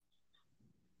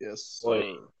Yes, sir.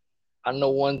 Wait, I know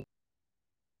one.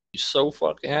 Be so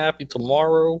fucking happy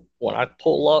tomorrow when I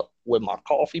pull up with my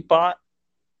coffee pot.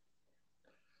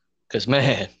 Cause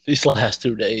man, these last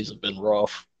 2 days have been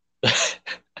rough.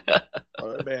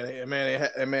 Oh,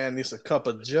 that man needs a cup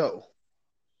of Joe.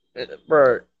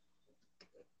 Bro,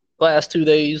 last 2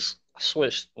 days I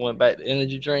switched, went back to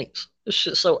energy drinks. This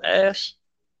shit's so ass.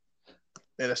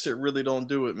 Man, that shit really don't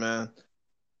do it, man.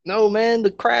 No man,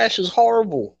 the crash is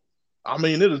horrible. I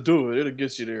mean, it'll do it. It'll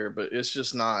get you there, but it's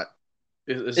just not.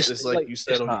 It's like you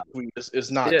said It's on your not. tweet.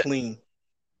 It's not Yeah, clean.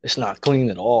 it's not clean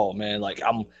at all, man.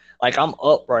 I'm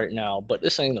up right now, but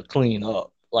this ain't a clean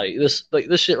up. This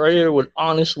shit right here would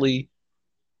honestly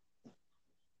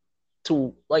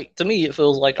to me it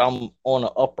feels like I'm on an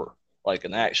upper, like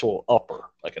an actual upper,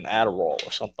 like an Adderall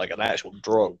or something, like an actual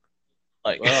drug.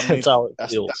 Like Well, I that's mean, how it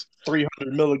that's feels.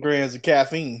 300 milligrams of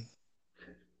caffeine.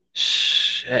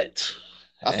 Shit.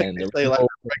 I think And they there's say like no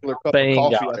a regular cup of bang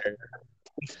coffee. out I there.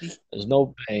 think. There's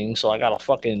no bang, so I gotta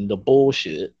fucking the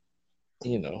bullshit,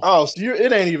 you know. Oh, so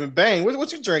it ain't even bang.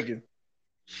 What you drinking?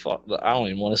 Fuck, I don't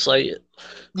even want to say it.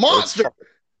 It's Monster. fucking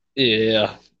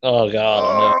yeah. Oh god,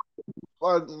 I know,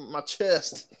 Oh, my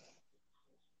chest.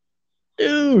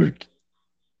 dude.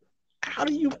 How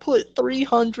do you put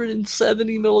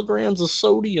 370 milligrams of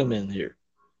sodium in here?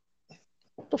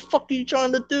 What the fuck are you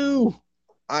trying to do?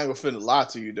 I ain't gonna finna lie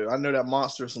to you, dude. I know that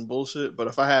monster is some bullshit, but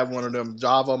if I had one of them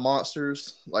Java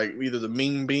monsters, like either the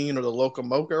Mean Bean or the Loca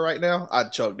Mocha right now,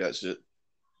 I'd chug that shit.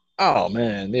 Oh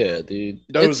man, yeah, dude.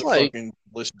 Those It's are fucking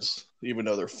delicious, even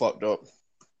though they're fucked up.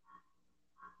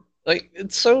 like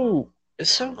it's so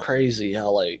crazy how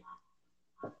like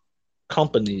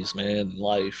companies, man,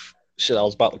 life. Shit, I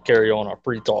was about to carry on our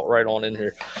pre-talk right on in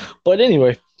here, but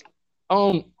anyway,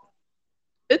 um,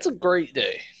 it's a great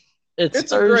day. It's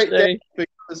It's a great day Thursday.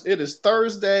 because it is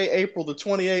Thursday, April the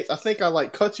 28th. I think I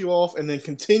like cut you off and then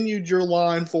continued your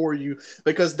line for you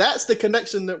because that's the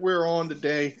connection that we're on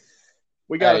today.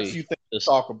 We got a Hey, few things to just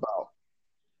talk about.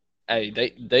 hey,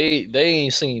 they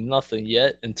ain't seen nothing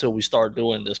yet until we start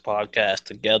doing this podcast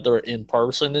together in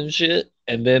person and shit,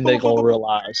 and then they gonna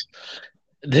realize.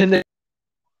 Then they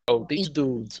go, these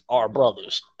dudes are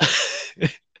brothers.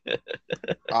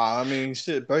 I mean,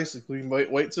 shit. Basically,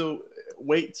 wait till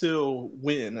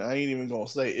when. I ain't even gonna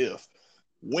say if.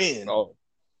 When Oh,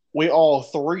 we all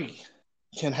three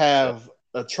can have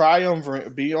a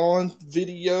triumvirate be on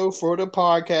video for the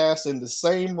podcast in the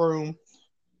same room.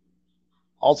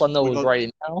 all I We're know is gonna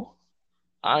right now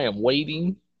I am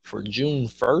waiting for June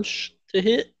 1st to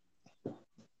hit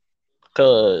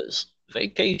because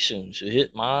vacation should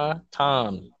hit my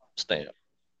time stamp.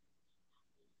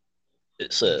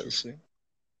 It says interesting.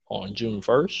 on June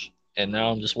 1st, and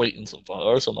now I'm just waiting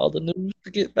for some other news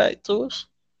to get back to us.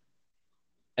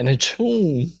 And in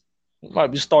June, we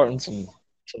might be starting some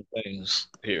things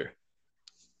here.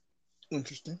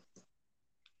 Interesting.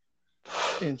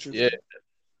 Yeah, Interesting.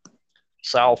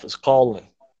 South is calling.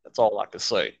 That's all I can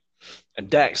say. And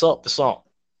Dak's up to something.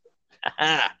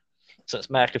 Since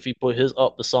McAfee put his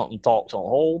up to something talks on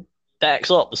hold,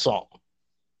 Dak's up to something.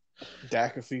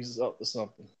 DACAFee's is up to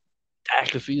something.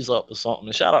 McAfee's up to something.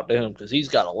 And shout out to him because he's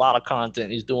got a lot of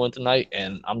content he's doing tonight,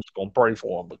 and I'm just gonna pray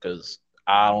for him because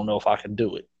I don't know if I can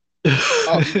do it.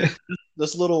 Oh,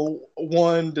 this little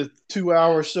 1 to 2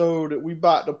 hour show that we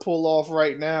about to pull off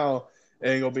right now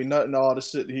ain't gonna be nothing. All the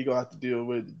shit that he gonna have to deal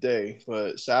with today.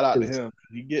 But shout out to him.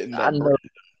 He getting I that bread. know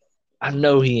I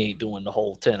know he ain't doing the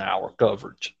whole 10-hour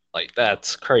coverage. Like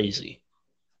that's crazy.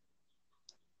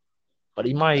 But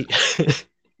he might.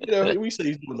 We say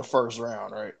he's doing the first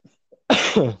round, right?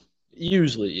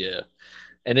 Usually, yeah.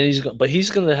 And then he's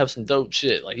gonna have some dope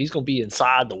shit. Like he's gonna be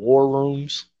inside the war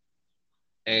rooms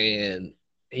and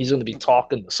he's gonna be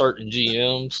talking to certain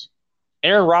GMs.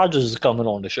 Aaron Rodgers is coming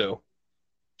on the show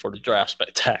for the draft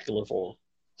spectacular for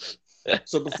him.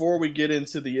 So before we get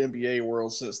into the NBA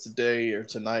world, since today or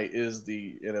tonight is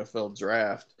the NFL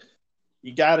draft,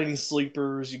 you got any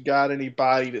sleepers? You got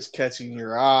anybody that's catching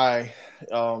your eye?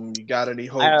 You got any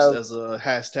I hopes have as a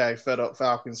hashtag Fed Up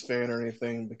Falcons fan or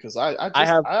anything? Because I I just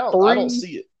have I don't three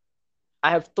see it.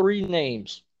 I have three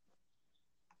names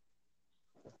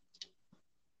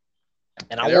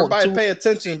and I And want everybody two pay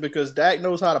attention because Dak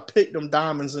knows how to pick them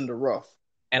diamonds in the rough.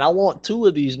 and I want two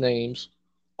of these names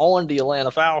on the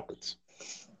Atlanta Falcons.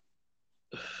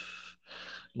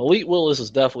 Malik Willis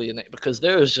is definitely a name because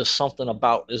there is just something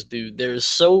about this dude. There's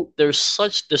such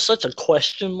a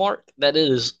question mark that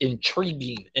it is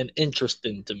intriguing and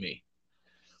interesting to me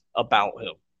about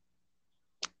him.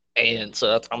 And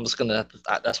so I'm just gonna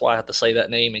that's why I have to say that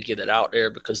name and get it out there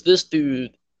because this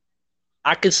dude,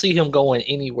 I could see him going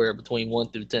anywhere between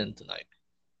 1 through 10 tonight.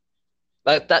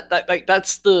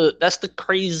 That's the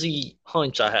crazy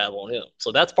hunch I have on him.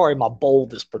 So that's probably my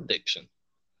boldest prediction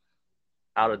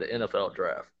out of the NFL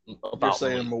draft about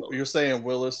Malik Willis. You're saying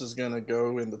Willis is gonna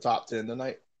go in the top 10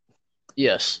 tonight?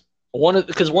 Yes,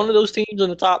 because one of those teams in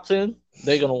the top 10,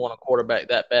 they're gonna want a quarterback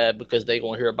that bad because they're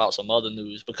gonna hear about some other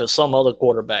news because some other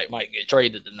quarterback might get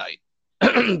traded tonight.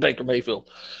 Baker Mayfield.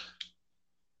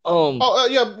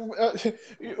 Yeah.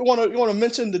 You want to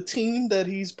mention the team that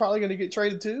he's probably going to get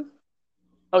traded to?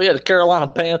 Oh yeah, the Carolina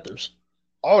Panthers.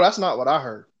 Oh, that's not what I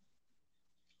heard.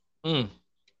 Hmm.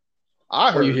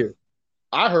 I What do you heard. hear?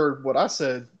 I heard what I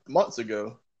said months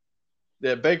ago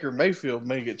that Baker Mayfield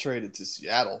may get traded to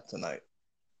Seattle tonight.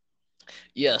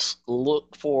 Yes,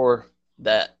 look for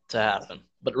that to happen.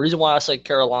 But the reason why I say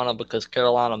Carolina because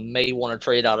Carolina may want to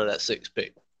trade out of that 6th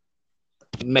pick.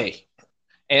 May.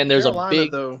 And there's Carolina,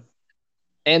 though.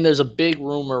 And there's a big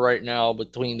rumor right now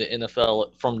between the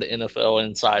NFL from the NFL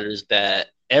insiders that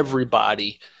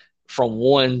everybody from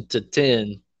 1 to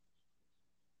 10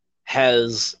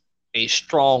 has a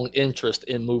strong interest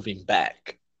in moving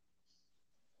back.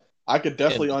 I could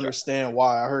definitely understand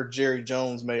why. I heard Jerry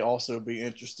Jones may also be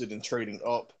interested in trading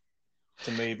up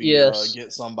to maybe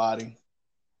get somebody.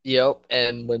 Yep,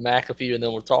 and when McAfee and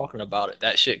them were talking about it,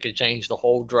 that shit could change the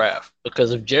whole draft.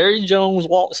 Because if Jerry Jones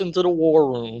walks into the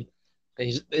war room,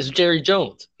 it's Jerry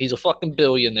Jones. He's a fucking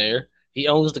billionaire. He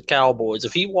owns the Cowboys.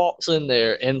 If he walks in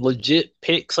there and legit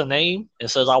picks a name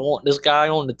and says, I want this guy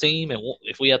on the team, and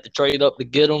if we have to trade up to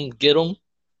get him,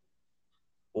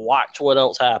 watch what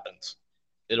else happens.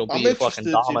 It'll be a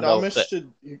fucking domino effect.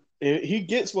 He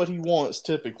gets what he wants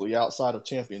typically outside of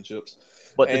championships.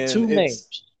 But the two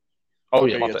names. Oh,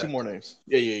 okay, yeah, 2 more names.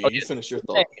 Yeah. You finish your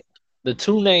thought. The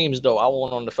 2 names, though, I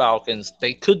want on the Falcons,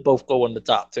 they could both go in the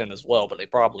top 10 as well, but they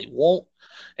probably won't.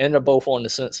 And they're both on the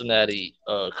Cincinnati,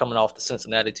 coming off the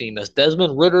Cincinnati team. That's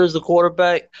Desmond Ridder is the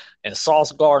quarterback, and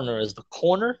Sauce Gardner is the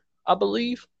corner, I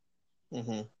believe.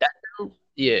 Mm-hmm. That dude,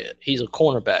 yeah, he's a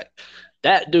cornerback.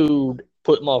 That dude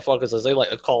put motherfuckers, as they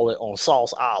like to call it, on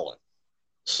Sauce Island.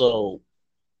 So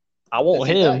I want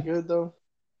him. Is he that good, though?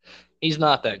 He's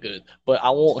not that good, but I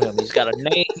want him. He's got a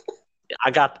name.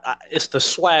 It's the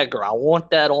swagger. I want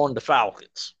that on the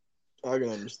Falcons. I can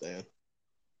understand.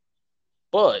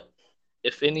 But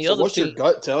if any other what's your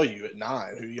gut tell you at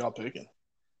 9? Who y'all picking?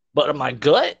 But in my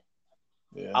gut,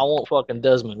 yeah. I want fucking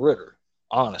Desmond Ridder,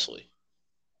 honestly.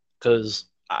 Because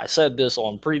I said this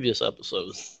on previous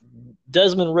episodes.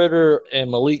 Desmond Ridder and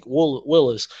Malik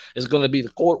Willis is going to be the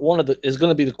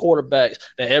quarterbacks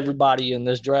that everybody in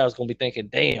this draft is going to be thinking,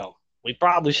 damn, we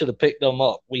probably should have picked them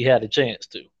up. We had a chance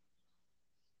to.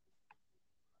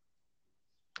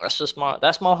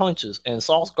 That's my hunches. And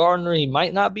Sauce Gardner, he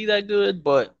might not be that good,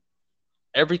 but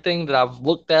everything that I've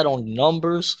looked at on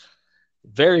numbers,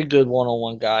 very good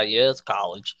one-on-one guy. Yeah, it's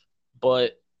college.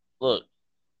 But look,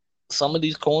 some of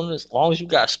these corners, as long as you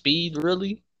got speed,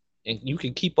 really, and you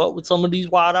can keep up with some of these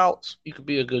wideouts, you could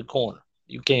be a good corner.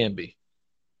 You can be.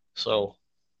 So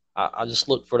I just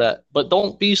look for that. But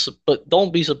don't be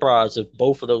surprised if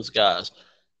both of those guys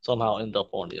somehow end up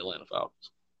on the Atlanta Falcons.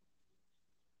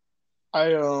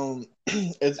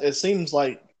 It seems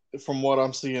like from what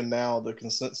I'm seeing now, the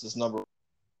consensus number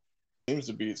seems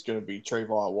to be it's going to be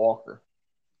Trayvon Walker,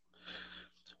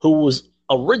 who was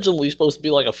originally supposed to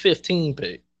be like a 15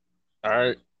 pick. All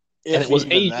right. And it was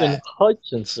Adrian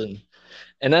Hutchinson.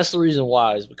 And that's the reason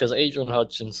why, is because Adrian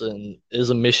Hutchinson is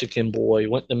a Michigan boy,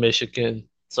 went to Michigan.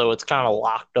 So it's kind of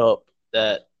locked up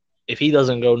that if he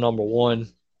doesn't go number 1,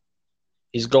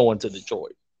 he's going to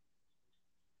Detroit.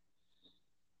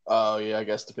 Oh, yeah, I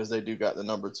guess because they do got the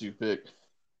number 2 pick.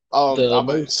 I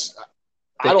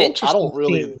don't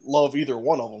really love either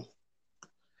one of them.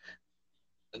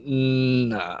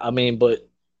 Nah, I mean, but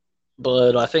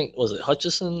I think, was it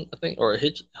Hutchinson?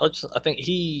 Hutchinson. I think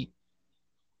he's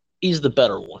the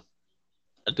better one.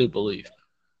 I do believe.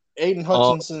 Aiden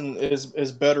Hutchinson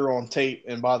is better on tape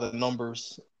and by the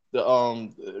numbers. The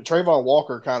Trayvon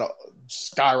Walker kind of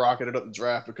skyrocketed up the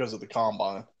draft because of the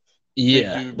combine.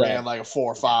 Yeah, big dude ran like a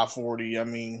 4.5 40. I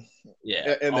mean,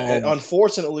 yeah, and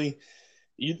unfortunately,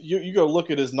 you go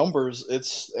look at his numbers.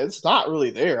 It's not really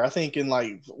there. I think in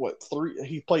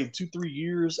he played 2-3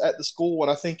 years at the school,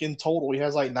 and I think in total he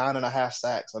has like 9.5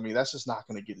 sacks. I mean, that's just not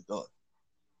going to get it done.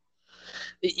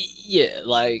 Yeah,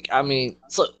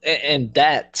 and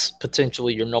that's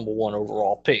potentially your number 1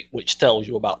 overall pick, which tells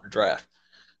you about the draft.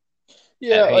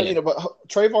 Yeah, but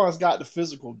Trayvon's got the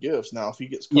physical gifts now. If he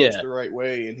gets coached the right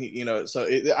way, and he, I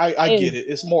get it.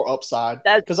 It's more upside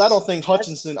because I don't think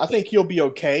Hutchinson. I think he'll be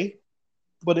okay,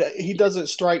 but he doesn't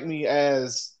strike me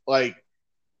as like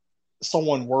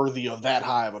someone worthy of that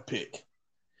high of a pick.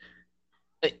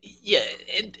 Yeah,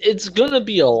 it's going to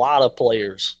be a lot of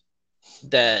players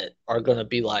that are going to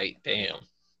be like, damn,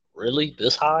 really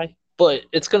this high? But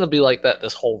it's going to be like that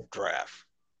this whole draft,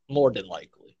 more than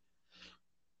likely.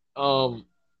 Um,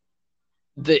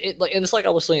 and it's like I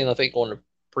was saying, I think on the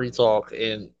pre-talk,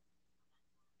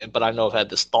 but I know I've had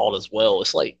this thought as well.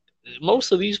 It's like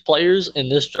most of these players in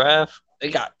this draft, they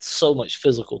got so much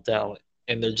physical talent,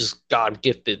 and they're just God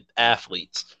gifted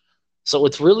athletes. So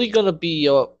it's really going to be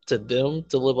up to them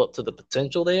to live up to the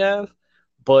potential they have,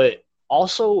 but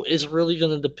also it's really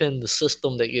going to depend the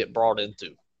system they get brought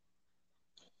into.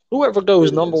 Whoever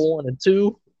goes It number is. 1 and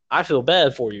 2, I feel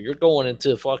bad for you. You're going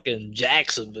into fucking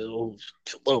Jacksonville.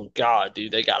 Oh God,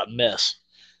 dude, they got a mess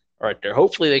right there.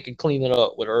 Hopefully they can clean it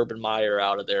up with Urban Meyer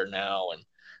out of there now. And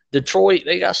Detroit,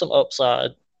 they got some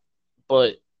upside,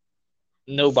 but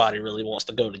nobody really wants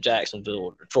to go to Jacksonville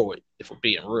or Detroit if we're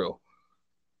being real.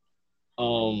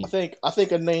 I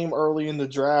think a name early in the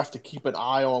draft to keep an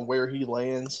eye on where he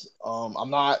lands. I'm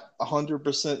not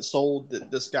 100% sold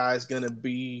that this guy's going to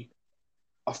be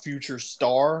a future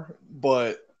star,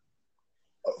 but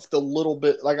the little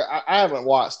bit, like I haven't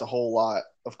watched a whole lot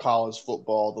of college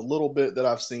football. The little bit that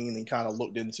I've seen and kind of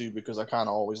looked into because I kind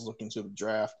of always look into the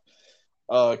draft.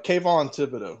 Kayvon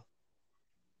Thibodeau.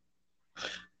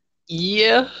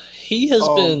 Yeah, he has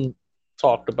Um, been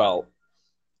talked about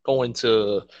going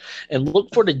to, and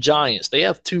look for the Giants. They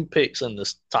have 2 picks in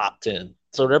this top 10,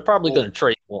 so they're probably going well, to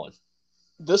trade one.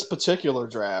 this particular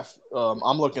draft,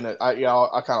 I'm looking at. I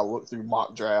kind of look through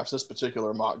mock drafts. This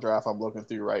particular mock draft I'm looking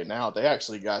through right now, they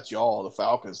actually got y'all, the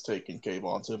Falcons, taking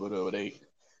Kayvon Thibodeau at 8,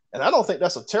 and I don't think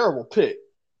that's a terrible pick.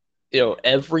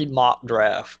 Every mock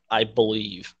draft, I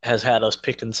believe, has had us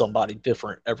picking somebody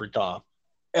different every time.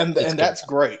 And It's good. that's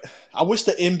great. I wish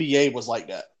the NBA was like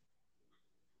that.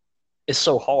 It's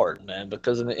so hard, man,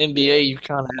 because in the NBA Yeah, you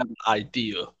kind of have an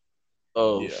idea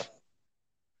yeah.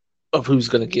 of who's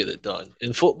going to get it done.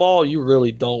 In football, you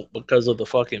really don't because of the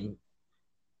fucking.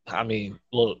 I mean,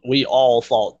 look, we all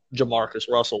thought Jamarcus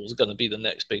Russell was going to be the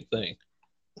next big thing.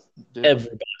 Did we?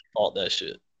 Everybody thought that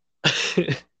shit.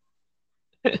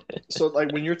 So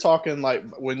like when you're talking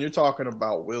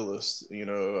about Willis,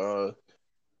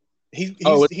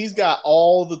 Oh, he's got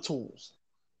all the tools.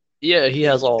 yeah, he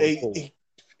has all the tools.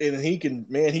 And he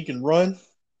can run.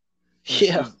 He's,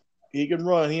 Yeah, he's he can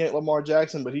run. He ain't Lamar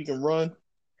Jackson, but he can run.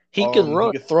 he can He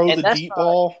run, can throw and the deep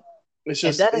ball. It's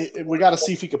just that is we got to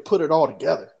see if he could put it all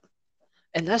together.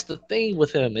 And that's the thing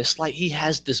with him. It's like he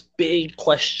has this big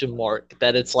question mark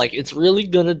that it's like it's really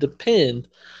going to depend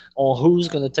on who's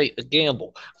going to take the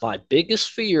gamble. My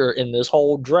biggest fear in this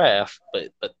whole draft,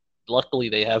 but luckily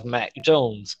they have Mac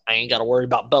Jones. I ain't got to worry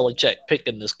about Belichick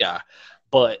picking this guy.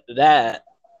 But that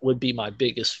would be my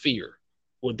biggest fear.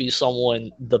 Would be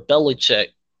someone the Belichick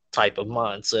type of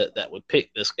mindset that would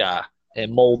pick this guy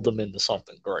and mold them into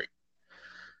something great.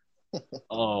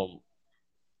 Um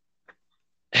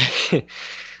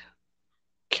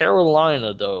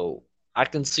Carolina, though, I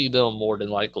can see them more than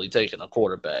likely taking a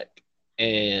quarterback,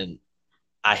 and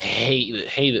I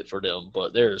hate it for them.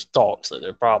 But there's talks that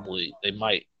they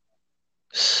might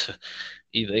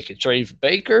either they can trade for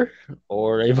Baker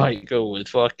or they might go with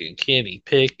fucking Kenny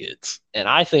Pickett, and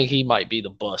I think he might be the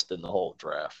bust in the whole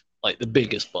draft, like the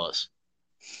biggest bust.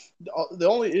 The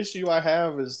only issue I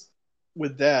have is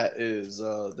with that is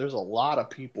there's a lot of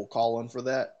people calling for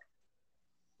that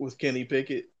with Kenny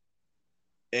Pickett,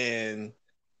 and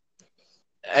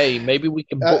Hey, maybe we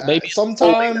can maybe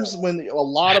sometimes when a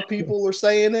lot of people are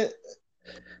saying it,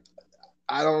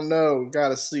 I don't know. Got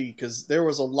to see because there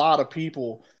was a lot of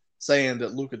people saying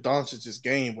that Luka Doncic's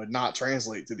game would not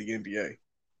translate to the NBA.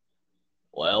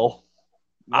 well,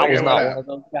 I Look was at what not one of happened.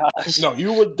 those guys. No,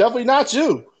 you would definitely not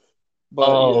you. But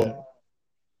Um, yeah,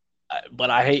 but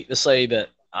I hate to say that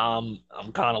I'm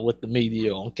kind of with the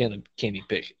media on Kenny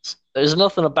Pickett. There's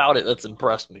nothing about it that's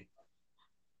impressed me.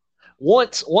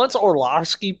 Once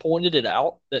Orlovsky pointed it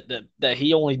out that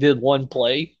he only did one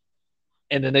play,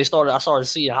 and then I started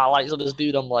seeing highlights of this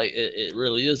dude. I'm like, it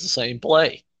really is the same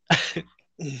play.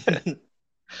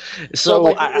 so So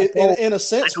like in a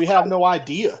sense, we have no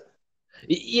idea.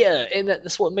 yeah, and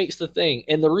that's what makes the thing.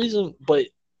 And the reason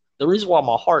why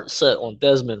my heart's set on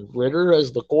Desmond Ritter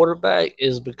as the quarterback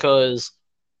is because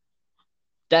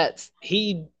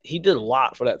he did a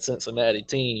lot for that Cincinnati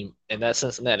team, and that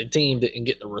Cincinnati team didn't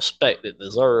get the respect it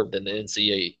deserved in the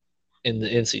NCAA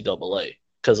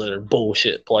because of their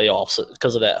bullshit playoffs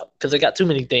because of that because they got too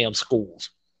many damn schools.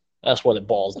 That's what it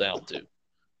boils down to.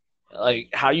 Like,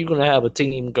 how you going to have a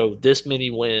team go this many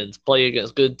wins, play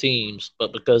against good teams,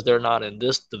 but because they're not in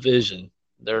this division,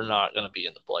 they're not going to be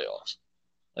in the playoffs?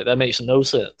 Like, that makes no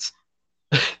sense.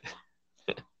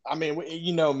 I mean,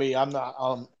 you know me. I'm not.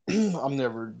 I've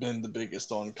never been the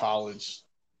biggest on college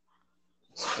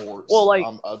Well, sports. like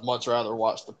I'd much rather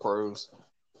watch the pros.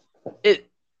 it,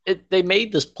 they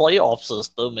made this playoff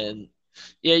system, and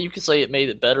yeah, you could say it made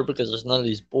it better because there's none of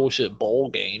these bullshit bowl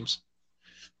games.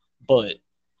 But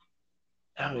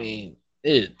I mean,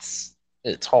 it's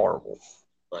horrible.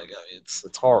 Like it's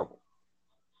horrible.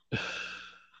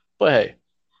 But hey,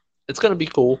 it's gonna be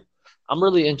cool. I'm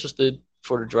really interested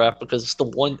for the draft because it's the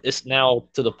one. It's now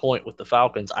to the point with the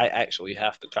Falcons. I actually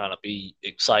have to kind of be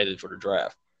excited for the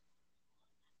draft.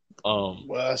 Well,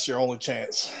 that's your only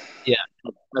chance. Yeah,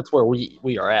 that's where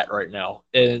we are at right now,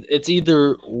 and it's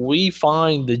either we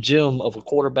find the gem of a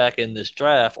quarterback in this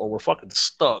draft, or we're fucking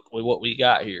stuck with what we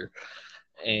got here,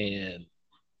 and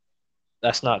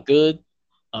that's not good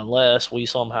unless we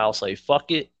somehow say fuck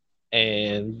it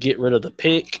and get rid of the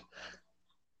pick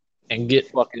and get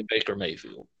fucking Baker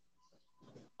Mayfield.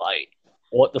 Like,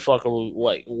 what the fuck are we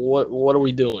like? What are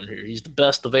we doing here? He's the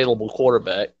best available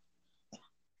quarterback.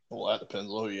 Well, that depends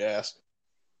on who you ask.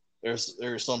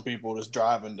 There's some people that's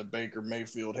driving the Baker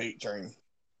Mayfield hate train.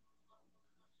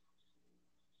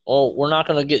 Well, we're not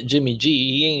gonna get Jimmy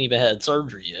G. He ain't even had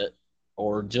surgery yet,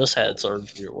 or just had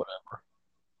surgery or whatever.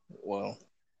 Well,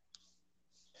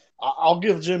 I'll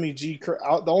give Jimmy G.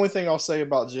 The only thing I'll say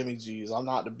about Jimmy G is I'm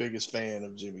not the biggest fan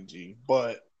of Jimmy G,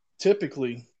 but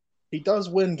typically he does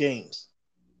win games.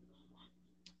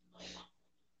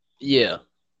 Yeah,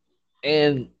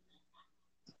 and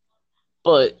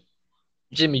but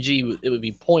Jimmy G, it would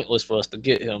be pointless for us to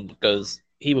get him because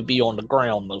he would be on the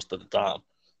ground most of the time.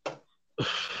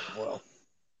 Well,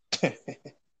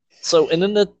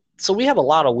 so we have a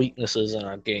lot of weaknesses in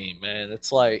our game, man.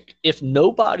 It's like if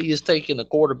nobody is taking a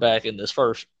quarterback in this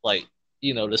first,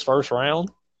 this first round,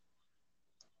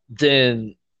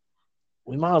 then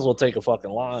we might as well take a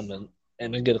fucking lineman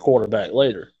and then get a quarterback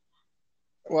later.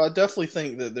 well, I definitely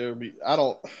think that there would be.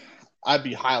 I'd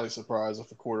be highly surprised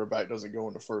if a quarterback doesn't go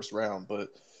in the first round, but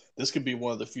this could be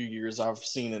one of the few years I've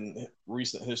seen in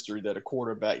recent history that a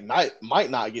quarterback might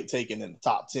not get taken in the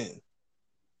top 10.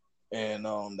 And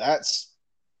that's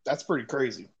pretty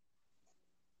crazy.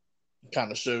 It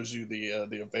kind of shows you the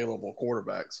available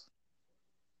quarterbacks.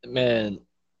 Man,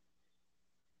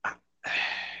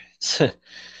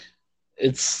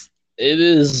 it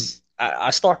is.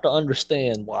 I start to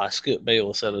understand why Skip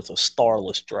Bayless said it's a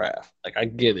starless draft. Like I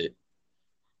get it,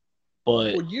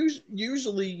 but Well,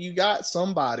 usually you got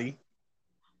somebody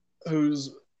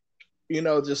who's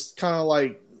just kind of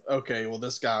like, okay, well,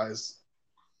 this guy's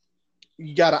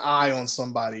you got an eye on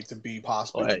somebody to be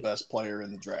possibly the hey, best player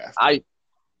in the draft.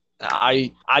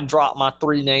 I dropped my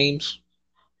three names.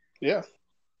 Yeah.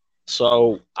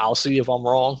 So I'll see if I'm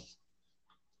wrong.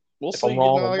 We'll If see. I'm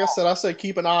wrong, Like I said, I say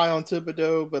keep an eye on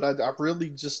Thibodeau, but I really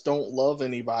just don't love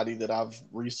anybody that I've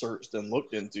researched and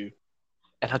looked into.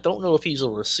 and I don't know if he's a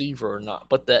receiver or not,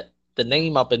 but that the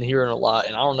name I've been hearing a lot,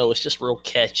 and I don't know, it's just real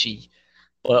catchy.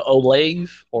 But Olave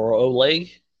or Ole,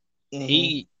 Mm-hmm.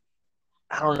 he,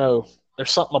 I don't know.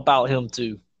 There's something about him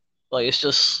too. Like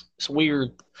it's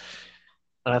weird,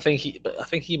 and I think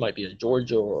he might be a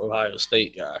Georgia or Ohio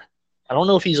State guy. I don't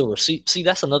know if he's a receiver. See,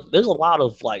 that's another. There's a lot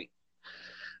of like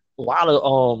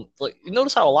you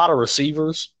notice how a lot of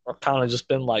receivers are kind of just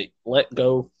been like let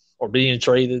go or being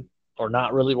traded or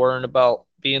not really worrying about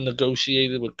being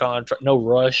negotiated with contract, no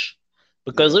rush,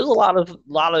 because Yeah. there's a lot of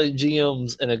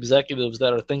GMs and executives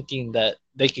that are thinking that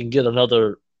they can get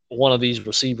another one of these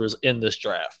receivers in this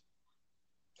draft,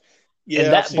 and Yeah,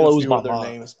 I've that seen a blows few my of their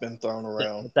mind. names been thrown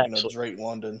around. It's actually, Drake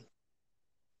London.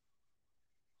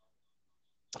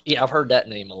 yeah, I've heard that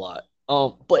name a lot.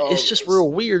 But it's Oh, just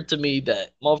real weird to me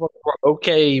that motherfuckers are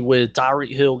okay with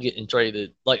Tyreek Hill getting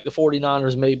traded. Like the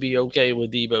 49ers may be okay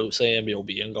with Deebo Samuel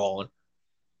being gone.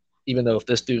 Even though if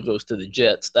this dude goes to the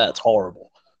Jets, that's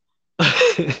horrible.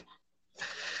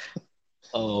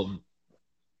 um,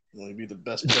 He'll be the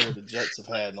best player the Jets have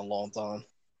had in a long time.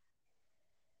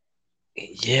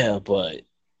 yeah, but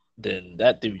then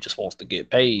that dude just wants to get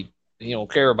paid. He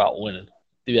don't care about winning.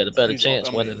 Dude had a better He's, I chance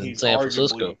mean, winning in San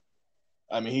Francisco.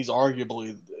 he's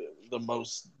arguably the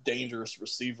most dangerous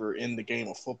receiver in the game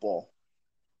of football.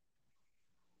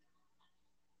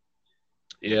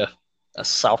 Yeah, that's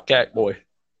South Cat boy.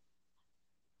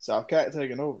 South Cat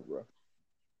taking over, bro.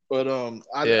 But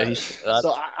Yeah,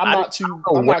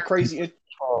 I'm not crazy.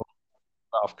 from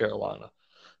South Carolina.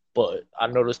 But I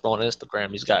noticed on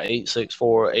Instagram he's got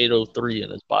 864, 803 in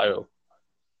his bio.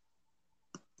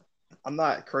 I'm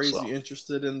not So, crazy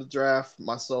interested in the draft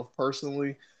myself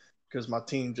personally because my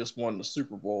team just won the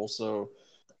Super Bowl. So,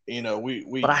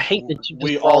 but I hate that you just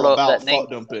we brought all up that about name. fuck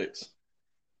them picks.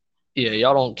 Yeah,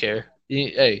 y'all don't care.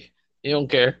 Hey, you don't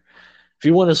care. If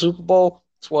you win a Super Bowl,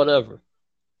 it's whatever.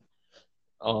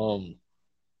 And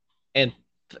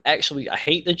actually, I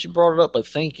hate that you brought it up, but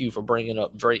thank you for bringing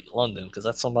up Drake London because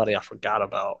that's somebody I forgot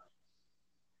about.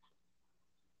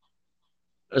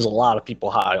 There's a lot of people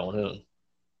high on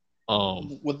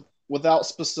him. Without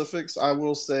specifics, I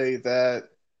will say that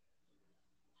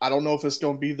I don't know if it's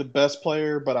going to be the best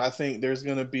player, but I think there's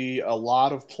going to be a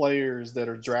lot of players that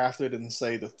are drafted in,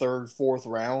 say, the third, fourth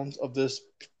round of this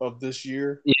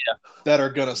year, Yeah, that are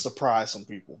going to surprise some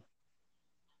people.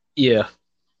 yeah,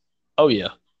 oh yeah,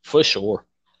 for sure.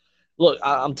 Look,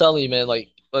 I'm telling you, man. Like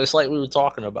it's like we were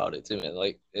talking about it too, man.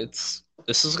 Like this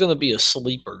is gonna be a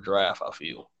sleeper draft. I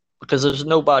feel because there's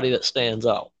nobody that stands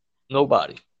out.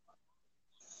 Nobody.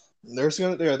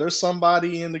 There's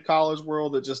somebody in the college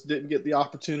world that just didn't get the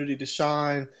opportunity to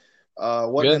shine,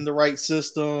 wasn't Yeah. in the right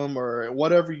system, or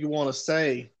whatever you want to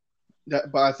say.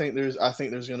 But I think there's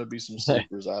going to be some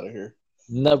sleepers out of here.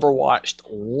 Never watched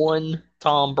one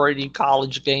Tom Brady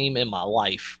college game in my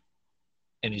life,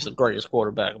 and he's the greatest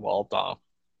quarterback of all time.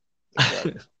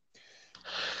 Exactly.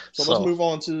 So let's move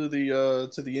on to the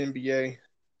NBA.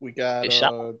 We got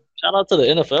shout out to the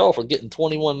NFL for getting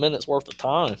 21 minutes worth of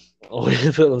time on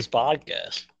this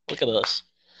podcast. Look at us.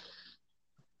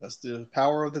 That's the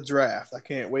power of the draft. I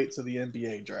can't wait to the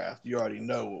NBA draft. You already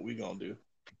know what we're gonna do.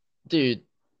 Dude,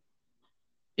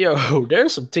 yo,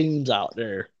 there's some teams out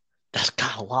there that's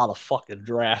got a lot of fucking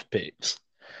draft picks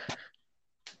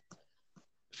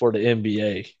for the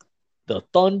NBA. The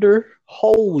Thunder,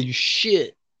 holy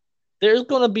shit. There's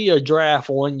going to be a draft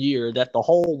one year that the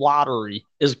whole lottery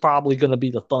is probably going to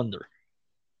be the Thunder.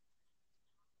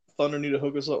 Thunder need to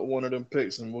hook us up with one of them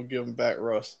picks, and we'll give them back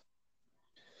Russ.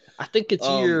 I think it's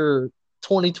year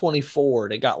 2024.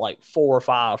 They got like 4 or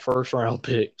 5 first-round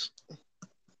picks.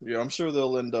 Yeah, I'm sure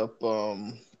they'll end up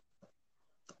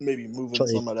maybe moving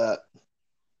some of that.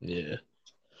 Yeah.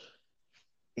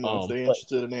 If they're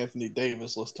interested in Anthony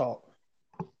Davis, let's talk.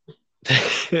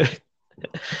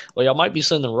 Well, y'all might be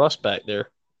sending Russ back there.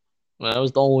 That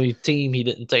was the only team he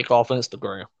didn't take off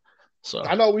Instagram. So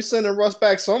I know we sending Russ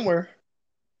back somewhere.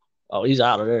 Oh, he's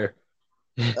out of there.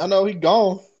 I know he's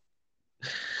gone.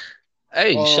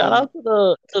 Hey, shout out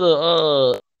to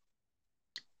the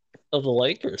of the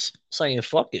Lakers saying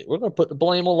fuck it. We're gonna put the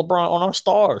blame on LeBron on our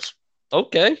stars.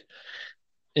 Okay.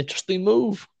 Interesting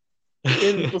move.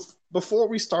 Before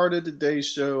we started today's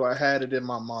show, I had it in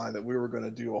my mind that we were going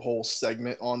to do a whole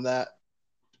segment on that.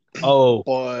 Oh,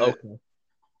 but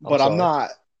okay.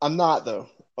 I'm not though.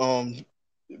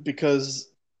 Because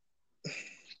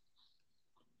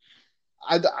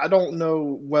I don't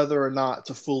know whether or not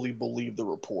to fully believe the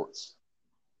reports.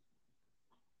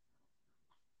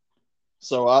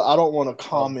 So I don't want to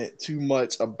comment too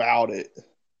much about it.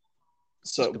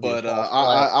 So, but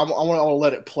I want to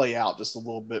let it play out just a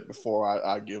little bit before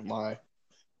I give my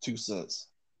 2 cents.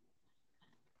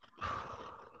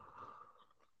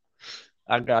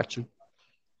 I got you.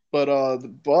 But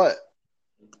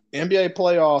NBA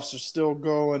playoffs are still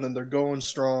going, and they're going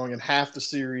strong, and half the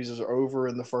series are over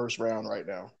in the first round right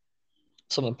now.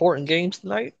 Some important games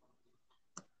tonight.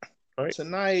 Right.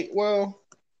 Tonight, well,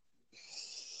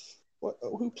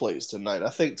 who plays tonight? I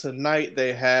think tonight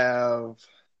they have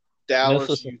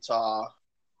Dallas, Utah.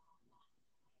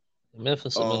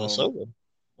 Memphis and Minnesota.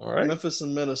 All right. Memphis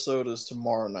and Minnesota is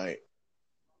tomorrow night.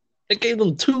 They gave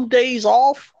them 2 days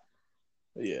off?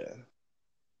 Yeah.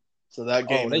 So that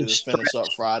game will either finish up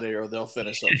Friday or they'll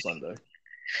finish up Sunday.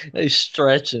 They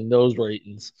stretching those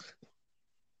ratings.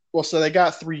 Well, so they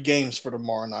got 3 games for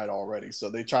tomorrow night already. So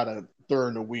they try to,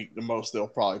 during the week, the most they'll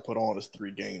probably put on is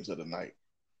 3 games at a night.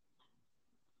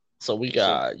 So we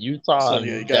got Utah. So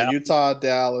yeah, you got Utah,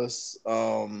 Dallas.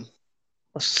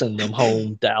 Let's send them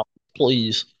home, Dallas,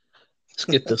 please. Let's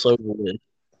get this over with.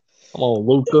 Come on,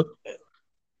 Luka.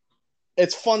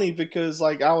 It's funny because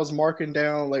like I was marking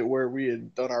down like where we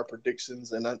had done our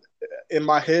predictions, and in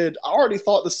my head, I already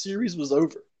thought the series was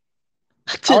over.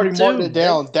 I already marked it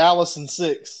down, man. Dallas in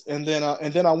 6, and then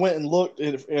I went and looked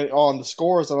on the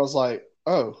scores, and I was like,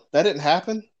 oh, that didn't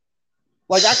happen.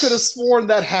 Like I could have sworn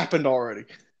that happened already.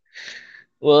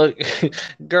 Well,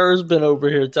 Gurr's been over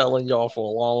here telling y'all for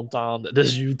a long time that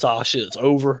this Utah shit's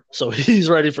over, so he's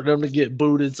ready for them to get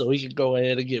booted so he can go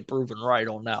ahead and get proven right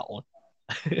on that one.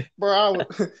 Bro,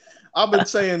 I've been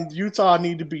saying Utah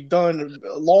need to be done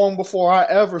long before I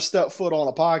ever step foot on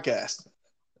a podcast.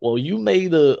 Well, you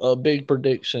made a big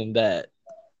prediction that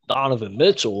Donovan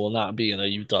Mitchell will not be in a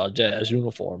Utah Jazz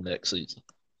uniform next season.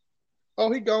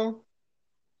 Oh, he gone.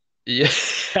 Yeah.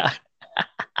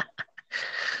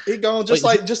 He gone just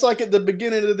like at the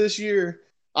beginning of this year.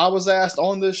 I was asked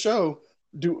on this show,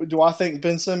 Do I think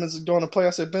Ben Simmons is going to play? I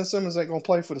said Ben Simmons ain't going to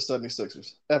play for the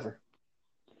 76ers ever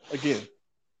again.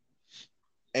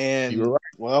 You were And right,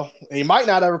 well, he might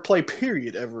not ever play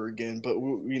period ever again, but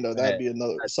that'd man. be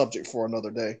another subject for another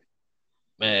day.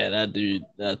 Man, that dude,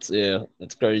 that's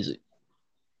crazy.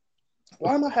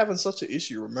 Why am I having such an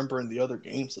issue remembering the other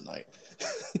games tonight?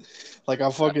 Like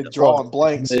I'm fucking What drawing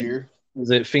blanks here.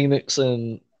 was it Phoenix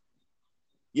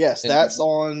Yes, and that's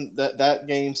on. That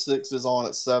game 6 is on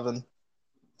at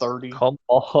 7:30. come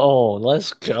on,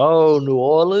 let's go, New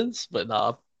Orleans. But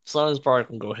nah, Suns probably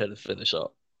can go ahead and finish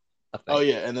up, I Oh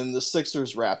think. yeah, and then the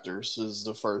Sixers Raptors is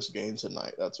the first game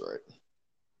tonight. That's right.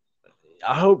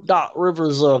 I hope Doc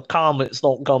Rivers' comments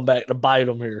don't come back to bite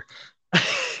him here.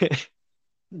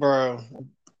 Bro.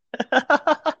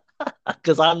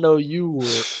 Because I know you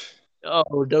would. Oh,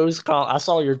 I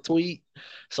saw your tweet.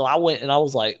 So I went and I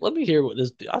was like, let me hear what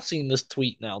this. I've seen this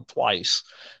tweet now twice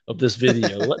of this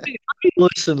video. Let me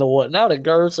listen to what. Now that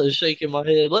Gertz is shaking my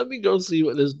head, let me go see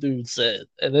what this dude said.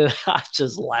 And then I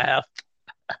just laughed.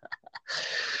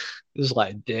 It's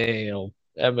like, damn,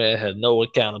 that man had no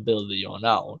accountability on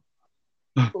that one.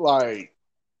 Like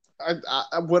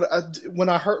when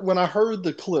I heard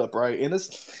the clip, right, and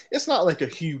it's not like a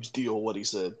huge deal what he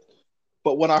said,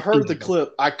 but when I heard the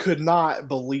clip, I could not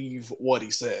believe what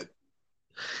he said.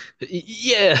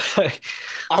 Yeah,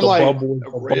 I'm the like, bubble,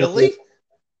 really?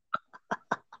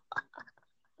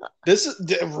 This is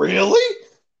really?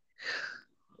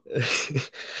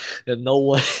 And no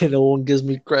one gives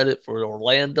me credit for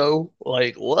Orlando.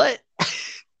 Like what?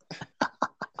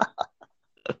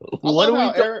 What are we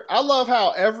talking? I love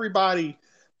how everybody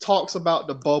talks about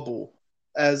the bubble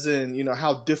as in,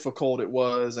 how difficult it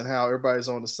was and how everybody's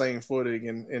on the same footing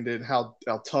and then how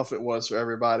tough it was for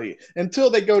everybody until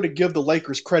they go to give the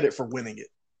Lakers credit for winning it.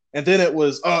 And then it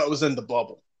was in the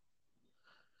bubble.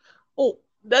 Oh,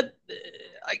 that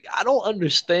I don't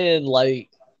understand like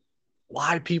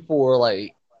why people were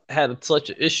like had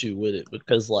such an issue with it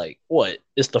because like what?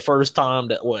 It's the first time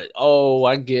that what? Oh,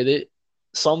 I get it.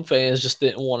 Some fans just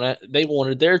didn't want to. They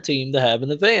wanted their team to have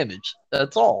an advantage.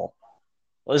 That's all.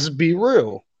 Let's be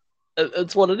real.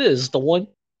 That's what it is. The one,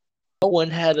 no one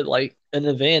had it like an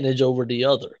advantage over the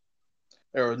other.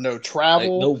 There was no Like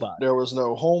travel, nobody. there was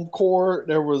no home court,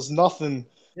 there was nothing.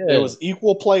 It Yeah. was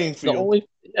equal playing The field. only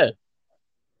yeah,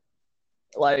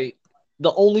 like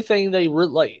the only thing they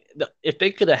really if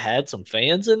they could have had some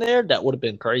fans in there, that would have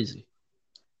been crazy.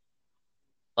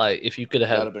 Like if you could have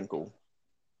That'd had have been cool.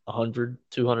 100,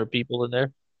 200 people in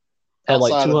there, had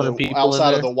like 200 people in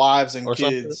Outside of there the wives and or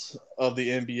something. kids of the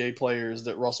NBA players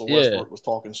that Russell Yeah. Westbrook was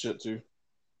talking shit to.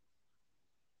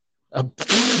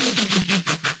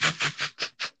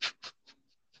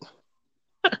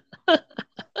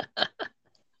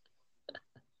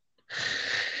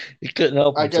 He couldn't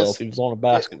help I himself. guess He was on a it,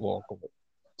 basketball court.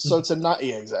 so tonight,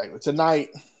 yeah, exactly. Tonight,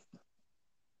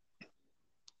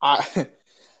 I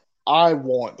I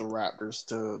want the Raptors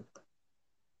to.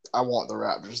 I want the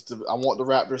Raptors to. I want the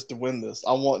Raptors to win this.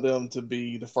 I want them to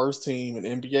be the first team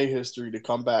in NBA history to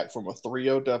come back from a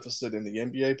 3-0 deficit in the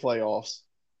NBA playoffs.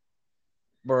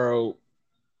 Bro,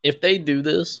 if they do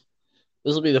this,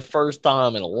 this will be the first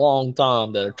time in a long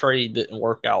time that a trade didn't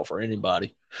work out for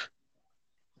anybody.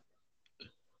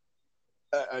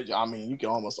 I mean, you can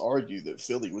almost argue that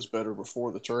Philly was better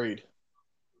before the trade.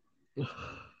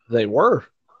 They were.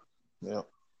 Yeah.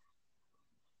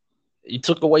 You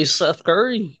took away Seth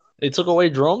Curry. They took away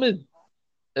Drummond.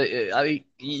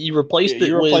 You replaced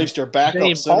You it with replaced your backup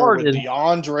James center with Harden.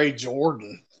 DeAndre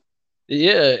Jordan.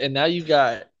 Yeah, and now you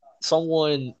got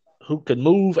someone who can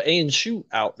move and shoot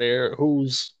out there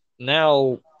who's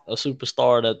now a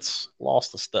superstar that's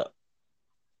lost a step.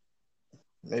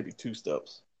 Maybe 2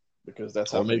 steps. Because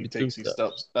that's how Or many maybe two takes he steps.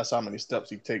 steps. That's how many steps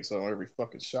he takes on every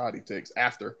fucking shot he takes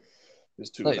after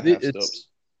his two and Like a half it's steps.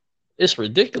 it's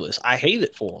ridiculous. I hate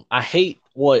it for him. I hate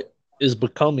what is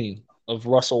becoming of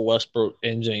Russell Westbrook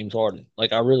and James Harden.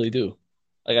 Like I really do.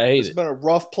 Like I hate It's it. been a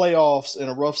rough playoffs and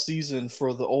a rough season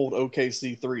for the old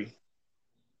OKC 3.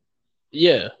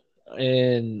 Yeah.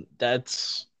 And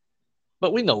that's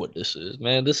but we know what this is,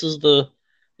 man. This is You the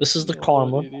know what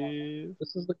karma. it is.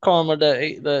 This is the karma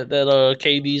that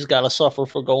KD's got to suffer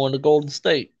for going to Golden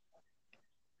State.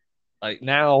 Like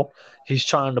now he's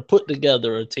trying to put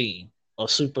together a team, a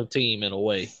super team in a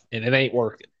way, and it ain't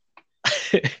working.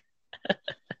 Shit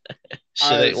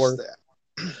ain't working.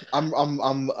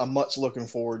 I'm much looking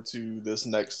forward to this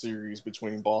next series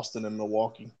between Boston and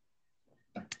Milwaukee.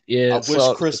 Yeah, I it wish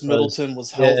sucks Chris because Middleton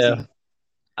was yeah, healthy.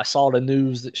 I saw the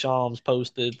news that Shams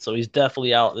posted, so he's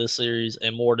definitely out this series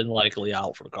and more than likely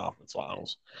out for the conference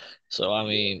finals. So I Yeah,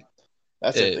 mean,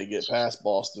 that's if they get it's past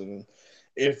Boston.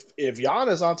 if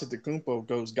Giannis Antetokounmpo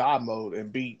goes God mode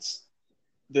and beats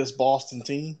this Boston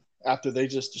team after they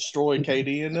just destroyed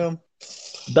KD and them,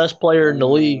 Best player in the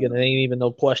league, and ooh, it ain't even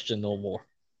no question no more.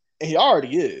 he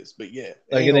already is. But yeah,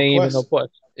 Like ain't it no ain't even no question.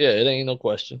 question. Yeah, it ain't no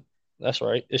question. That's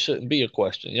right. It shouldn't be a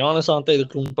question. Giannis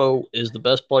Antetokounmpo is the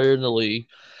best player in the league,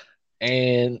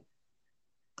 and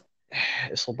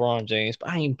it's LeBron James. But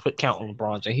I ain't put counting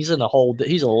LeBron James. He's in the whole.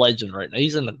 He's a legend right now.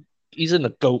 He's in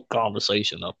the GOAT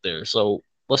conversation up there. So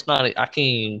let's not. I can't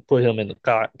even put him in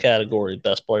the category of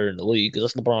best player in the league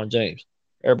because that's LeBron James.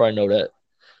 Everybody know that.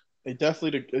 He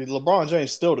definitely LeBron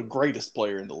James still the greatest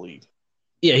player in the league.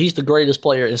 Yeah, he's the greatest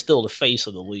player and still the face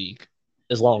of the league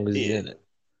as long as he's Yeah, in it.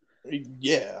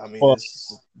 yeah. I mean, Well,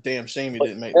 it's a damn shame he but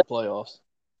didn't make the playoffs.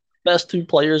 best two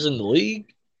players in the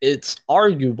league, it's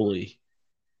arguably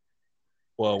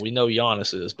well, we know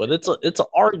Giannis is, but it's a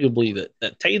arguably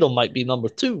that Tatum might be number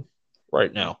two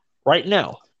right now. Right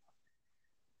now.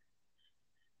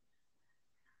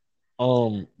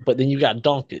 But then you got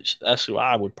Doncic. That's who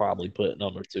I would probably put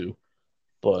number two.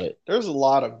 But There's a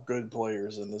lot of good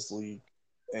players in this league,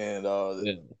 and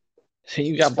yeah.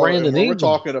 You as got far and Brandon when we're Ingram.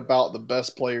 talking about the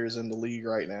best players in the league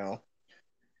right now,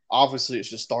 obviously it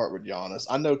should start with Giannis.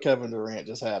 I know Kevin Durant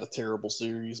just had a terrible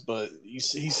series, but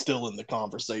he's still in the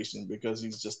conversation because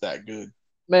he's just that good.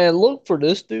 Man, look for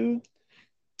this dude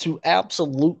to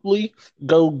absolutely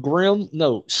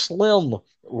go slim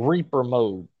Reaper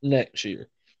mode next year.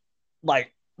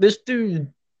 Like this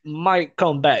dude might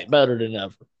come back better than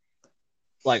ever.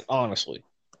 Like honestly.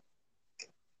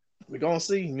 We're gonna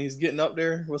see. I mean, he's getting up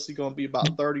there. What's he gonna be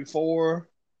about 34?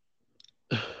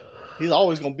 He's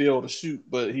always gonna be able to shoot,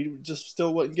 but he just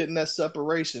still wasn't getting that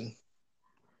separation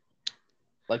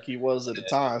like he was at the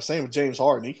time. Same with James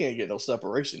Harden. He can't get no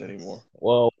separation anymore.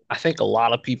 Well, I think a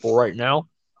lot of people right now,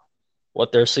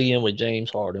 what they're seeing with James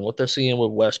Harden, what they're seeing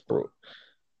with Westbrook,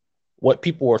 what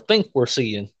people think we're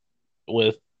seeing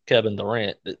with Kevin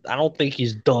Durant, I don't think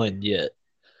he's done yet.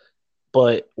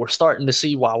 But we're starting to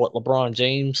see why what LeBron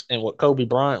James and what Kobe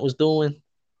Bryant was doing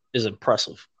is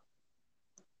impressive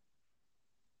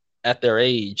at their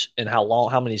age and how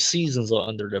many seasons are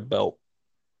under their belt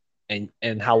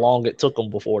and how long it took them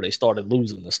before they started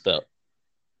losing the step.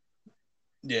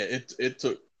 Yeah, it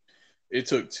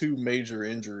took two major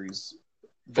injuries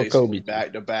For Kobe basically too.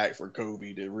 back to back for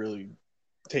Kobe to really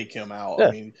take him out. I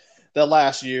Yeah. mean, that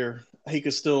last year he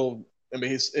could still. I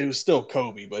mean, it was still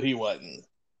Kobe, but he wasn't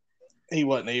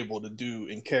able to do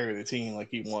and carry the team like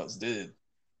he once did.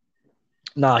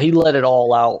 Nah, he let it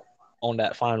all out on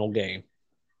that final game.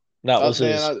 That was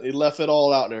his He left it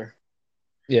all out there,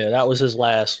 that was his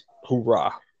last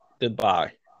hoorah.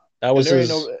 Goodbye. That and was there ain't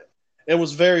his no. It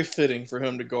was very fitting for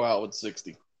him to go out with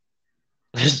 60.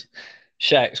 his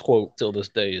Shaq's quote till this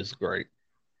day is great.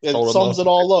 It Told him sums it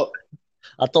all up.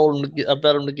 I told him I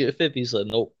bet him to get 50. He said,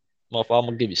 nope, motherfucker, I'm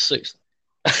gonna give you 60.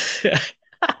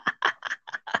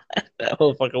 That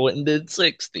motherfucker went and did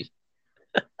 60.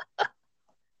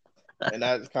 And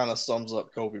that kind of sums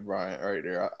up Kobe Bryant right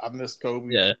there. I miss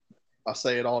Kobe. Yeah. I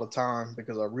say it all the time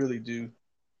because I really do.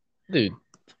 Dude,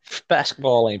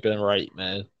 basketball ain't been right,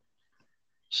 man.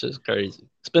 Shit's crazy.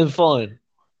 It's been fun,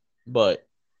 but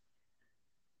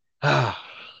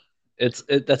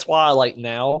that's why I like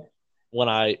now when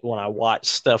I watch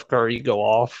Steph Curry go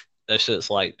off, that shit's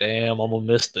like, damn, I'm gonna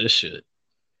miss this shit.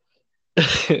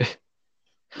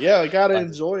 Yeah, I gotta Like,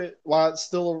 enjoy it while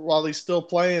he's still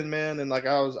playing, man. And like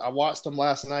I watched him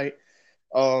last night.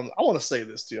 I want to say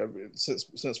this to you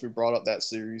since we brought up that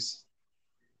series,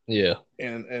 yeah.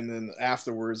 and then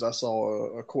afterwards I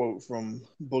saw a quote from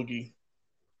Boogie,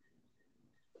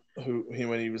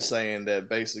 when he was saying that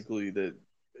basically that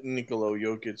Nikola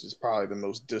Jokic is probably the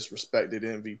most disrespected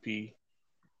MVP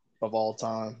of all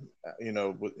time. You know,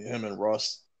 with him and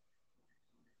Russ.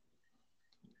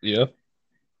 Yeah.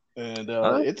 And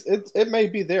Huh? it may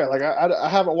be there. Like I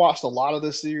haven't watched a lot of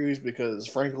this series because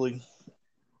frankly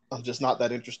I'm just not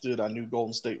that interested. I knew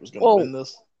Golden State was going to win Well,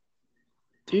 this.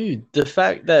 dude, the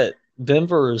fact that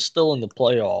Denver is still in the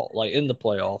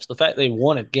playoffs, the fact they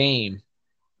won a game,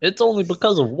 it's only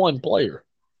because of one player.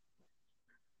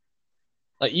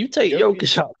 Like you take Jokic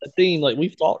Jokic out the team, like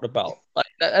we've talked about, like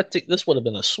this would have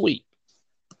been a sweep.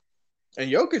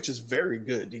 and Jokic is very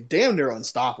good. He's damn near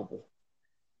unstoppable,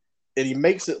 and he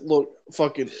makes it look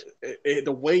fucking.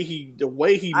 The way he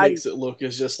I makes it look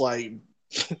is just like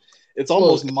it's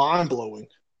almost look, mind blowing.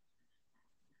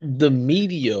 the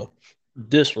media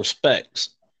disrespects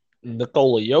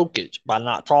Nikola Jokic by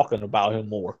not talking about him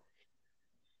more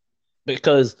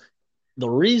because the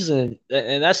reason,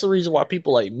 and that's the reason why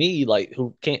people like me, like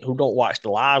who don't watch the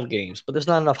live games, but there's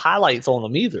not enough highlights on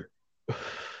them either.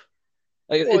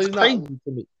 Like, Well, it's he's not crazy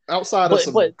to me. outside of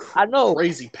some But I know,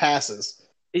 crazy passes.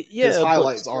 His yeah, but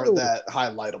highlights aren't still. that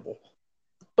highlightable.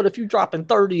 But if you're dropping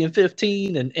 30 and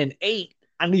 15 and 8,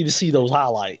 I need to see those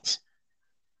highlights.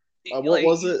 What Like,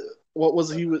 was it? What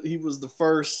was it? He was the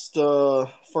first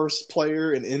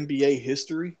player in NBA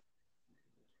history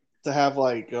to have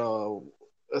like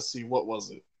let's see, what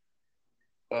was it?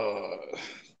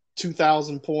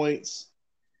 2,000 points,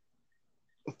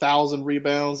 1,000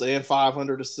 rebounds, and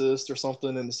 500 assists or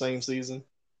something in the same season.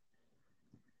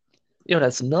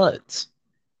 that's nuts.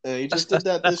 And he That's just did that's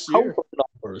that that's this year. COVID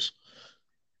numbers.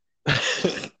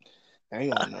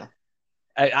 Hang on now.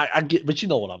 I get, but you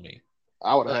know what I mean.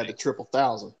 I would have had the Like, triple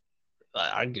thousand.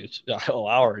 I get you. Oh,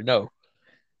 I already know.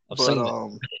 I've But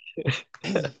seen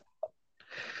it.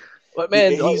 But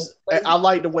man, I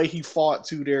like the way he fought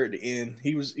too there at the end.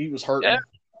 He was yeah, hurting.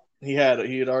 He had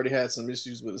already had some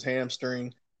issues with his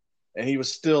hamstring, and he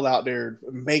was still out there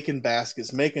making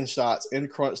baskets, making shots in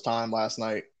crunch time last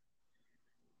night.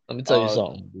 let me tell you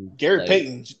something, dude. Gary Like,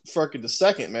 Payton, fucking the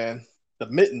second man, the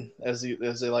mitten as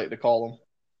they like to call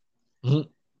him, mhm.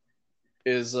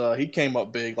 is he came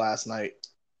up big last night.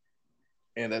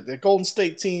 And the Golden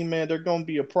State team, man, they're going to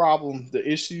be a problem. The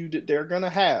issue that they're going to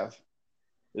have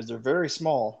is they're very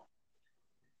small,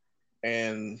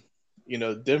 and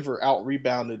Denver out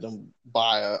rebounded them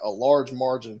by a large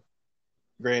margin.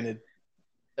 Granted,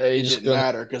 it Just didn't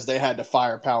matter because they had the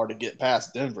firepower to get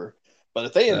past Denver. But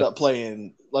if they end up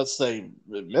playing, let's say,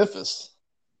 Memphis,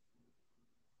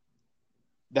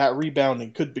 that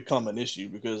rebounding could become an issue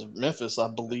because Memphis, I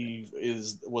believe,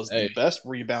 was the best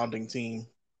rebounding team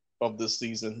of this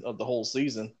season, of the whole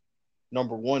season,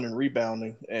 number one in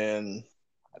rebounding, and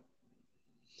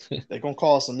they're gonna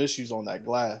cause some issues on that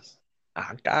glass.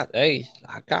 I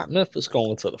got Memphis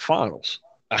going to the finals.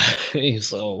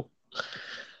 So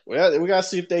Well, we gotta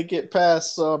see if they get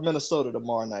past Minnesota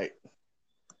tomorrow night.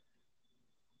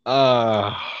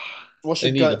 What's they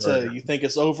your need to gut tell you? hurry. You think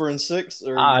it's over in 6,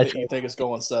 or you think it's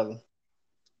going 7?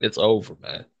 It's over,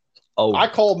 man.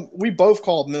 Over. We both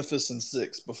called Memphis in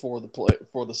 6 before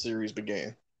the series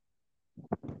began.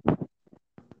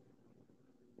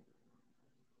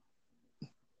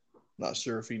 Not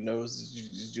sure if he knows.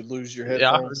 Did you lose your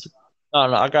Yeah, I heard headphones? you.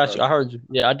 No, I got you. I heard you.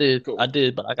 Yeah, I did. Cool. I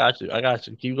did, but I got you. I got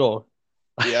you. Keep going.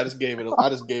 Yeah, I gave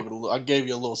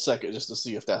you a little second just to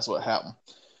see if that's what happened.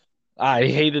 I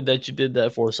hated that you did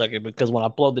that for a second because when I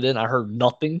plugged it in, I heard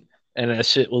nothing, and that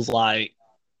shit was like,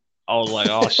 I was like,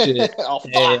 oh shit. Oh,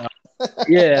 yeah,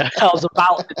 yeah, I was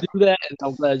about to do that, and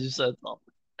I'm glad you said something.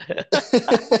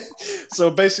 So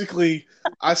basically,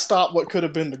 I stopped what could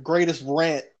have been the greatest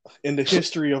rant in the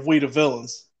history of We the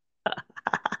Villains.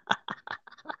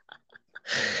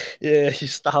 Yeah, you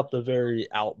stopped a very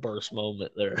outburst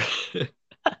moment there.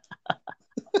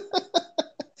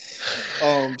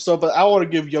 But I want to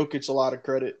give Jokic a lot of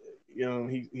credit.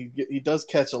 He does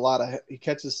catch he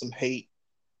catches some hate.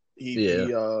 He's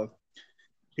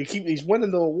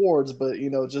winning the awards, but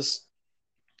just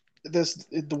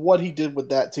what he did with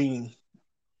that team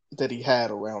that he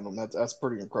had around him, that's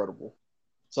pretty incredible.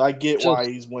 So I get why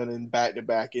he's winning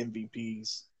back-to-back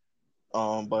MVPs.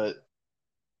 But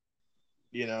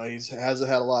he hasn't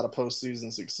had a lot of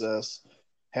postseason success.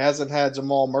 Hasn't had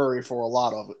Jamal Murray for a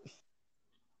lot of it,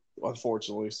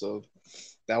 unfortunately. So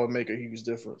that would make a huge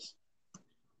difference.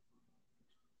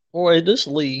 Boy, this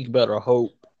league better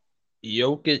hope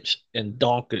Jokic and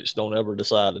Doncic don't ever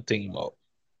decide to team up.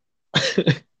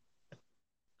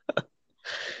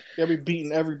 They'll be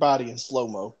beating everybody in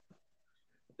slow-mo.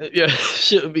 Yeah,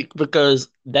 should be, because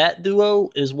that duo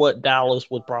is what Dallas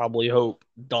would probably hope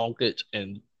Doncic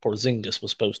and Porzingis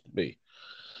was supposed to be.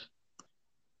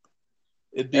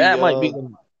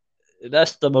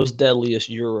 That's the most deadliest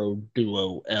Euro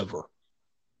duo ever.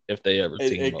 If they ever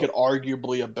team it up. could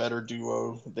arguably a better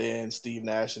duo than Steve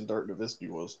Nash and Dirk Nowitzki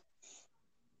was.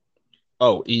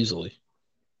 Oh, easily.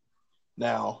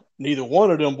 Now, neither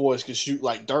one of them boys could shoot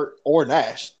like Dirk or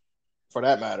Nash, for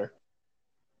that matter.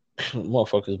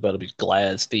 Motherfuckers better be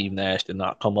glad Steve Nash did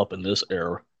not come up in this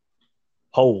era.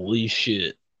 Holy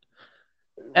shit.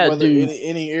 Whether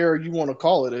any era you want to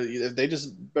call it, they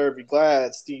just better be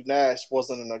glad Steve Nash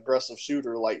wasn't an aggressive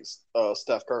shooter like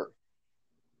Steph Curry.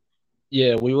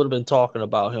 Yeah, we would have been talking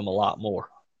about him a lot more.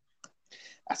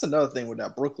 That's another thing with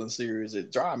that Brooklyn series.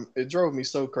 It drove me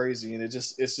so crazy, and it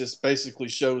just basically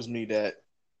shows me that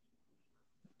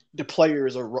the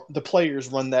players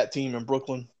run that team in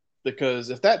Brooklyn. Because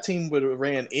if that team would have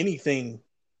ran anything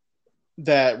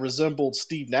that resembled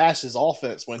Steve Nash's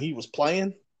offense when he was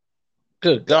playing,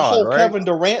 good God, the whole right? Kevin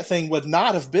Durant thing would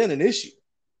not have been an issue.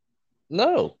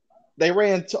 No. They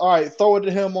ran to, all right, throw it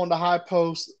to him on the high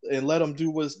post and let him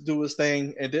do his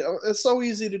thing. And it's so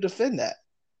easy to defend that,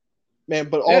 man.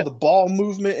 But all Yeah. the ball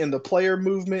movement and the player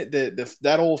movement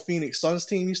that old Phoenix Suns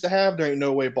team used to have, there ain't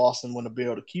no way Boston would be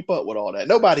able to keep up with all that.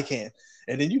 Nobody can.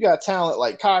 And then you got talent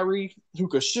like Kyrie who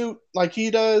could shoot like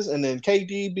he does, and then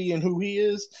KD being who he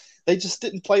is. They just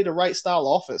didn't play the right style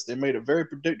offense. They made it very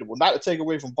predictable. Not to take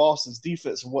away from Boston's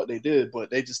defense and what they did,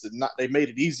 but they just did not. They made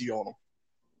it easy on them.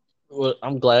 Well,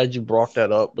 I'm glad you brought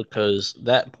that up because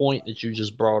that point that you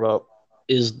just brought up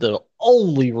is the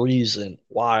only reason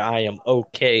why I am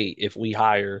okay if we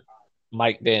hire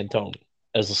Mike D'Antoni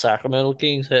as the Sacramento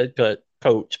Kings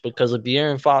coach because of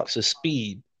De'Aaron Fox's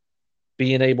speed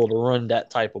being able to run that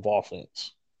type of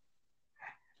offense.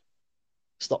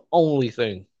 It's the only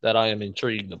thing that I am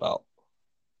intrigued about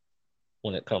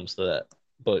when it comes to that.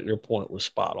 But your point was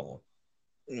spot on.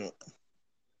 Yeah.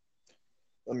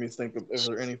 Let me think of is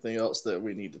there anything else that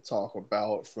we need to talk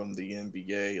about from the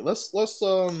NBA. Let's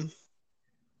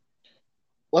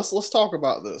talk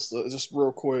about this just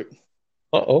real quick.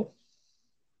 Uh-oh.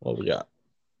 What we got?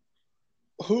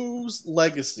 Whose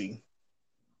legacy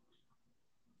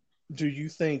do you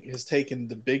think has taken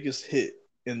the biggest hit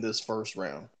in this first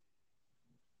round?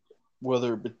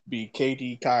 Whether it be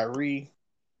KD, Kyrie,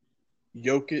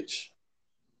 Jokic,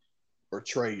 or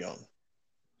Trae Young?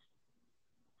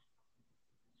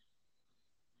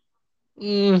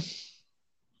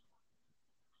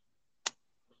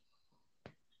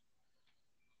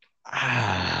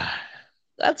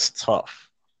 That's tough.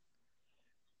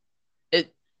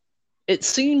 It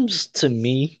seems to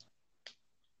me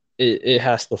it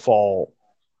has to fall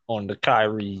on the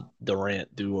Kyrie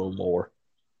Durant duo more.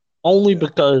 Only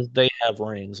because they have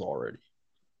rings already.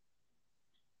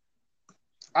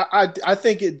 I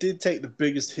think it did take the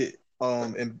biggest hit.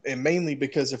 And mainly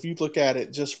because if you look at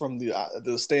it just from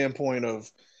the standpoint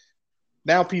of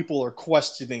now people are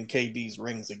questioning KD's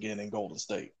rings again in Golden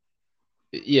State.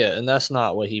 Yeah, and that's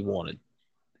not what he wanted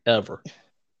ever.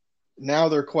 Now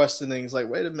they're questioning. It's like,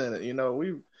 wait a minute,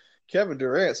 Kevin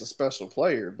Durant's a special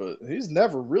player, but he's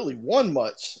never really won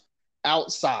much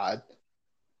outside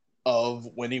of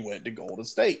when he went to Golden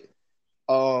State.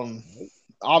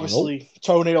 Obviously, Nope.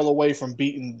 toenail away from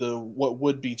beating the what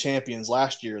would be champions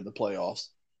last year in the playoffs.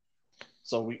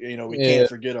 So we can't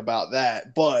forget about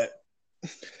that. But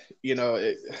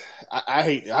I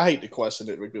hate to question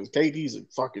it because KD's a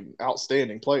fucking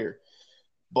outstanding player.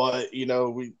 But he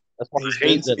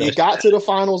got to the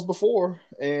finals before,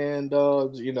 and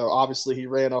obviously he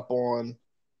ran up on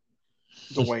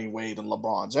Dwayne Wade and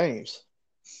LeBron James,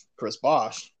 Chris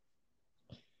Bosh.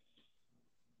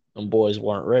 Them boys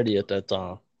weren't ready at that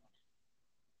time.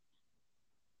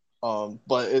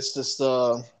 But it's just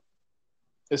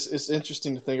it's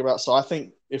interesting to think about. So I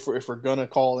think if we're gonna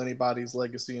call anybody's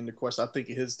legacy into question, I think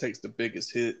his takes the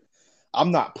biggest hit.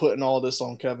 I'm not putting all this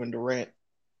on Kevin Durant,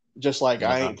 just like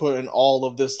I ain't putting all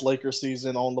of this Lakers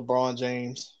season on LeBron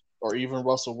James or even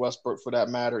Russell Westbrook for that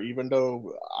matter. Even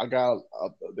though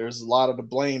there's a lot of the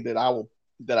blame that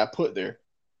I put there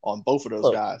on both of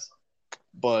those guys,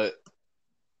 but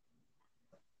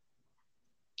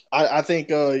I think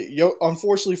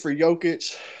unfortunately for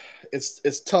Jokic,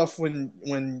 it's tough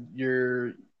when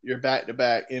you're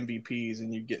back-to-back MVPs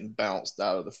and you're getting bounced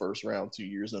out of the first round 2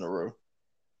 years in a row.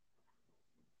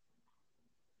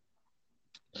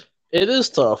 It is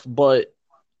tough, but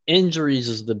injuries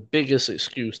is the biggest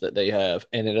excuse that they have,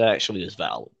 and it actually is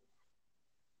valid.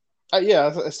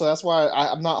 Yeah, so that's why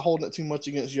I'm not holding it too much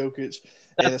against Jokic.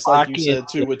 And it's like you said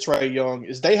too with Trae Young,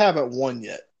 is they haven't won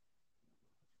yet.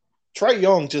 Trae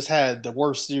Young just had the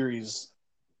worst series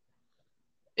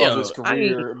of his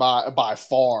career by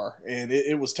far, and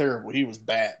it was terrible. He was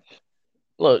bad.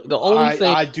 Look, the only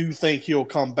thing I do think he'll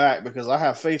come back because I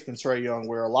have faith in Trae Young,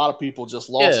 where a lot of people just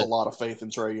lost a lot of faith in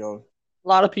Trae Young. A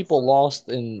lot of people lost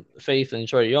in faith in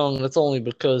Trae Young. That's only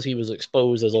because he was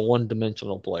exposed as a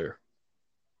one-dimensional player.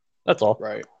 That's all.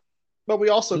 Right. But we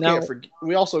also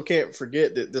can't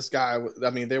forget that this guy. I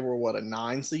mean, they were a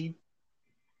 9 seed.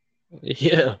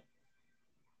 Yeah.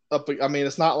 I mean,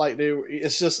 it's not like they were.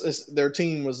 It's just their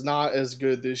team was not as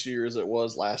good this year as it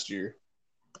was last year.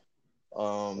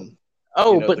 Then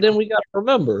we got to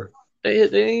remember they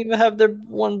didn't even have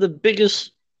one of the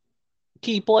biggest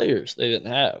key players. They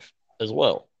didn't have as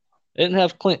well. They didn't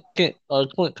have Clint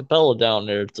Capella down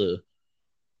there to.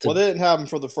 Well, they didn't have him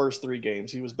for the first 3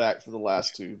 games. He was back for the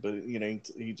last 2, but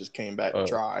he just came back to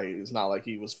try. It's not like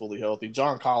he was fully healthy.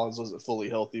 John Collins wasn't fully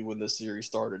healthy when this series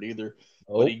started either,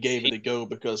 but he gave it a go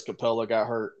because Capella got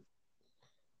hurt.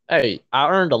 Hey, I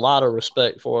earned a lot of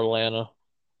respect for Atlanta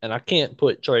And I can't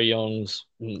put Trey Young's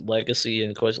legacy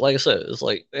in question. Like I said, it's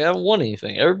like they haven't won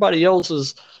anything. Everybody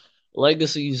else's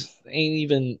legacies ain't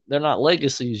even, they're not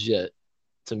legacies yet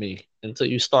to me until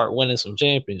you start winning some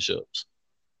championships.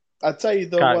 I tell you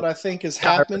though, what I think has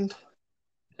happened.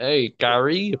 Hey,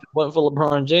 Kyrie, if it wasn't for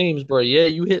LeBron James, bro, yeah,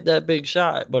 you hit that big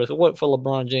shot. But if it wasn't for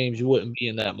LeBron James, you wouldn't be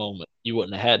in that moment. You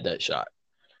wouldn't have had that shot.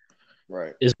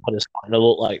 Right. Is what it's starting to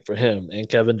look like for him. And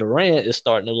Kevin Durant is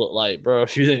starting to look like, bro,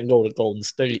 if you didn't go to Golden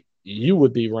State, you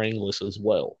would be ringless as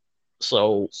well.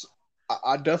 So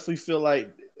I definitely feel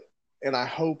like, and I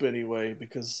hope anyway,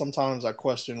 because sometimes I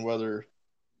question whether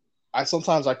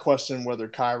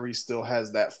Kyrie still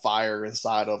has that fire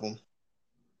inside of him.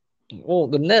 well,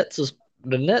 the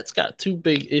Nets got two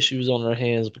big issues on their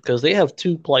hands because they have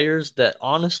two players that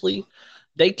honestly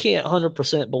they can't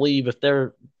 100% believe if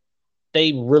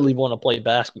they really want to play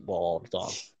basketball all the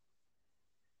time.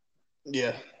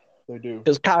 Yeah, they do.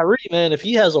 Because Kyrie, man, if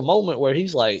he has a moment where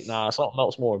he's like, nah, something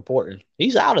else more important,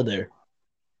 he's out of there.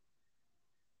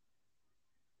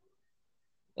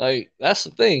 Like, that's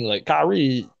the thing. Like,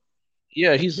 Kyrie,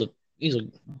 yeah, he's a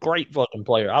great fucking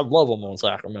player. I love him on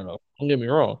Sacramento. Don't get me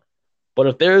wrong. But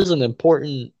if there's an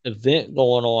important event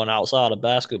going on outside of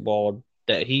basketball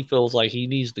that he feels like he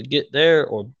needs to get there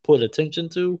or put attention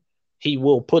to, he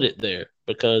will put it there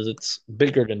because it's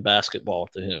bigger than basketball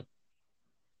to him.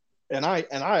 And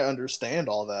I understand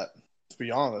all that, to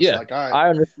be honest. Yeah, like I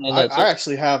understand that too. I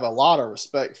actually have a lot of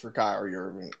respect for Kyrie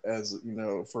Irving, as you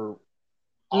know, for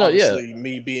No, yeah, obviously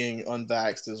me being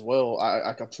unvaxxed as well.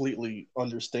 I completely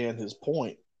understand his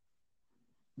point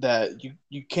that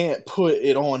you can't put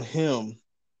it on him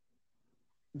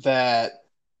that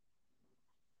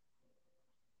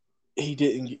he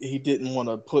didn't want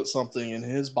to put something in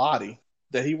his body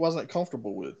that he wasn't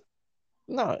comfortable with.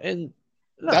 no, and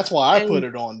no, That's why I put and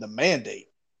it on the mandate.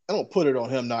 I don't put it on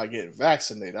him not getting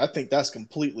vaccinated. I think that's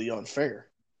completely unfair.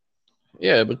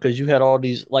 yeah, because you had all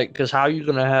these like, because how are you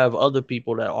gonna have other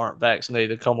people that aren't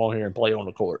vaccinated come on here and play on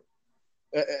the court?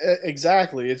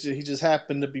 Exactly. He just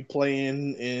happened to be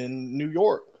playing in New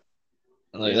York,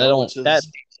 Like that don't which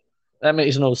is that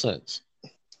makes no sense.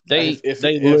 They if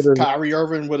literally Kyrie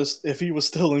Irving would have, if he was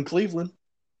still in Cleveland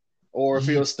or if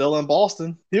he Mhm. was still in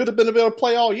Boston, he would have been able to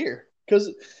play all year. Because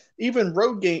even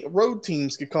road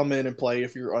teams could come in and play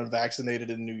if you're unvaccinated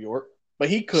in New York, but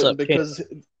he couldn't except Canada, because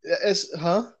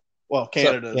well, except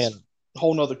Canada's Canada. a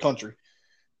whole nother country.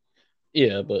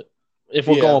 Yeah, but if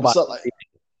we're Yeah, going but by so like,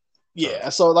 yeah,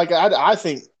 so like I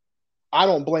think I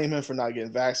don't blame him for not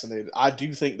getting vaccinated. I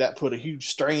do think that put a huge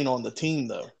strain on the team,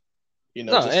 though.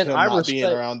 no, Just and him I not being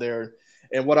respect. around there.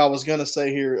 And what I was gonna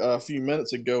say here a few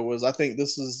minutes ago was I think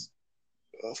this is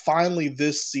finally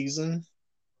this season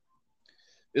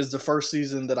is the first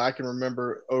season that I can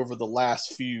remember over the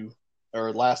last few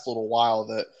or last little while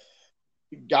that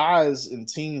guys and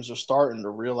teams are starting to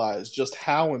realize just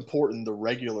how important the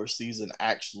regular season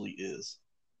actually is.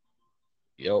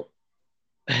 Yep.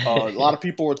 A lot of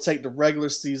people would take the regular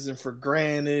season for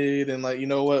granted and like, you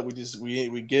know what, we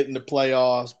get in the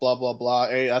playoffs, blah blah blah.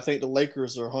 Hey, I think the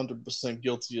Lakers are 100%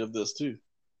 guilty of this too.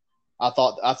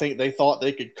 I think they thought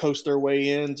they could coast their way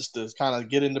in just to kind of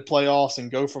get into playoffs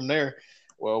and go from there.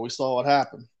 Well, we saw what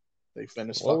happened. They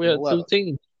finished Well, we fucking had two 11th.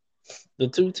 teams. The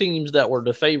two teams that were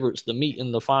the favorites to meet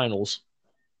in the finals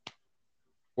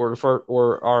are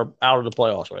out of the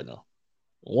playoffs right now.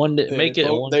 One didn't Yeah, make it,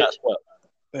 and one got swept.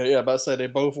 yeah, about to say they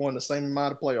both won the same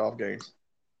amount of playoff games.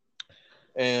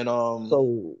 And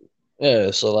So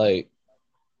yeah, so like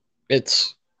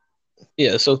it's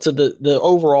yeah. So to the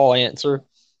overall answer,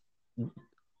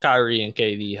 Kyrie and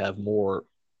KD have more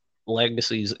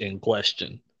legacies in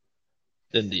question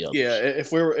than the yeah, others.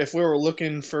 if we were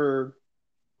looking for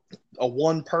a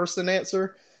one person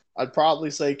answer, I'd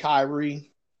probably say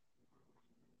Kyrie.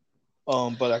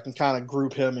 But I can kind of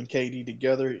group him and KD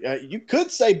together. You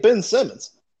could say Ben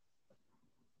Simmons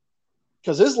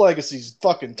because his legacy's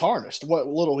fucking tarnished. What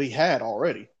little he had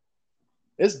already,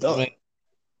 it's I mean, done.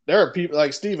 There are people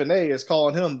like Stephen A. is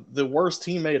calling him the worst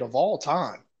teammate of all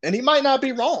time, and he might not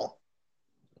be wrong.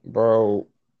 bro,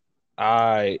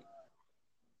 I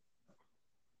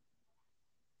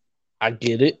I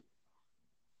get it.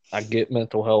 I get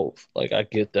mental health. Like I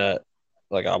get that.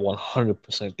 Like I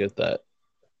 100% get that.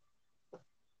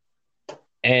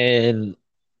 And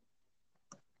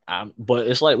but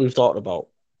it's like we've talked about,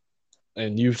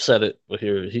 and you've said it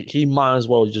here. He might as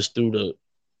well just do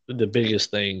the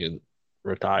biggest thing and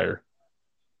retire.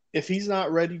 If he's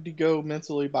not ready to go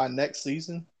mentally by next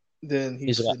season, then he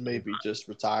He's got should maybe just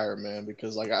retire, man.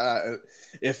 Because like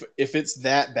if it's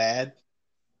that bad,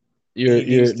 you're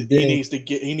he being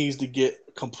needs to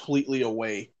get completely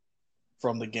away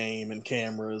from the game and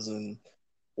cameras. And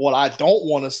what I don't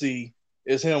want to see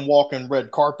is him walking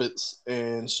red carpets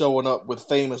and showing up with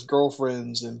famous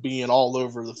girlfriends and being all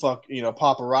over the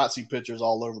paparazzi pictures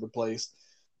all over the place.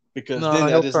 Because No, then that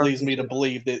he'll just turn leads me to into.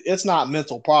 believe that it's not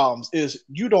mental problems, is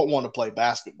you don't want to play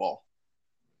basketball.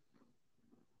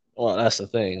 Well, that's the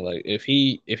thing. Like if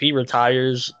he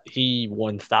retires, he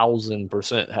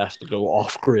 1,000% has to go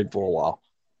off grid for a while.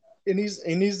 And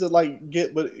he needs to like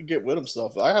get with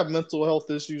himself. I have mental health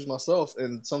issues myself,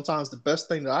 and sometimes the best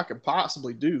thing that I could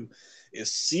possibly do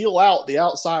is seal out the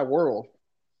outside world,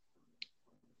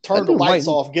 turn That the dude might. lights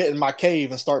off, get in my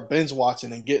cave, and start binge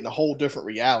watching and getting a whole different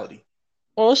reality.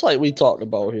 Well, it's like we talked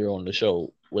about here on the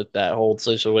show with that whole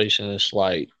situation. It's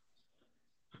like,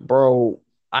 bro,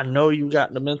 I know you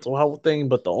got the mental health thing,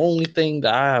 but the only thing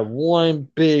that I have one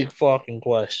big fucking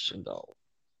question though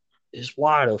is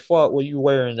why the fuck were you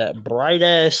wearing that bright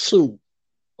ass suit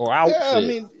or Yeah, I outfit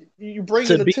mean, you to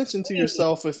bringing be attention to seen?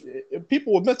 yourself. If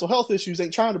people with mental health issues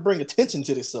ain't trying to bring attention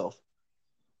to themselves.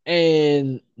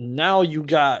 And now you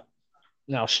got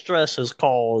now stress has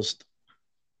caused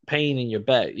pain in your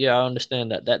back. Yeah, I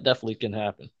understand that. That definitely can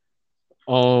happen.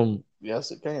 Um,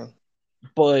 Yes, it can.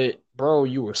 but bro,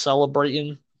 you were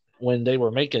celebrating when they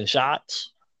were making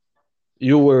shots.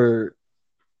 You were,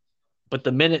 but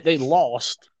the minute they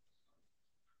lost,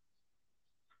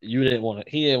 you didn't want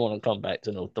to. He didn't want to come back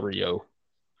to no 3-0.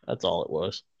 That's all it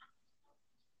was.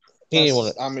 He didn't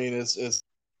want I mean, it's. to.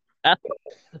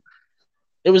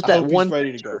 It was I that hope he's one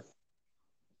ready to go. picture.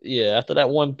 Yeah, after that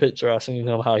one picture, I seen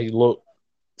him how he looked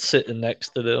sitting next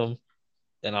to them,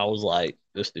 and I was like,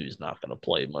 this dude's not gonna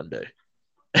play Monday.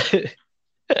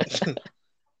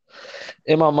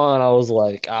 In my mind, I was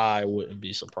like, I wouldn't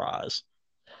be surprised.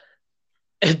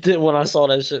 And then when I saw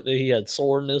that shit that he had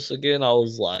soreness again, I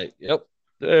was like, yep,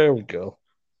 there we go.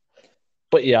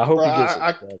 But yeah, I hope Bro, he gets it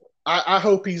I, together. I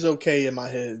hope he's okay in my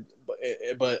head,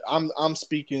 but I'm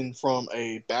speaking from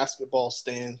a basketball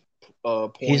stand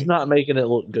He's point. not making it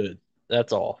look good.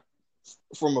 That's all.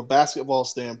 From a basketball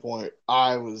standpoint,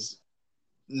 I was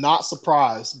not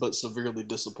surprised, but severely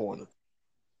disappointed.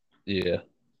 Yeah.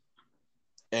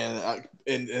 And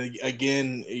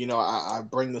again, I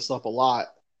bring this up a lot.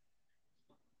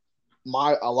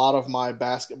 A lot of my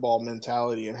basketball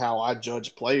mentality and how I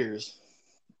judge players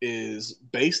is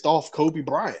based off Kobe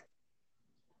Bryant.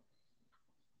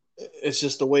 It's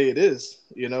just the way it is.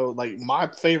 Like my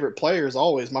favorite player is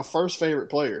always my first favorite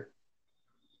player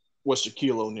was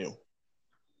Shaquille O'Neal.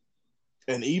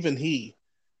 And even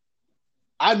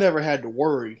I never had to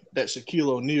worry that Shaquille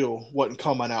O'Neal wasn't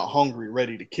coming out hungry,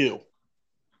 ready to kill.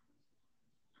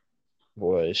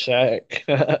 Boy,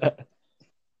 Shaq.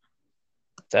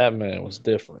 That man was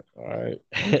different. All right.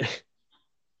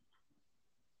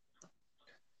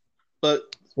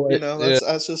 But But yeah,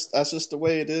 that's just the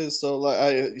way it is. So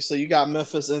so you got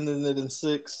Memphis ending it in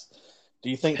 6. Do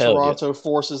you think hell yeah. Toronto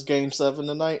forces Game 7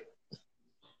 tonight,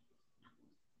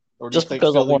 or do you Just think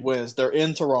because I Philly want, wins? They're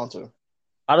in Toronto.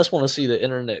 I just want to see the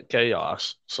internet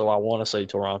chaos. So I want to say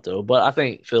Toronto, but I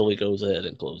think Philly goes ahead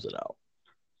and close it out.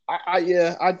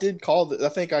 Yeah, I did call it. I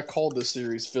think I called this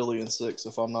series Philly in 6,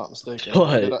 if I'm not mistaken. Or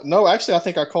did But I? No, actually, I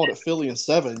think I called it Philly in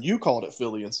 7. You called it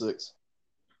Philly in 6.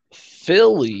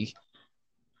 Philly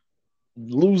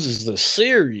loses the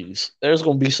series, there's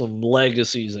going to be some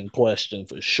legacies in question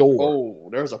for sure. Oh,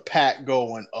 there's a pack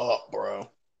going up, bro.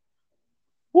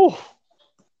 Woo,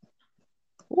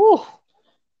 woo.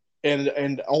 And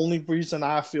the only reason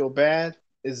I feel bad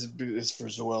is for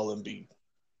Joel Embiid.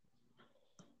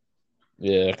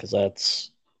 Yeah, because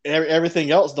that's Everything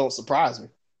else don't surprise me.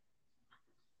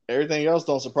 Everything else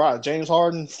don't surprise. James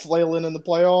Harden flailing in the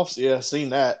playoffs. Yeah, seen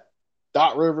that.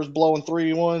 Doc Rivers blowing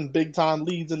 3-1, big time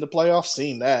leads in the playoffs.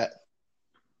 Seen that.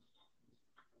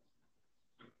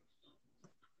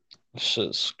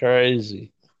 shit's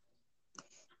crazy.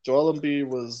 Joel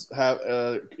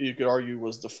Embiid you could argue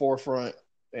was the forefront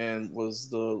and was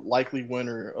the likely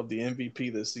winner of the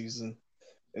MVP this season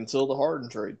until the Harden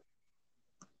trade.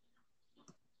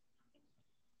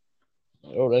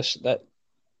 Oh,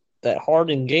 that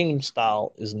Harden game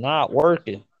style is not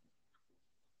working.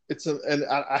 And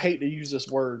I hate to use this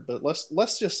word, but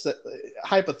let's just say,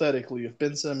 hypothetically, if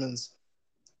Ben Simmons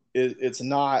it's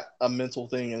not a mental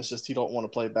thing, and it's just he don't want to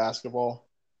play basketball.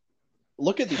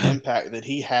 Look at the impact that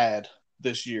he had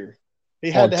this year.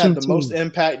 He had On to have two the most teams.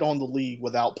 impact on the league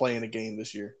without playing a game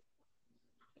this year.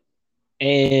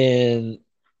 And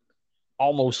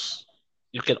almost,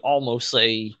 you could almost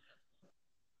say,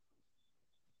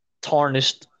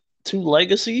 tarnished two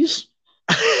legacies.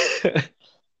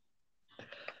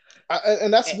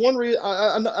 And that's one reason.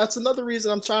 That's another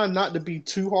reason I'm trying not to be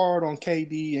too hard on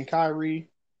KD and Kyrie,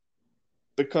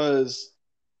 because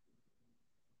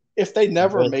if they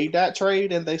never made that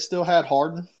trade and they still had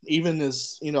Harden, even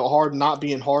as Harden not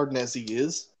being Harden as he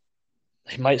is,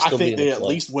 he might still I think be they at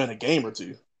least win a game or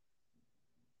two.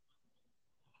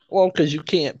 Well, because you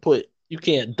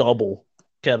can't double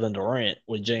Kevin Durant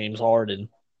with James Harden.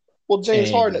 Well,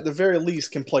 James Harden at the very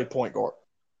least can play point guard,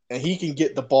 and he can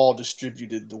get the ball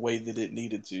distributed the way that it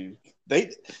needed to.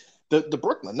 The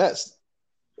Brooklyn Nets,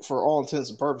 for all intents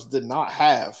and purposes, did not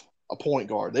have a point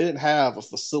guard. They didn't have a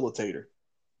facilitator.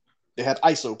 They had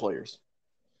ISO players.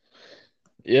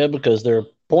 Yeah, because their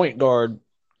point guard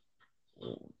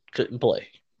couldn't play.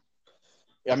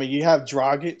 I mean, you have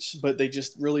Dragic, but they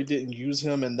just really didn't use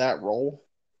him in that role.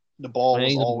 The ball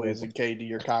was always in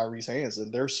KD or Kyrie's hands,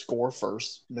 and their score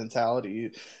first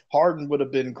mentality. Harden would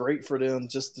have been great for them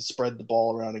just to spread the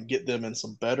ball around and get them in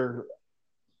some better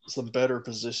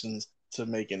positions to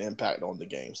make an impact on the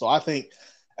game. So I think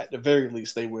at the very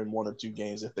least they win 1 or 2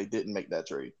 games if they didn't make that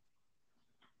trade.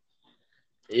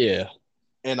 Yeah.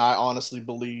 And I honestly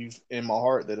believe in my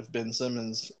heart that if Ben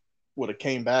Simmons would have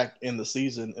came back in the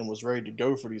season and was ready to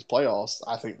go for these playoffs,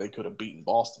 I think they could have beaten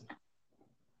Boston.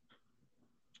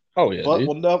 Oh yeah, but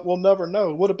we'll never know.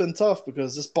 It would have been tough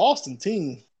because this Boston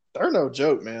team, they're no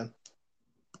joke, man.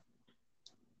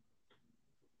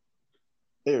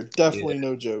 They're definitely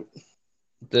no joke.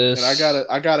 And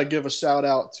I gotta give a shout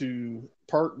out to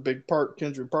Big Perk,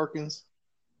 Kendrick Perkins,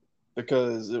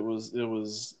 because it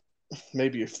was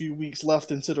maybe a few weeks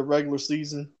left into the regular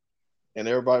season, and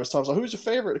everybody was talking about who's your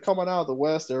favorite coming out of the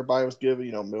West. Everybody was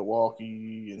giving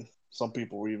Milwaukee, and some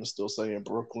people were even still saying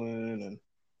Brooklyn,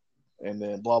 and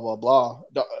then blah, blah, blah.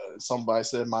 Somebody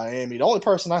said Miami. The only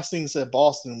person I seen said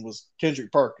Boston was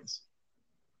Kendrick Perkins.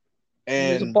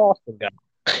 And he's a Boston guy.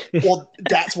 Well,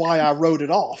 that's why I wrote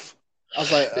it off. I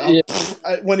was like,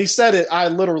 when he said it, I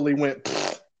literally went,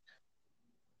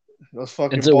 those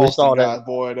fucking Boston guys,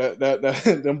 boy.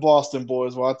 Them Boston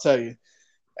boys, well, I'll tell you.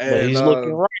 And, but he's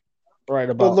looking right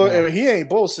about look, now. He ain't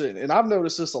bullshitting. And I've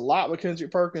noticed this a lot with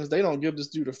Kendrick Perkins. They don't give this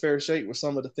dude a fair shake with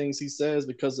some of the things he says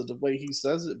because of the way he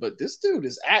says it. But this dude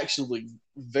is actually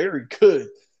very good.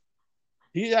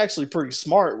 He's actually pretty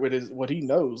smart with what he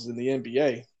knows in the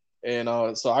NBA. And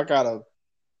so I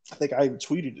think I even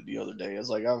tweeted it the other day. It's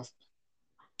like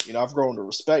I've grown to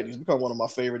respect. He's become one of my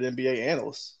favorite NBA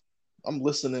analysts. I'm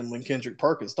listening when Kendrick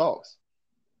Perkins talks.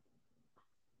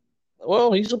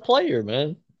 Well, he's a player,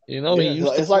 man.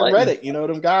 It's like Reddit.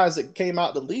 Them guys that came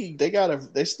out the league, they got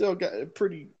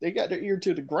their ear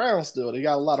to the ground still. They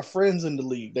got a lot of friends in the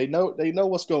league. They know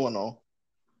what's going on.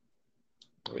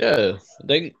 Yeah,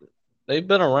 they've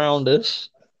been around this.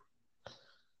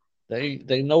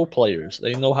 They know players.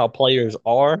 They know how players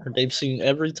are. They've seen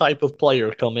every type of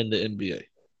player come into NBA.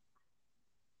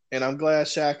 And I'm glad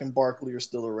Shaq and Barkley are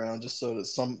still around, just so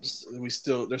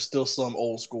that there's still some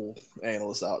old school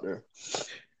analysts out there.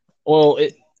 Well,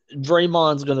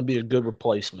 Draymond's going to be a good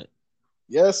replacement.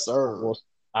 Yes, sir.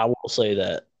 I will say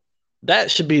that.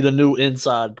 That should be the new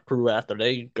inside crew after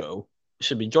they go. It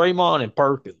should be Draymond and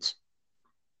Perkins.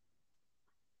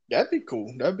 That'd be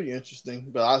cool. That'd be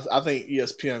interesting. But I think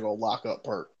ESPN gonna lock up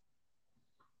Perk.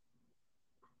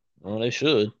 Well, they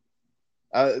should.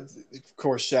 Of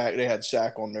course, Shaq. They had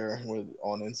Shaq on there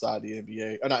on Inside the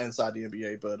NBA, or not Inside the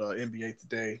NBA, but NBA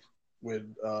Today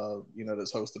with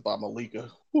that's hosted by Malika.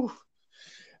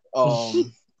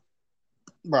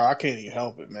 Bro, I can't even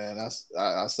help it, man.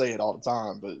 I say it all the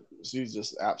time, but she's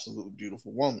just an absolutely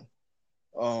beautiful woman.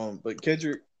 But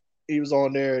Kendrick, he was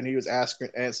on there and he was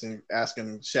asking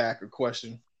Shaq a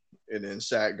question, and then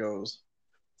Shaq goes,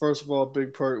 "First of all,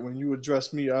 Big Perk, when you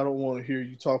address me, I don't want to hear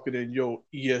you talking in your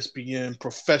ESPN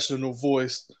professional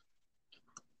voice."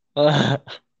 It's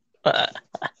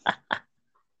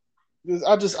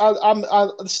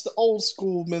the old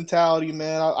school mentality,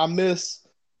 man.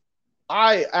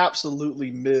 I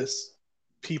absolutely miss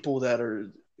people that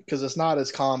are, because it's not as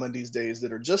common these days,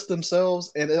 that are just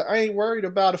themselves, and I ain't worried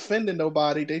about offending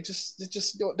nobody. They just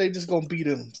gonna beat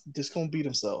them, just gonna beat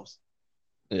themselves.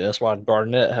 Yeah, that's why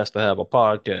Garnett has to have a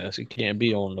podcast. He can't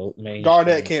be on the main.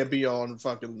 Garnett can't be on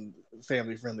fucking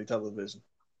family-friendly television.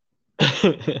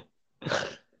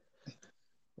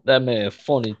 That man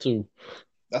funny too.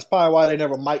 That's probably why they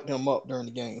never mic'd him up during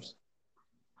the games.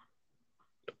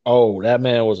 Oh, that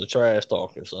man was a trash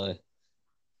talker, son.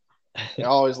 I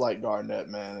always like Garnett,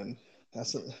 man,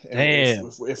 and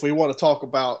damn. If we want to talk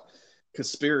about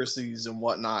conspiracies and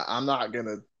whatnot, I'm not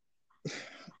gonna.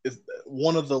 It's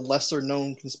one of the lesser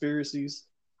known conspiracies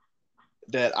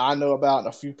that I know about and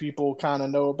a few people kind of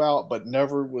know about, but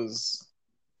never was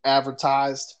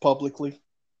advertised publicly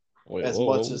Wait, as whoa,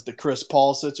 much whoa. as the Chris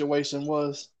Paul situation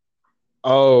was.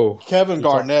 Oh, Kevin you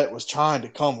talk. Garnett was trying to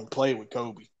come and play with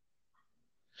Kobe,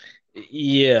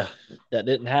 Yeah, that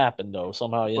didn't happen though.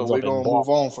 Somehow he but ends we're up in gonna move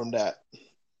Boston, on from that.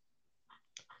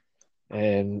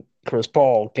 and Chris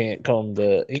Paul can't come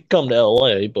to. He can come to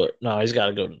LA, but no, he's got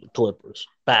to go to the Clippers,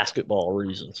 basketball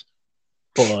reasons.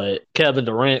 But Kevin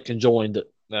Durant can join the.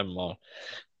 Never mind.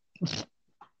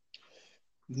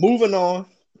 Moving on.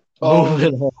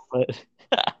 Moving Um, on.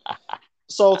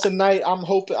 so tonight I'm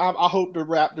hoping I hope the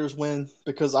Raptors win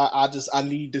because I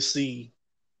need to see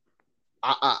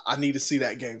I need to see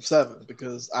that game 7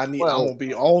 because I'm Well, gonna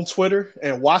be on Twitter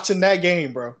and watching that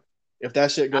game, bro. If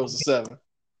that shit goes to 7.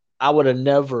 I would have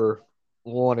never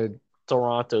wanted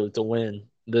Toronto to win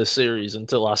this series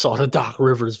until I saw the Doc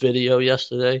Rivers video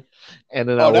yesterday, and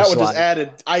then I Oh, that was one just like,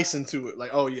 added ice into it.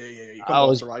 Like, oh yeah. Come I on,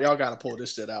 was, Toronto, y'all gotta pull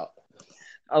this shit out.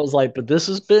 I was like, but this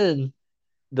has been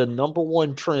the number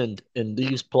one trend in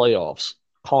these playoffs: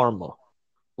 karma.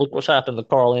 Look what's happened to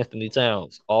Carl Anthony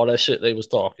Towns. All that shit they was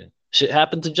talking. Shit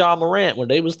happened to John Morant when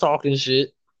they was talking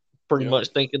shit, pretty Yep. much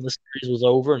thinking the series was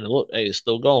over, and look, hey, it's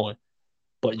still going.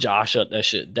 But Josh shut that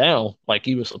shit down like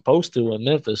he was supposed to in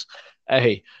Memphis.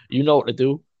 Hey, you know what to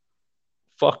do?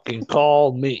 Fucking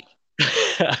call me.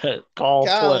 Call Call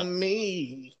Flip.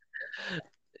 me.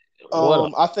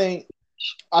 What a I think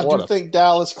I what do a think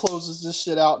Dallas closes this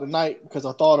shit out tonight because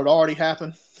I thought it already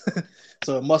happened.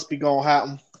 So it must be gonna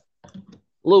happen.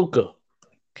 Luca.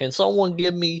 Can someone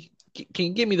give me can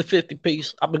you give me the 50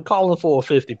 piece? I've been calling for a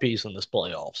 50 piece in this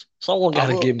playoffs. Someone I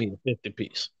gotta will give me the 50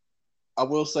 piece. I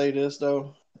will say this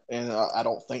though, and I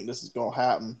don't think this is gonna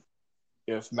happen.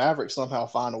 If Mavericks somehow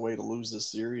find a way to lose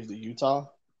this series to Utah,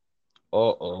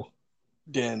 Uh-oh.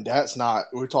 then that's not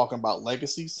we're talking about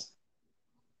legacies.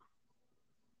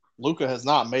 Luca has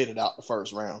not made it out the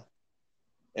first round.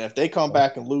 And if they come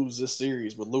back and lose this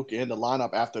series with Luca in the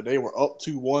lineup after they were up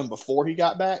 2-1 before he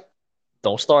got back,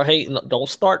 Don't start hating. Don't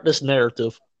start this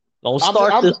narrative. Don't I'm just,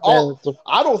 start I'm this all narrative.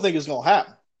 I don't think it's gonna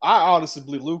happen. I honestly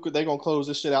believe Luca they're gonna close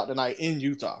this shit out tonight in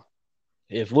Utah.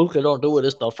 If Luca don't do it,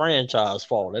 it's the franchise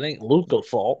fault. It ain't Luca's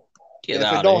fault. Get If it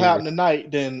out of don't here. happen tonight,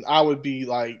 then I would be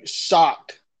like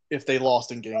shocked if they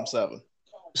lost in game 7.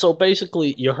 So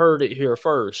basically, you heard it here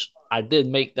first. I did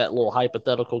make that little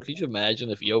hypothetical. Could you imagine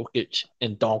if Jokic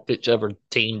and Doncic ever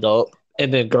teamed up,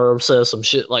 and then Gerb says some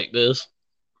shit like this?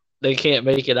 They can't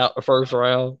make it out the first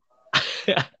round.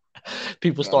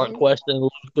 People start No. questioning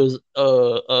Luka's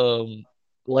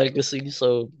legacy,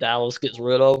 so Dallas gets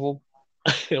rid of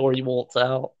him, or he wants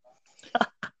out.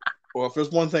 Well, if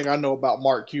there's one thing I know about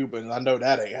Mark Cuban, I know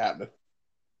that ain't happening,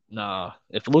 Nah,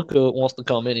 if Luka wants to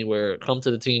come anywhere, come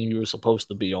to the team you were supposed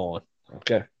to be on.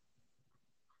 Okay,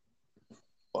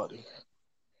 buddy.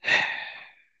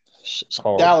 it's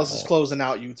horrible, Dallas is man. closing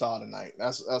out Utah tonight.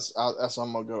 That's what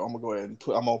I'm gonna go. I'm gonna go ahead and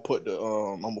put. I'm gonna put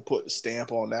the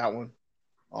stamp on that one.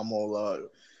 I'm gonna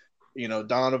Matter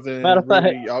Donovan, of fact,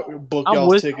 Rudy, y'all book I'm y'all's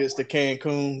with. tickets to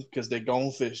Cancun because they're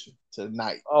going fishing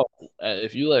tonight. Oh,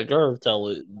 if you let Gerv tell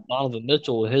it, Donovan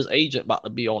Mitchell and his agent about to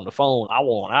be on the phone. I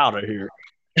want out of here.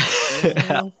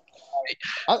 Mm-hmm.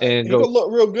 And He gonna go.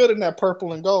 look real good in that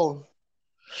purple and gold.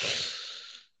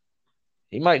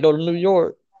 He might go to New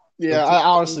York. Yeah, I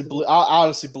honestly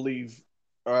believe,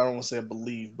 or I don't want to say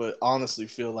believe, but honestly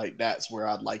feel like that's where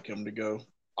I'd like him to go.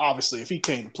 Obviously, if he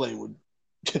came to play with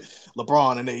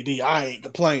LeBron and AD, I ain't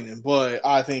complaining, but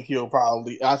I think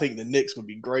I think the Knicks would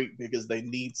be great because they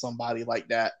need somebody like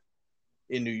that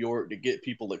in New York to get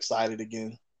people excited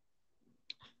again.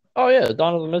 Oh yeah,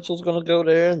 Donovan Mitchell's gonna go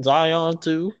there, and Zion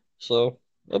too. So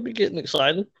they'll be getting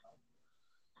excited.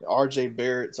 RJ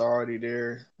Barrett's already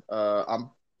there. I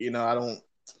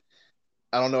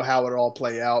don't know how it all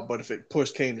play out, but if it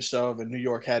push came to shove and New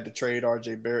York had to trade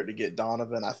RJ Barrett to get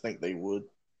Donovan, I think they would.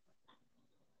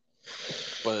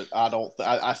 But I don't.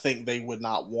 I think they would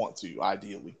not want to.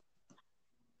 Ideally,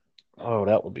 Oh,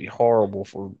 that would be horrible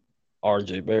for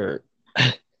RJ Barrett.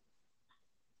 yeah.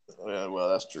 Well,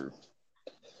 that's true.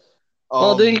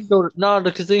 Well, then he Um, can go to no,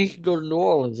 because then he can go to New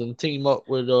Orleans and team up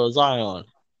with Zion.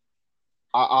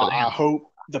 I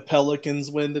hope the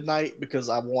Pelicans win tonight because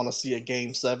I want to see a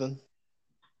game 7.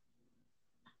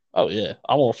 Oh yeah,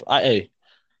 hey,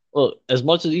 look. As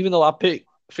much as even though I picked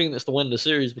Phoenix to win the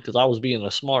series because I was being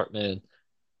a smart man,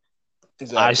 I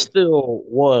Exactly. still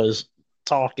was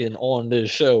talking on this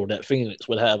show that Phoenix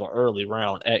would have an early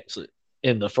round exit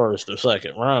in the first or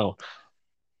second round.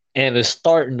 And it's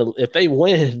starting to, if they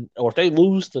win or if they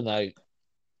lose tonight,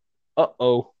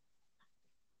 uh-oh.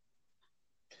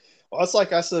 Well, it's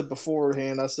like I said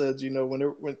beforehand. I said,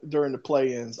 when during the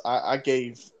play-ins, I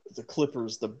gave the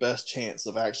Clippers the best chance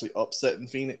of actually upsetting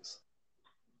Phoenix.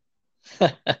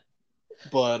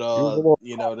 But I'm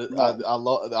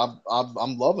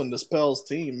loving this Pels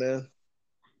team, man.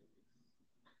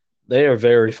 They are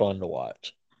very fun to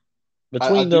watch.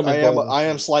 Between them and I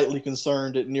am slightly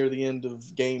concerned that near the end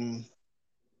of Game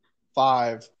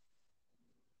 5,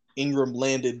 Ingram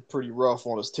landed pretty rough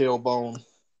on his tailbone,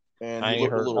 and he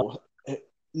looked a little.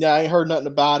 Yeah, I ain't heard nothing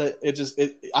about it.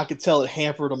 I could tell it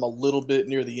hampered him a little bit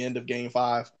near the end of Game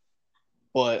 5,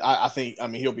 but I think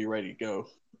he'll be ready to go.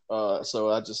 So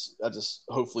I just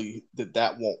hopefully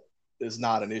that is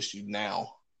not an issue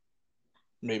now.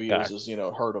 Maybe it was just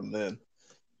hurt him then.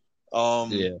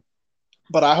 Yeah.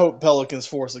 But I hope Pelicans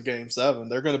force a Game 7.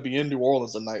 They're going to be in New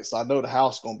Orleans tonight, so I know the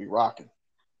house is going to be rocking.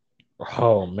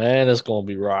 Oh man, it's going to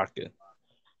be rocking.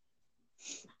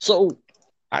 So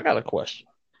I got a question.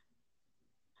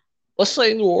 Let's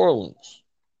say New Orleans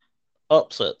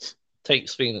upsets,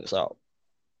 takes Phoenix out.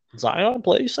 Zion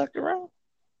plays second round?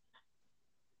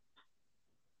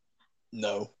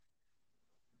 No.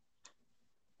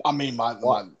 I mean,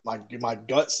 my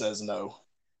gut says no.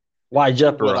 Why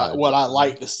jeopardize? Would I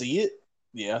like to see it?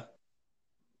 Yeah.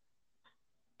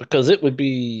 Because it would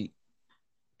be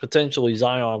potentially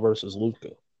Zion versus Luka.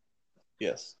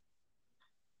 Yes.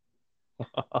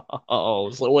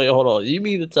 Oh, so wait, hold on. You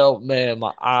mean to tell man,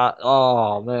 man.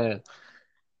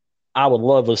 I would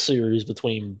love a series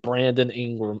between Brandon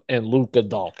Ingram and Luka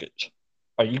Doncic.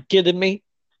 Are you kidding me?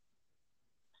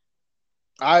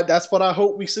 That's what I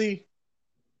hope we see.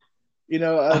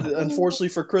 Unfortunately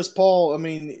for Chris Paul, I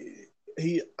mean,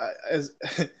 check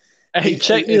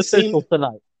the officials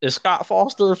tonight. Is Scott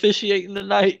Foster officiating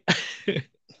tonight?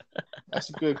 That's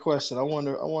a good question. I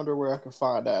wonder where I can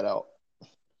find that out.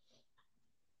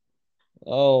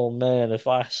 Oh man, if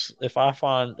I see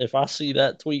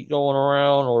that tweet going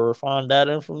around or find that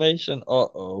information,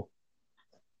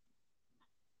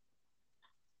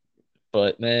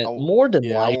 But man, more than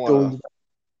likely,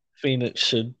 Phoenix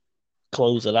should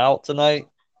close it out tonight.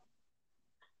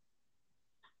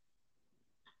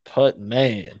 But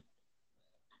man,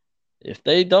 if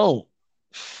they don't,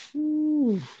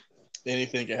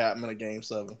 anything can happen in a Game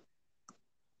 7.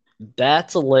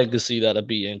 That's a legacy that'll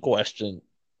be in question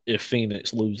if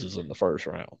Phoenix loses in the first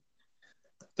round.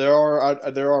 There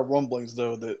are rumblings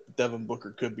though that Devin Booker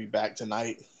could be back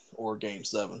tonight or Game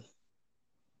 7.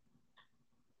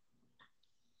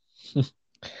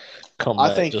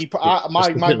 I think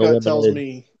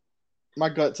my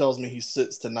gut tells me he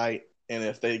sits tonight, and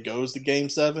if they goes to Game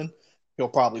 7, he'll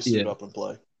probably suit up and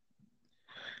play.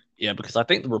 Yeah, because I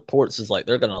think the reports is like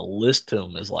they're gonna list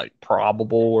him as like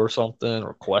probable or something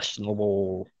or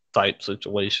questionable type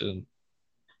situation.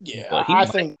 Yeah, but he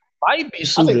might be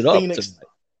suited up tonight.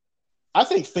 I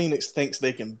think Phoenix thinks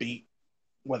they can beat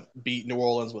New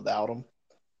Orleans without him.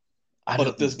 But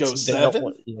if this goes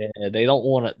 7, they don't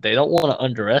want to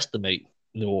underestimate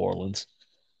New Orleans.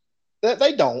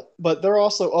 They don't, but they're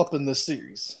also up in this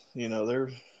series. They're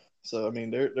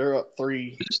up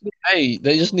 3. Hey,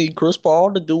 they just need Chris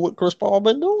Paul to do what Chris Paul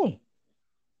been doing.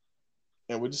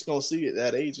 And we're just gonna see at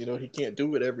that age, he can't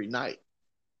do it every night.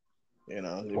 We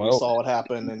saw what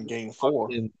happened in Game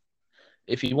 4.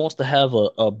 If he wants to have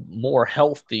a more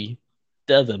healthy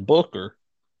Devin Booker,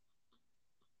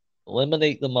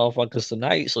 eliminate the motherfuckers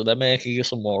tonight so that man can get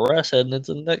some more rest heading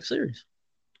into the next series.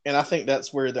 And I think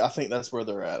that's where they're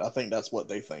at. I think that's what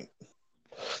they think.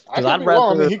 I could be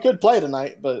wrong. I mean, he could play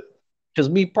tonight, but because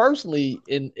me personally,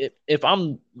 if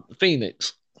I'm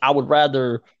Phoenix, I would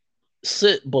rather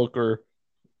sit Booker,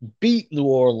 beat New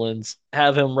Orleans,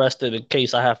 have him rested in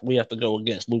case we have to go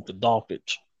against Luka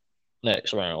Doncic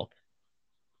next round.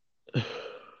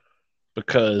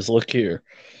 Because look here,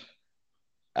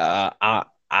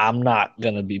 I'm not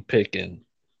gonna be picking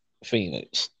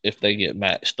Phoenix if they get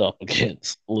matched up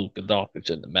against Luka Doncic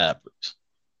and the Mavericks.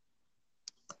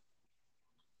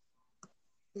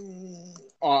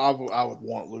 I would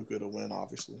want Luka to win,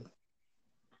 obviously,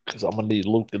 because I'm gonna need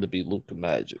Luka to be Luka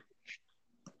Magic.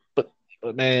 But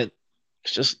man,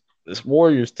 it's just this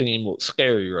Warriors team looks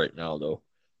scary right now, though.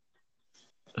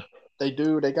 They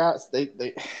do.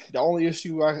 The only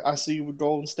issue I see with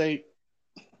Golden State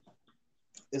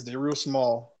is they're real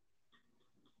small.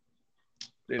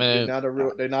 They're not a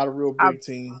real big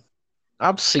team.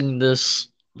 I've seen this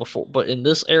before, but in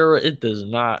this era, it does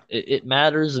not. It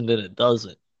matters, and then it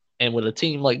doesn't. And with a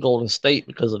team like Golden State,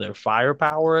 because of their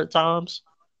firepower at times,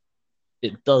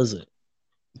 it doesn't.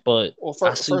 But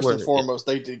first and foremost,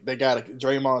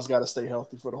 Draymond's got to stay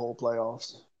healthy for the whole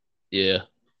playoffs. Yeah,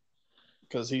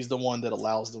 because he's the one that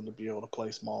allows them to be able to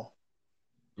play small.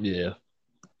 Yeah,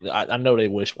 I know they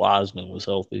wish Wiseman was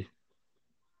healthy.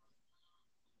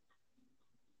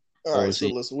 All or right, is so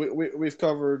he? listen, we've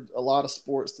covered a lot of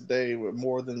sports today, with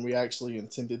more than we actually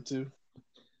intended to.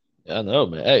 I know,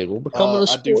 man. Hey, we're becoming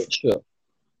a I do. sports show.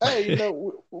 Hey,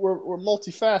 we're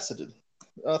multifaceted.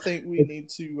 I think we need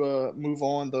to move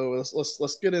on though.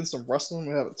 Let's get in some wrestling.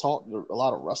 We haven't talked a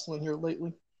lot of wrestling here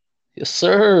lately. Yes,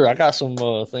 sir. I got some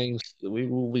things that we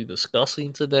will be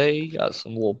discussing today. Got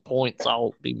some little points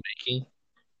I'll be making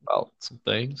about some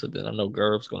things, and then I know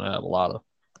Gerv's going to have a lot of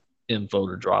info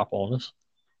to drop on us.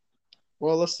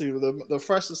 Well, let's see. The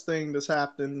freshest thing that's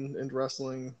happened in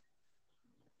wrestling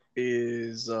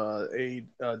is a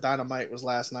Dynamite was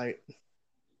last night.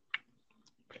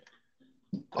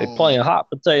 They playing hot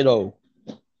potato.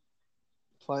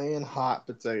 Playing hot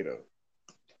potato.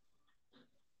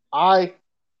 I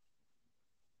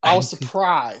was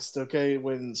surprised, okay,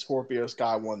 when Scorpio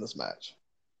Sky won this match.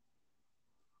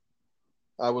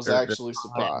 I was actually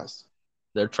surprised.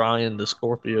 They're trying the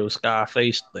Scorpio Sky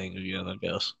face thing again, I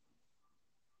guess.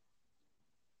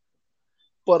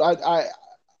 But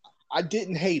I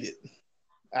didn't hate it,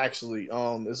 actually.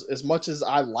 As much as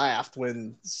I laughed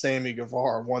when Sammy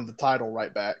Guevara won the title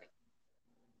right back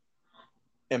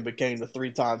and became the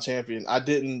 3-time champion, I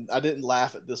didn't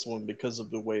laugh at this one because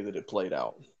of the way that it played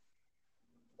out.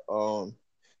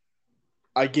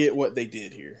 I get what they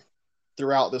did here.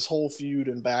 Throughout this whole feud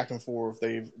and back and forth,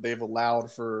 they've allowed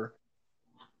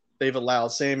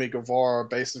Sammy Guevara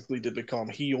basically to become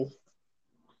heel.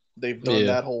 They've done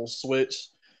that whole switch.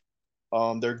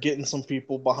 They're getting some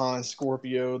people behind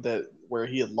Scorpio where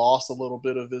he had lost a little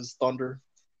bit of his thunder.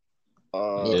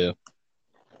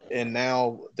 And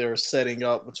now they're setting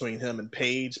up between him and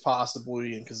Page,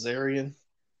 possibly, and Kazarian.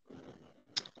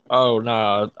 Oh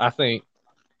no, I think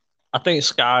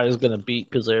Sky is gonna beat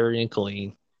Kazarian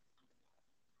clean,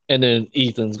 and then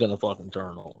Ethan's gonna fucking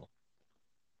turn on him.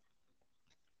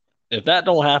 If that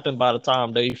don't happen by the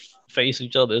time they face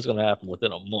each other, it's gonna happen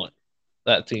within a month.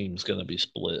 That team's gonna be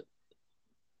split.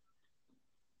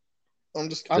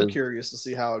 I'm curious to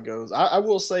see how it goes. I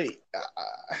will say,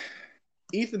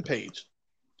 Ethan Page.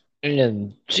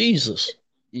 And Jesus.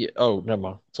 Yeah. Oh, never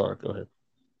mind. Sorry. Go ahead.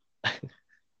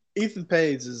 Ethan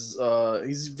Page is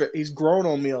he's grown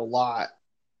on me a lot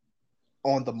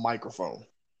on the microphone.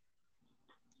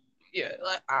 Yeah,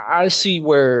 I see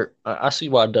why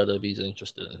WWE's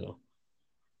interested in him.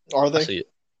 Are they? I see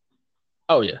it.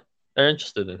 Oh yeah, they're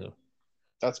interested in him.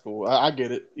 That's cool. I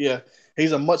get it. Yeah,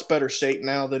 he's in much better shape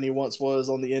now than he once was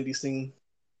on the indie scene.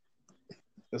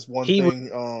 That's one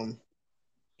thing.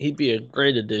 He'd be a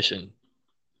great addition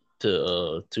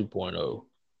to 2.0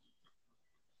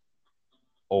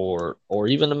 or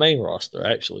even the main roster.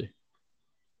 Actually,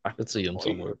 I could see him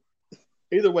somewhere.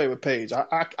 Either way with Page,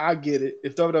 I get it.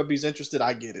 If WWE's interested,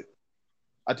 I get it.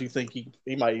 I do think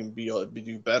he might even be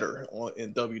do better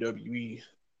in WWE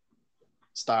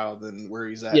style than where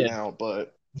he's at now.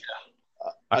 But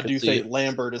I do think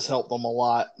Lambert has helped them a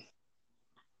lot.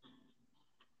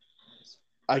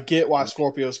 I get why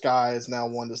Scorpio Sky has now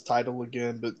won this title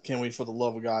again, but can we, for the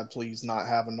love of God, please not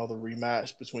have another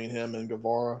rematch between him and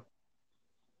Guevara?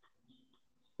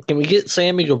 Can we get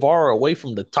Sammy Guevara away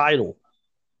from the title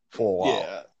for a while?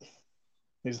 Yeah.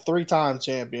 He's a 3-time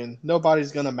champion.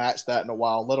 Nobody's going to match that in a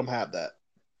while. Let him have that.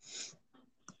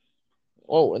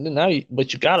 Oh, and then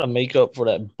but you got to make up for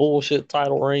that bullshit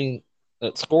title reign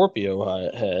that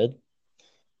Scorpio had.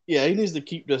 Yeah, he needs to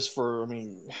keep this for,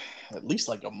 at least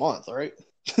like a month, right?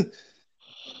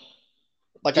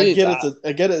 Like, dude,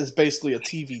 I get it. It's basically a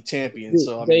TV champion,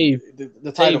 so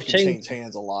the title can change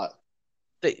hands a lot.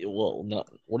 No,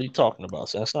 what are you talking about?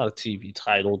 So that's not a TV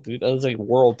title, dude. That's a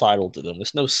world title to them.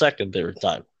 It's no secondary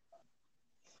title.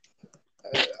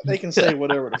 They can say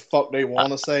whatever the fuck they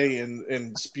want to say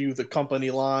and spew the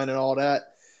company line and all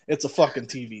that. It's a fucking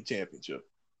TV championship.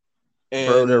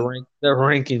 And bro, their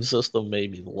ranking system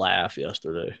made me laugh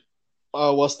yesterday.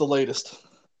 What's the latest?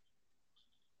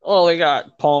 Oh, they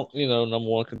got Punk, number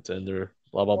one contender,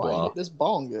 blah, blah, blah. I hit this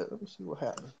bong yet. Let me see what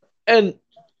happened. And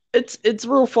it's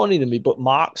real funny to me, but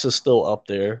Mox is still up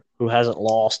there, who hasn't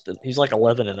lost. And he's like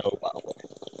 11-0, by the way,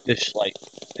 this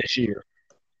year.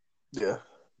 Yeah.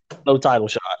 No title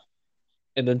shot.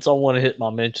 And then someone hit my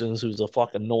mentions who's a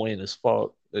fucking annoying as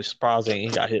fuck. They're surprised they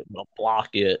ain't got hit with a block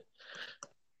yet.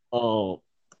 It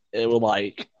was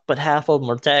like, but half of them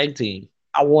are tag team.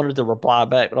 I wanted to reply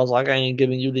back, but I was like, I ain't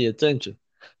giving you the attention.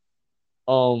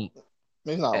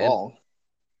 He's not wrong.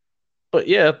 But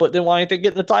then why ain't they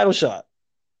getting a title shot?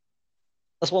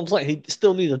 That's what I'm saying. He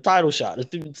still needs a title shot. This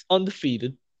dude's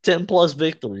undefeated, 10 plus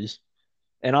victories.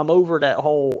 And I'm over that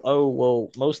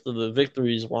whole, most of the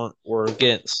victories were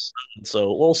against.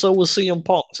 So was CM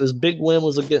Punk's. His big win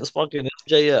was against fucking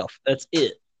MJF. That's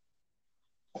it.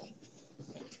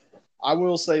 I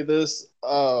will say this.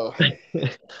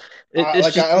 It's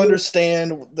just I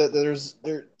understand that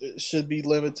there it should be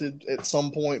limited at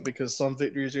some point because some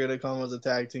victories are going to come as a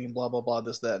tag team. Blah blah blah.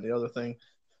 This that and the other thing.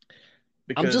 I'm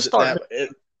Because just starting that to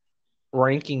think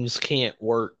rankings can't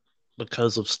work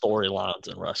because of storylines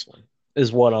in wrestling.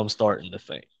 Is what I'm starting to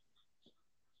think.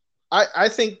 I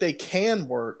think they can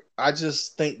work. I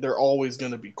just think they're always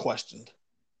going to be questioned.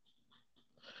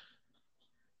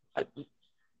 I,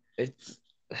 it's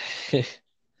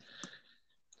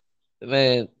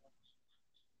man,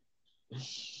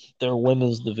 their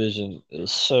women's division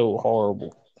is so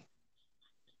horrible.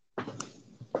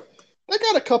 They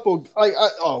got a couple.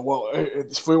 Oh well,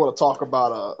 if we want to talk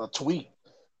about a tweet,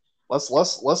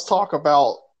 let's talk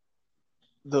about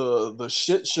the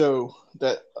shit show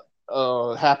that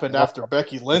happened after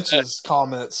Becky Lynch's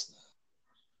comments.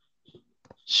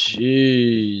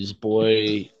 Jeez,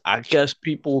 boy. I guess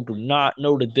people do not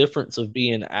know the difference of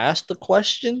being asked a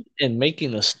question and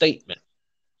making a statement.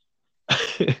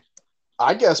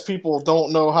 I guess people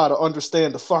don't know how to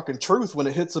understand the fucking truth when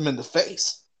it hits them in the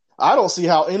face. I don't see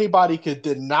how anybody could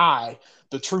deny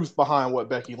the truth behind what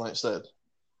Becky Lynch said.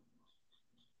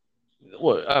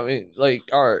 What I mean, like,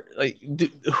 all right, like,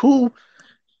 who?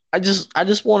 I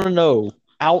just want to know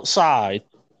outside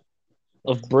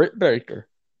of Britt Baker,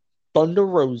 Thunder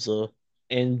Rosa,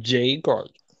 and Jay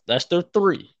Garland. That's their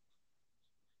three.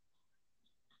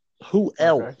 Who Okay.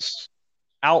 else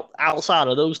outside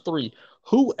of those three?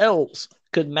 Who else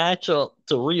could match up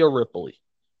to Rhea Ripley?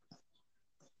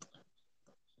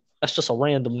 That's just a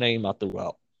random name I threw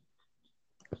out.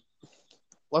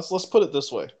 Let's put it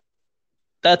this way.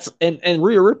 That's and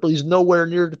Rhea Ripley's nowhere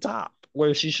near the top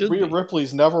where she should Rhea be.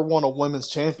 Ripley's never won a women's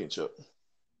championship.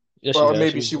 Yes, Well, she or has.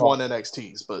 maybe she won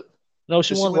NXT's, but No,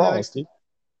 she did she won win Raw, NXT? dude.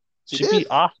 She She did. beat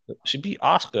Oscar. She beat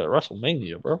Oscar at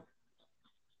WrestleMania, bro.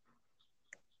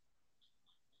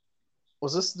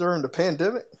 Was this during the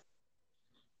pandemic?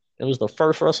 It was the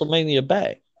first WrestleMania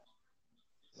back.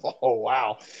 Oh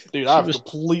wow, dude, She I've was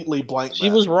completely blanked she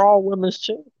that. was Raw Women's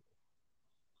Champion.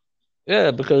 Yeah,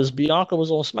 because Bianca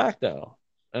was on SmackDown,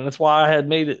 and that's why I had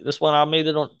made it. That's when I made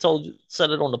it on.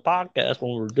 Said it on the podcast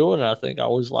when we were doing it. I think I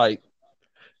was like,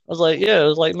 yeah, it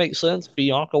was like makes sense.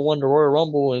 Bianca won the Royal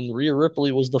Rumble, and Rhea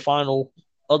Ripley was the final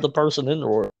other person in the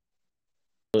Royal,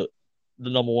 the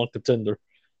number one contender,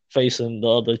 facing the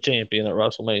other champion at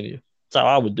WrestleMania. That's how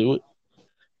I would do it.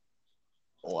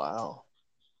 Wow.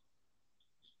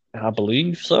 I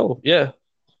believe so. Yeah,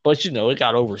 but it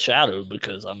got overshadowed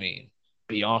because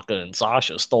Bianca and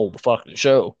Sasha stole the fucking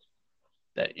show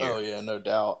that Oh year. yeah, no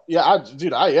doubt.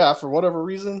 Yeah, for whatever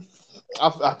reason,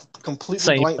 I completely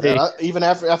Same blanked that. way. Even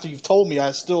after you've told me,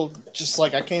 I still just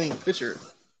like I can't even picture it.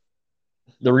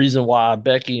 The reason why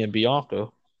Becky and Bianca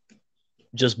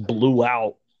just blew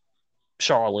out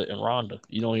Charlotte and Ronda.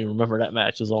 You don't even remember that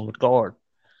match is on the card.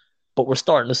 But we're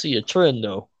starting to see a trend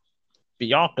though.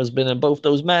 Bianca's been in both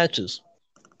those matches.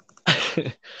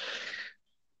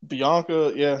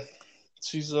 Bianca, yeah,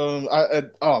 she's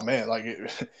oh man, like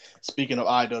speaking of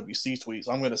IWC tweets,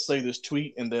 I'm gonna say this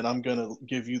tweet and then I'm gonna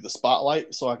give you the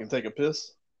spotlight so I can take a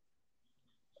piss.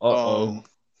 Uh-oh. Um,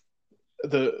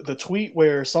 the tweet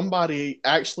where somebody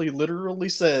actually literally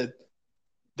said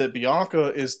that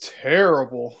Bianca is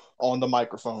terrible on the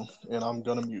microphone, and I'm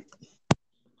gonna mute.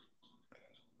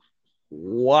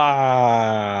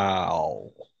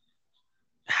 Wow.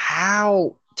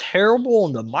 How terrible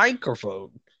on the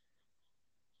microphone.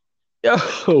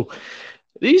 Yo,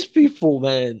 these people,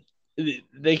 man,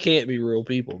 they can't be real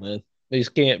people, man. These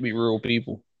can't be real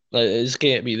people. Like, this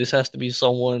can't be. This has to be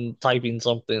someone typing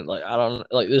something. Like, I don't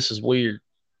like. This is weird.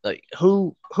 Like,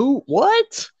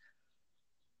 what?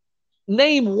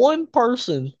 Name one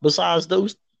person besides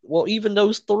those. Well, even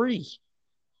those three.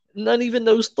 Not even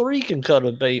those three can cut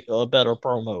a better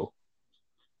promo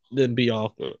than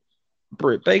Bianca.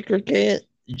 Britt Baker can't.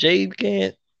 Jade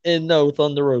can't. And no,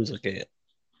 Thunder Rosa can't.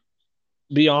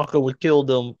 Bianca would kill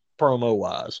them promo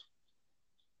wise.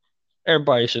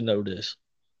 Everybody should know this.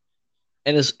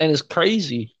 And it's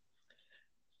crazy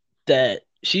that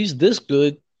she's this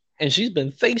good and she's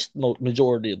been faced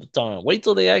majority of the time. Wait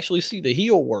till they actually see the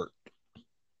heel work.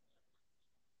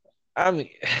 I mean,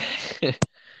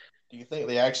 Do you think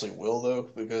they actually will though?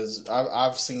 Because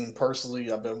I've seen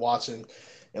personally, I've been watching,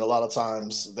 and a lot of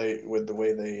times they with the way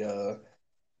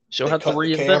she'll they have to cut the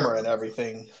reinvent camera and her.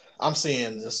 everything. I'm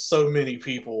seeing just so many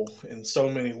people and so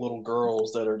many little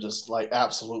girls that are just like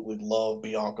absolutely love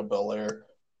Bianca Belair.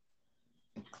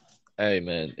 Hey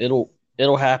man, it'll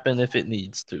happen if it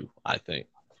needs to. I think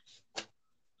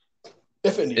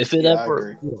If it needs if to, it yeah, I ever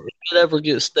agree. if it ever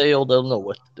gets stale, they'll know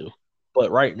what to do. But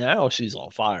right now, she's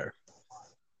on fire.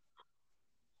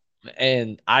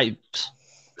 And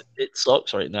it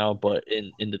sucks right now, but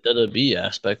in the WWE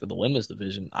aspect of the women's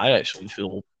division, I actually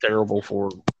feel terrible for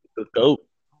the GOAT,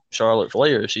 Charlotte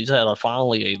Flair. She's had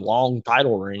finally a long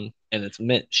title reign, and it's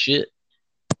meant shit.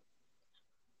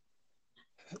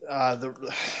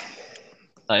 The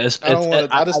I don't It's want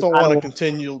to. I just don't I want to don't.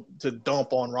 continue to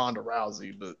dump on Ronda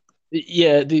Rousey, but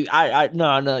Yeah, dude.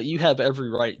 No. You have every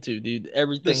right to, dude.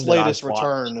 Everything that I've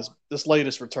watched, this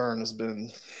latest return has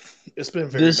been it's been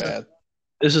very this bad.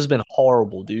 this has been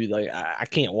horrible, dude. Like I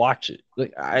can't watch it.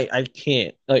 Like I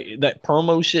can't. Like that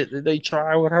promo shit that they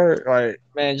try with her. Like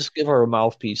man, just give her a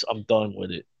mouthpiece. I'm done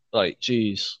with it. Like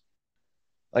jeez.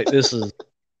 Like this is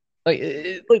like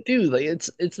dude. Like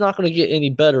it's not gonna get any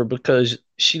better because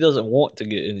she doesn't want to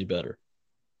get any better.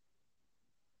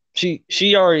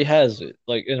 She already has it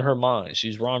like in her mind.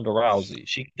 She's Ronda Rousey.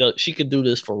 She could do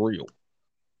this for real.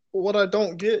 What I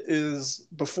don't get is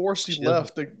before she She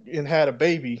doesn't. left and had a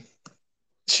baby,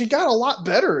 she got a lot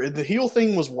better and the heel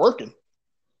thing was working.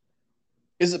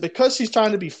 Is it because she's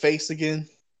trying to be face again?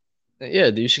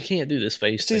 Yeah, dude. She can't do this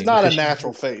face She's thing not a because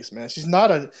natural face, man. She's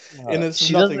not a, and this is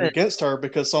she nothing doesn't. against her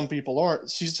because some people aren't.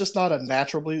 She's just not a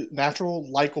natural,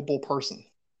 likable person.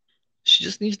 She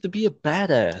just needs to be a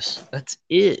badass. That's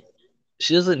it.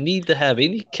 She doesn't need to have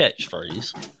any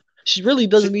catchphrase. She really She,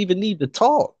 doesn't even need to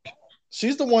talk.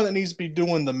 she's the one that needs to be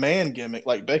doing the man gimmick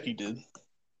like Becky did.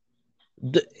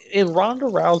 In Ronda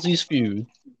Rousey's feud,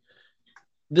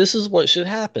 this is what should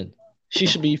happen. She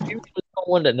should be feuding with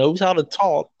someone that knows how to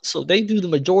talk, so they do the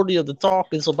majority of the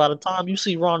talking. So by the time you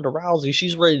see Ronda Rousey,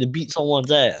 she's ready to beat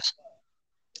someone's ass.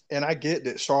 And I get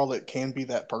that Charlotte can be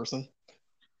that person,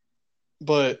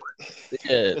 but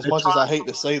Yeah, as they're much as I trying. hate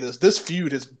to say this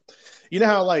feud is, you know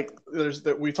how like there's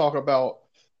that we talk about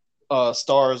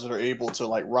stars that are able to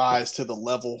like rise to the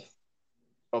level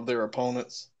of their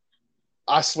opponents.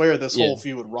 I swear this Yeah, whole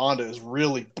feud with Ronda has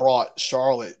really brought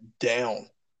Charlotte down.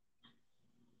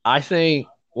 I think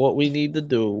what we need to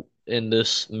do in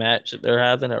this match that they're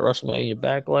having at WrestleMania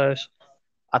Backlash,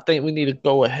 I think we need to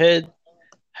go ahead,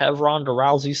 have Ronda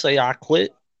Rousey say I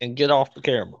quit, and get off the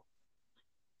camera.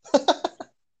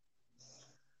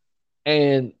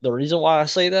 And the reason why I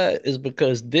say that is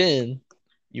because then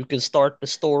you can start the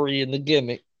story and the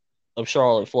gimmick of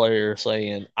Charlotte Flair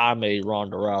saying, I made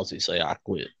Ronda Rousey say I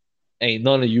quit. Ain't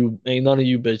none of you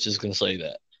bitches can say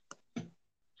that.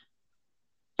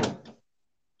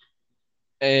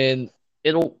 And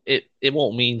it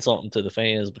won't mean something to the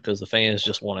fans because the fans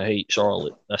just want to hate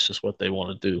Charlotte. That's just what they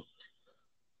want to do.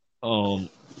 Um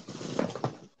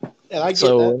And I get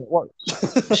so that. it works.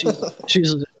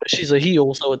 She's a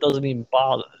heel, so it doesn't even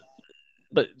bother.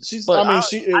 But I mean,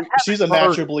 I she's a haven't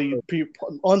heard naturally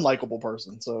unlikable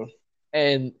person. So,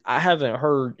 And I haven't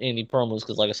heard any promos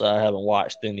because, like I said, I haven't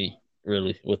watched any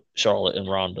really with Charlotte and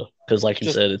Ronda because, like you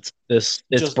just, said, it's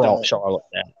just brought don't, Charlotte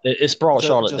down. It's brought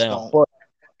Charlotte just down. don't,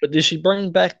 But did she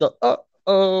bring back the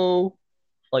oh?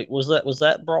 Like was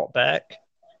that brought back?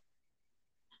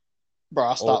 bro.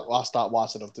 Or I stopped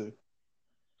watching them too.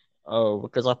 oh,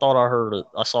 because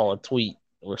I saw a tweet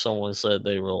where someone said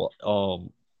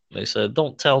they said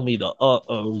don't tell me the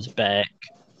oh's back.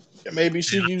 Maybe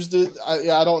she used it.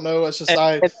 I don't know. It's just And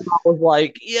I was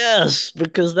like, yes,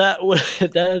 because that would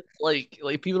that's like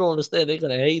people don't understand. They're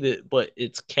gonna hate it, but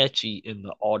it's catchy in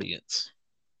the audience.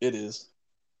 it is.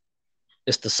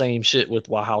 It's the same shit with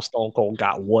how Stone Cold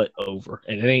got what over,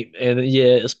 and it ain't. And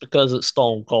yeah, it's because it's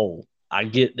Stone Cold. I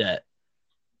get that,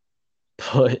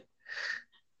 but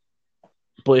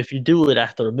if you do it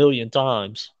after a million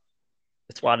times,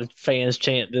 that's why the fans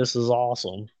chant, "This is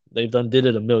awesome." They've done did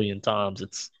it a million times.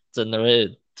 It's in their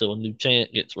head till a new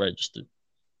chant gets registered.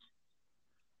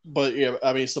 But yeah,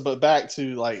 I mean, but back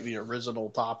to like the original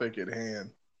topic at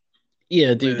hand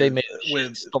Yeah, dude, they with made a shit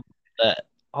with stuff like that.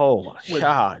 Oh my with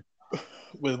god.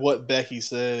 with what Becky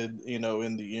said, in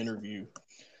the interview.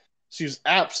 She was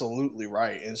absolutely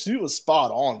right, and she was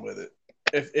spot on with it.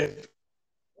 If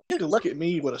you could look at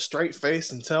me with a straight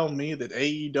face and tell me that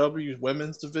AEW's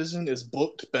women's division is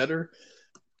booked better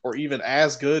or even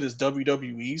as good as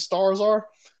WWE stars are,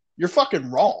 you're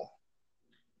fucking wrong.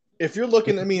 If you're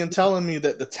looking at me and telling me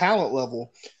that the talent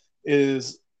level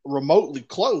is remotely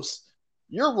close,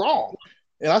 you're wrong.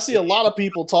 And I see a lot of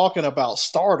people talking about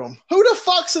stardom. Who the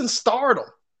fuck's in stardom?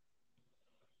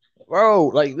 Bro,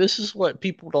 like this is what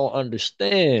people don't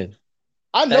understand.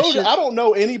 I That know that shit. I don't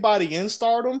know anybody in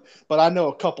Stardom, but I know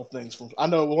a couple things from I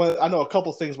know a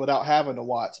couple things without having to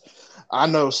watch. I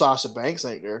know Sasha Banks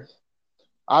ain't there.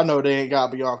 I know they ain't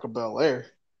got Bianca Belair.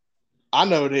 I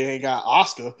know they ain't got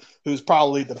Asuka, who's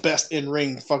probably the best in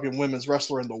ring fucking women's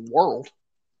wrestler in the world.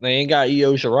 They ain't got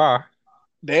Io Shirai.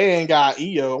 They ain't got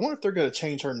Io. I wonder if they're gonna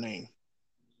change her name.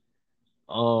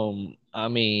 I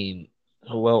mean,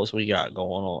 who else we got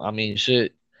going on? I mean,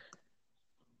 shit.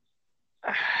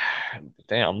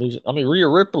 Damn, I'm losing. I mean, Rhea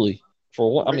Ripley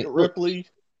for what? I mean, look, Ripley.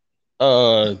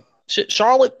 uh, shit,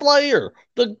 Charlotte Flair,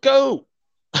 the GOAT.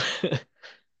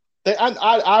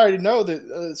 I already know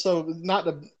that. So not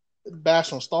to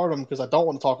bash on Stardom because I don't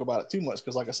want to talk about it too much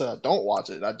because, like I said, I don't watch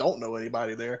it. I don't know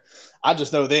anybody there. I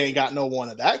just know they ain't got no one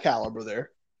of that caliber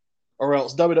there, or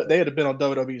else they had been on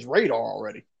WWE's radar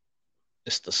already.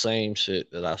 It's the same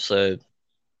shit that I've said.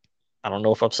 I don't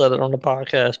know if I've said it on the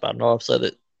podcast, but I know I've said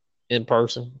it in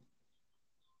person.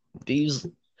 These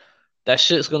that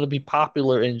shit's gonna be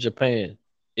popular in Japan.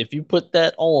 If you put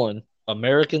that on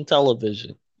American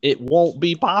television, it won't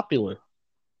be popular.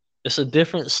 It's a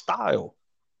different style.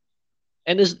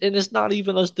 And it's not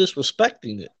even us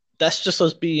disrespecting it. That's just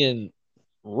us being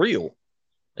real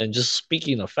and just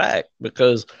speaking a fact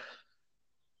because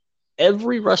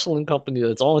every wrestling company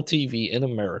that's on TV in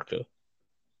America,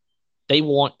 they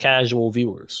want casual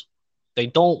viewers. They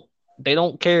don't they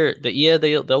don't care that yeah,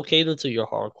 they'll cater to your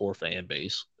hardcore fan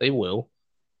base. They will.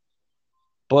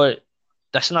 But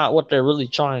that's not what they're really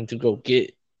trying to go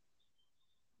get.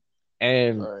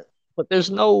 And Right. but there's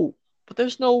no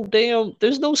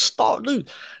star, dude.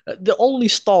 The only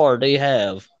star they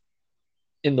have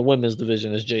in the women's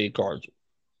division is Jade Cargill.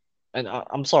 And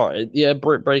I'm sorry, yeah,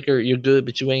 Britt Baker, you're good,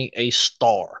 but you ain't a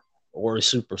star or a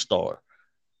superstar.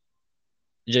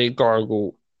 Jade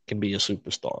Cargill can be a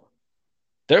superstar.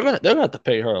 They're gonna have to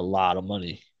pay her a lot of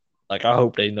money. Like I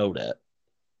hope they know that.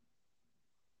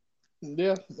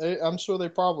 Yeah, I'm sure they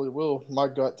probably will. My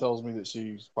gut tells me that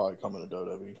she's probably coming to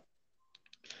WWE.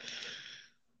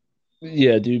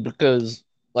 Yeah, dude, because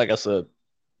like I said,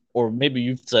 or maybe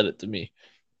you've said it to me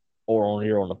or on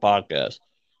here on the podcast.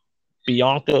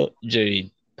 Bianca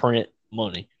Jade print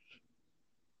money.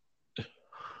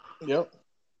 Yep.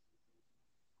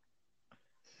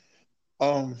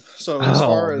 So as Oh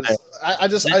far man. as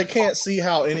I can't see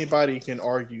how anybody can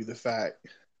argue the fact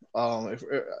if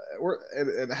we're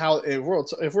and how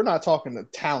if we're not talking the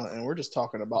talent and we're just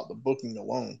talking about the booking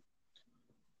alone.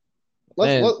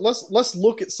 Man, Let's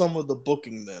look at some of the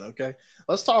booking then, okay?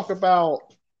 Let's talk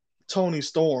about Tony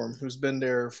Storm, who's been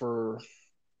there for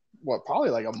what probably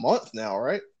like a month now,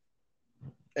 right?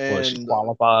 well, she And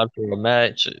qualified for a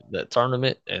match at that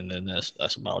tournament, and then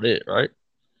that's about it, right?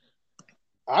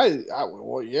 I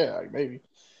well yeah maybe,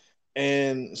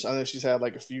 and I know she's had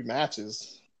like a few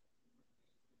matches.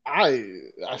 I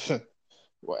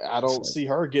I It's don't like see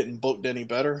her getting booked any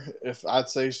better. If I'd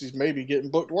say she's maybe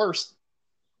getting booked worse.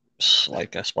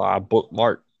 that's why I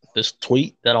bookmarked this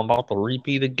tweet that I'm about to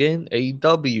repeat again.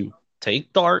 AEW,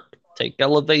 take Dark, take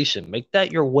Elevation, make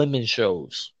that your women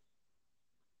shows.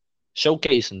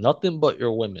 Showcase nothing but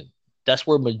your women. That's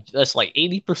like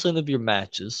 80% of your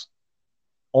matches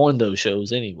on those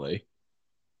shows anyway.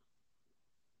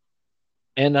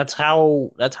 And that's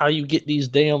how you get these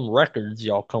damn records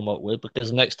y'all come up with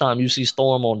because next time you see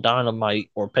Storm on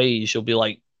Dynamite or Paige, she'll be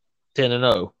like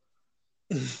 10-0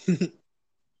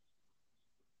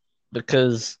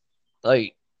 because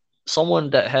like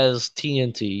someone that has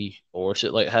TNT or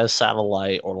shit like has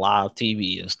satellite or live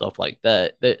TV and stuff like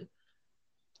that, they're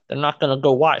not gonna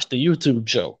go watch the YouTube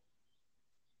show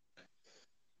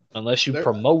unless you There,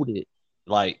 promote it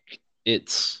like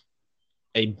it's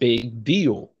a big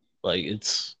deal. Like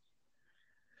it's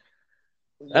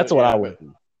that's what I yeah, but would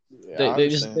do. yeah, They I they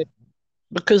just understand. they,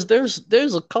 because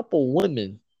there's a couple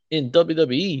women in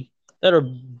WWE that are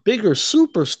bigger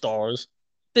superstars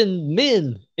than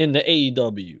men in the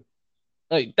AEW.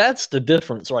 Like that's the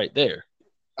difference right there.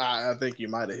 I think you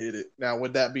might have hit it. Now,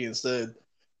 with that being said,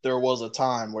 there was a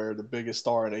time where the biggest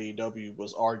star in AEW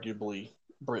was arguably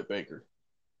Britt Baker.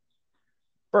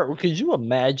 Bro, could you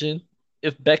imagine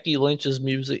if Becky Lynch's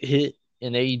music hit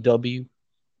in AEW?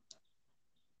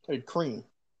 Hey, Cream.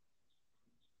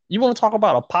 You want to talk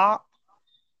about a pop?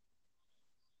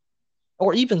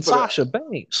 Or even But Sasha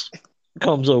Banks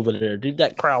comes over there, dude.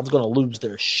 That crowd's gonna lose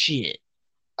their shit.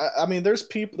 I mean, there's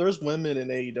women in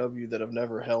AEW that have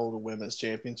never held a women's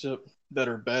championship that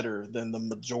are better than the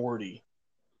majority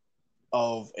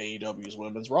of AEW's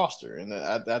women's roster, and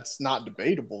that's not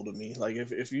debatable to me. Like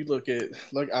if you look at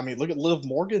Liv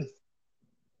Morgan,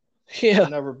 Yeah,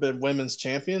 never been women's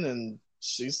champion, and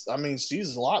she's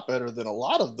a lot better than a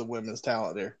lot of the women's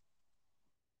talent there.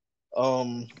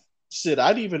 Um, shit,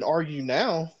 I'd even argue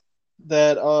now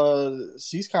that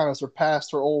she's kind of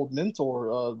surpassed her old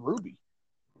mentor, Ruby.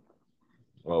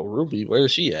 well, Ruby,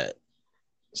 where's she at?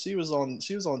 She was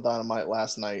on Dynamite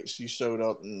last night. She showed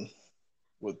up and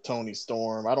with Tony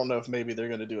Storm. I don't know if maybe they're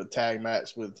going to do a tag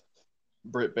match with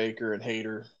Britt Baker and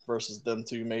Hayter versus them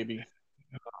two, maybe.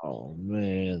 Oh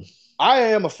man, I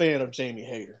am a fan of Jamie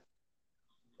Hayter,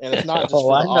 and it's not just oh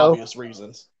for I the know, obvious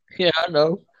reasons. yeah I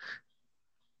know.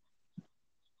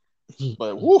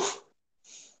 But woof,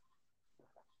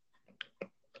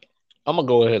 I'm gonna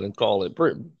go ahead and call it.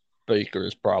 Britt Baker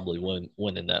is probably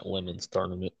winning that women's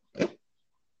tournament.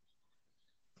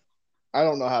 I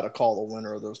don't know how to call the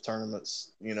winner of those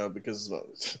tournaments, because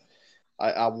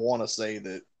I want to say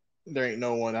that there ain't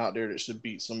no one out there that should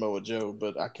beat Samoa Joe,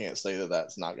 but I can't say that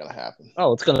that's not going to happen.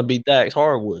 Oh, it's gonna be Dax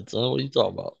Harwood, son. What are you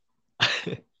talking about?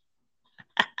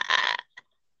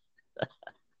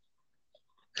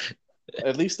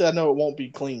 At least I know it won't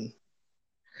be clean.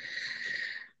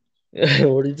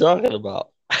 What are you talking about?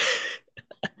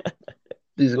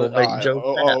 He's gonna make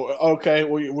Joe. Okay.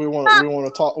 We want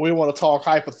to talk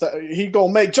hypothetical. He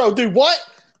gonna make Joe do what?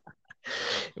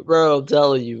 Bro, I'm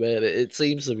telling you, man, it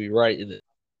seems to be right, and it's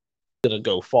gonna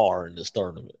go far in this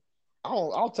tournament.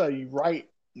 I'll tell you right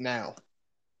now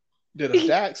that if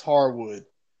Dax Harwood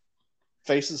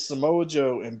faces Samoa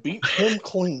Joe and beats him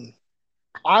clean,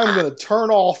 I'm gonna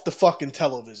turn off the fucking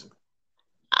television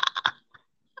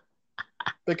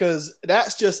because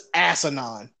that's just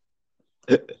asinine.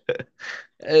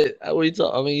 I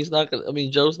mean, he's not gonna. I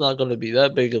mean, Joe's not gonna be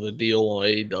that big of a deal on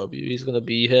AEW. He's gonna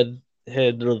be head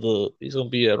of the. He's gonna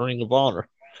be at Ring of Honor,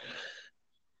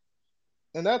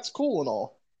 and that's cool and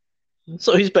all.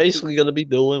 So he's basically gonna be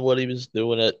doing what he was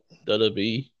doing at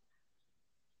WWE,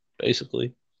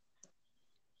 basically.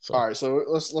 So. All right, so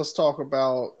let's talk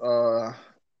about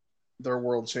their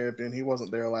world champion. He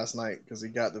wasn't there last night because he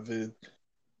got the vid,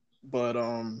 but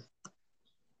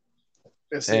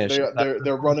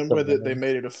they're running with it. They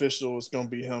made it official. It's gonna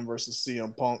be him versus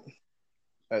CM Punk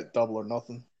at Double or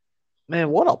Nothing. Man,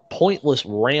 what a pointless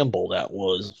ramble that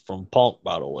was from Punk,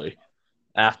 by the way.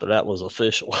 After that was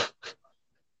official.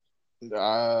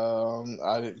 I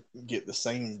didn't get the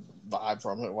same vibe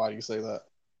from it. Why do you say that?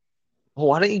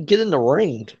 Why didn't you get in the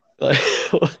ring?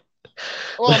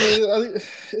 Well, I mean,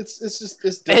 it's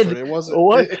different. It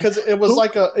wasn't because it was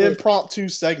like an impromptu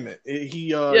segment.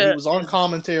 He was on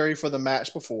commentary for the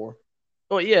match before.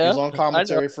 Well, yeah, he was on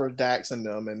commentary for Dax and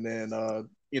them, and then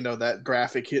that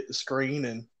graphic hit the screen,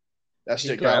 and that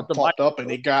shit got popped up,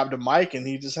 and he grabbed the mic, and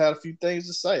he just had a few things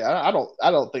to say. I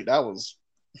don't think that was.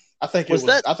 I think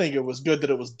it was good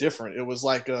that it was different. It was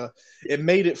like it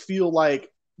made it feel like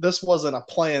this wasn't a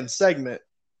planned segment.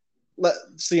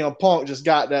 CM Punk just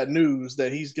got that news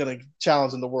that he's going to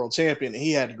challenge the world champion, and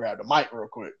he had to grab the mic real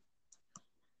quick.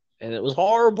 And it was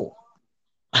horrible.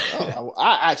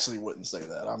 I actually wouldn't say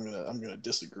that. I'm gonna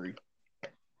disagree.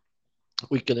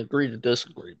 We can agree to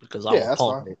disagree because I'm a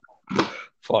Punk.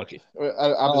 Fuck it.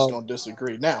 I'm just gonna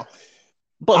disagree now.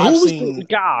 But who was the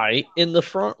guy in the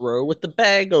front row with the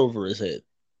bag over his head?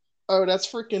 Oh, that's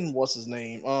freaking what's his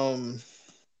name? Oh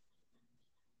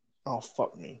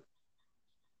fuck me.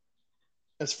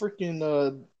 It's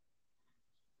freaking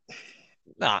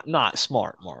not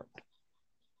smart, Mark.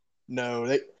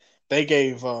 No, they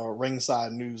gave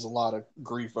Ringside News a lot of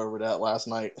grief over that last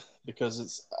night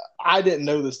because I didn't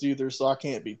know this either, so I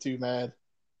can't be too mad.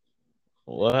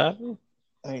 What happened?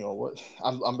 Hang on, what?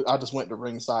 I just went to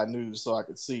Ringside News so I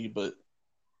could see, but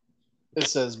it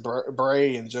says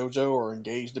Bray and JoJo are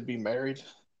engaged to be married.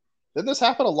 Didn't this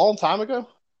happen a long time ago?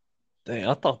 Dang,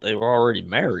 I thought they were already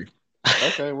married.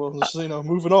 Okay, well, just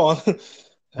moving on. That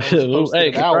was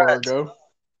posted an hour ago.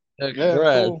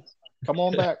 Yeah, cool. Come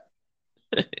on back.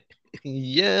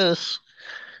 Yes.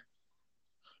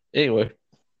 Anyway,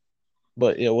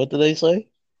 but yeah, what did they say?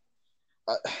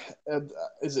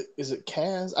 Is it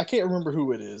Kaz? I can't remember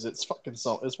who it is. It's fucking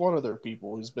it's one of their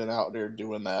people who's been out there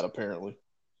doing that apparently.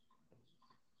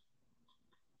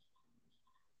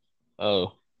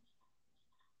 Oh,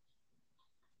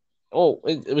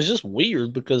 it was just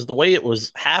weird because the way it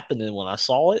was happening when I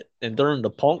saw it, and during the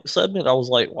Punk segment, I was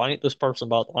like, why ain't this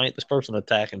person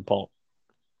attacking Punk?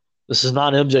 This is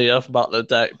not MJF about to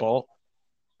attack Punk.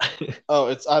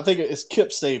 I think it's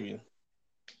Kip Sabian.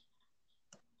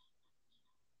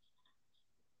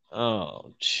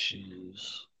 Oh,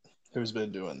 jeez. Who's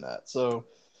been doing that? So,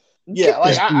 yeah,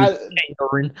 like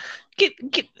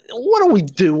what are we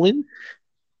doing?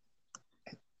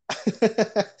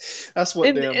 That's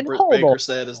what Britt Baker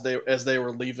said as they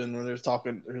were leaving when they were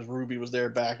talking. Because Ruby was there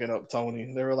backing up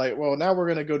Tony. They were like, "Well, now we're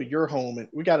gonna go to your home, and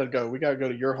we gotta go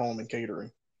to your home and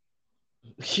catering."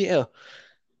 Yeah,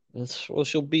 that's what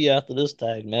she'll be after this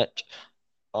tag match.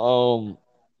 But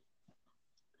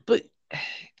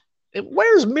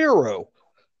where's Miro?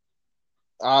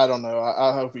 I don't know.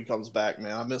 I hope he comes back,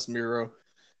 man. I miss Miro.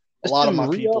 a lot of my re-up.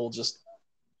 people just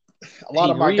a lot He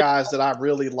of my re guys that I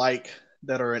really like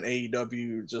that are in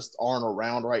AEW just aren't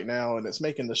around right now, and it's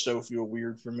making the show feel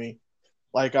weird for me.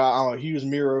 Like I'm a huge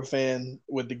Miro fan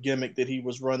with the gimmick that he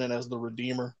was running as the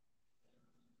Redeemer.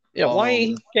 Yeah,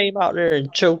 Wayne Um, he came out there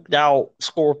and choked out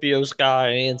Scorpio Sky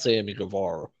and Sammy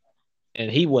Guevara,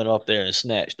 and he went up there and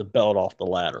snatched the belt off the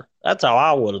ladder. That's how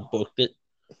I would have booked it.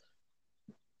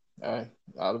 I'd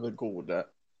have been cool with that.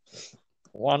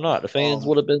 Why not? The fans Um,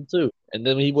 would have been too. And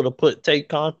then he would have put Tay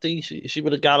Conti. She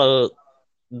would have got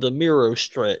the Miro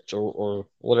stretch or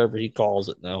whatever he calls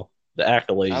it now, the I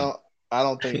accolade. don't, I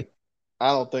don't think, I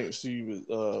don't think she was,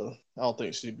 I don't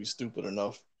think she'd be stupid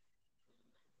enough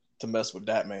to mess with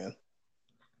that man.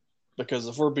 Because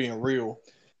if we're being real,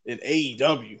 in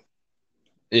AEW,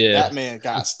 Yeah, that man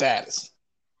got status.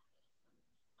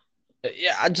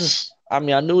 yeah. I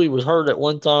mean, I knew he was hurt at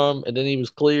one time, and then he was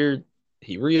cleared.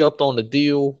 He re-upped on the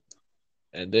deal,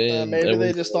 and then Maybe it they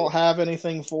was just don't have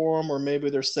anything for him, or maybe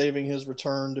they're saving his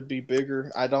return to be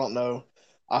bigger. I don't know.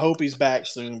 I hope he's back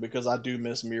soon because I do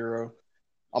miss Miro.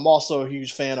 I'm also a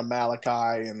huge fan of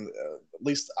Malachi, and at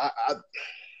least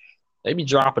they be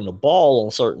dropping the ball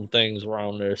on certain things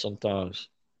around there sometimes.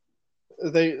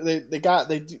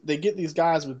 they get these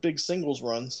guys with big singles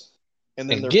runs, and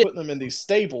then And they're get putting them in these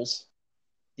stables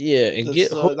yeah, and that's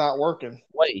get hooked not working.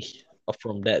 away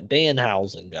from that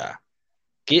Danhausen guy.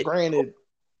 Get Granted,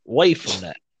 away from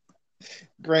that.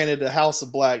 the House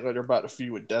of Black, like they're about to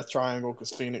feud with Death Triangle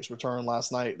because Phoenix returned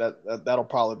last night. That'll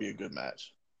probably be a good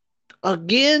match.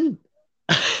 Again,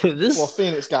 Well, this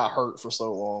Phoenix got hurt for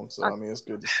so long, so I, I mean it's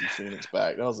good to see Phoenix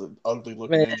back. That was an ugly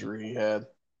looking man, injury he had.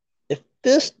 if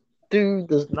this dude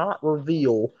does not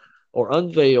reveal or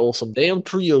unveil some damn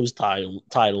trios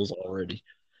titles already,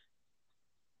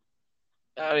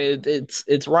 I mean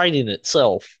it's writing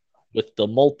itself with the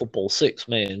multiple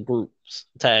 6-man groups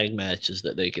tag matches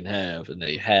that they can have and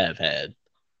they have had.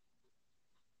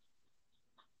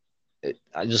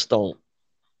 I just don't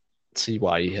see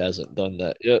why he hasn't done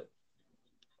that yet.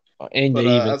 And But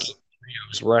they even keep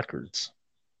trios records.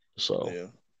 So yeah.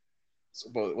 So,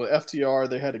 but with FTR,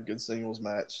 they had a good singles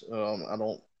match.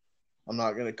 I'm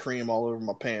not gonna cream all over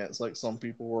my pants like some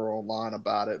people were online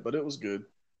about it, but it was good.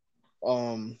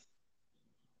 Um,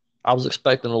 I was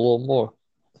expecting a little more,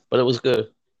 but it was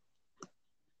good.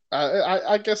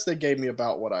 I guess they gave me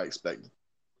about what I expected.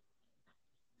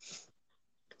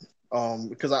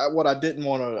 Because what I didn't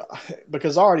want to,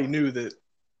 because I already knew that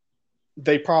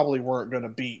they probably weren't going to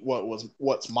beat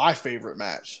what's my favorite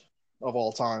match of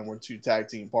all time when two tag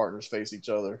team partners face each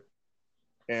other,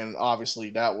 and obviously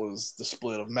that was the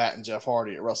split of Matt and Jeff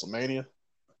Hardy at WrestleMania.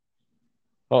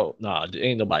 Oh no, nah,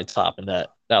 ain't nobody topping that.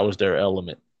 That was their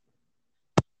element.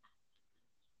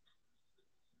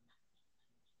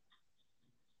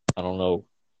 I don't know.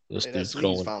 This And that dude's sneeze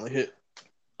going. finally hit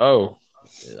Oh,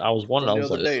 I was wondering. from I the was other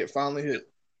like, day. It finally hit.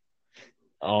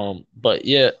 but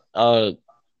yeah,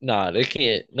 nah, they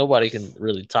can't. Nobody can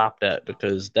really top that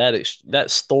because that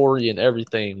story and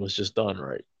everything was just done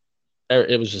right.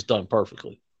 It was just done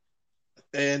perfectly.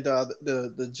 And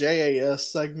the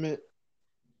JAS segment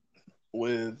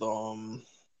with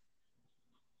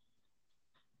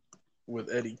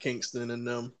Eddie Kingston and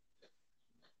them.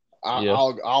 Yeah,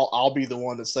 I'll be the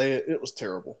one to say it. It was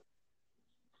terrible.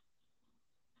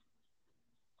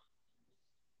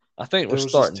 I think It we're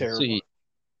was just terrible.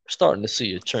 starting to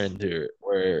see a trend here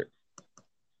where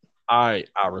I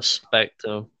respect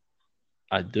him,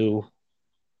 I do,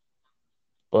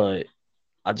 but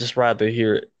I just rather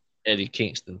hear Eddie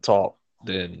Kingston talk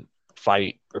than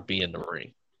fight or be in the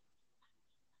ring.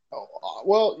 Oh,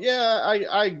 well, yeah,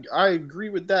 I agree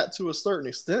with that to a certain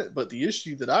extent, but the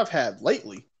issue that I've had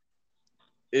lately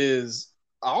is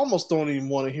I almost don't even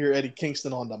want to hear Eddie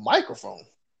Kingston on the microphone.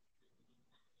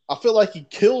 I feel like he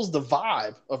kills the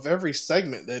vibe of every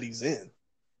segment that he's in.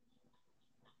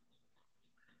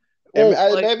 And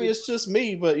Well, like maybe it's just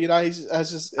me, but he's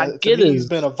just I to get me he's his,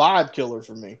 been a vibe killer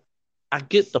for me. I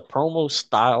get the promo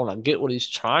style and I get what he's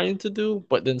trying to do,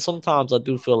 but then sometimes I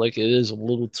do feel like it is a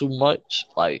little too much.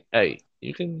 Like, hey,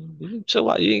 you can chill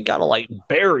out. You ain't gotta like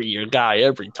bury your guy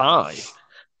every time.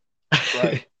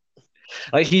 Right.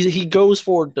 Like he goes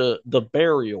for the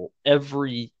burial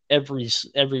every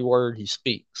word he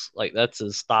speaks. Like that's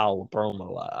his style of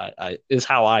promo. I is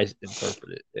how I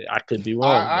interpret it. I could be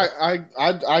wrong,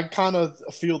 but I kind of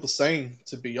feel the same,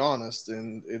 to be honest,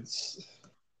 and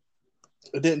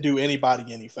it didn't do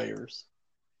anybody any favors.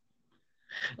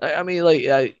 I mean, like,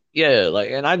 yeah,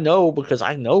 like, and I know because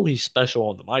I know he's special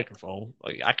on the microphone.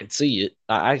 Like, I can see it.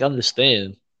 I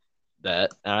understand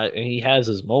that, and he has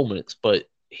his moments. But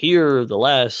here, the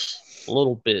last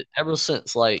little bit, ever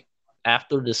since like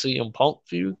after the CM Punk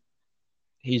feud,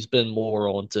 he's been more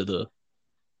onto the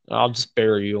I'll just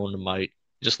bury you on the mic,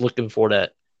 just looking for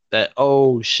that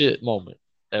oh shit moment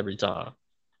every time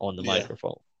on the Yeah.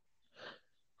 microphone.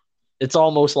 It's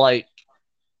almost like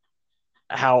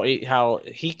how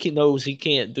knows he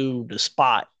can't do the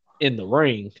spot in the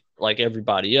ring like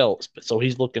everybody else, but so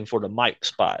he's looking for the mic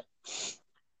spot.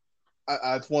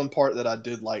 It's one part that I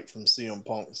did like from CM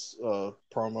Punk's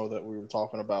promo that we were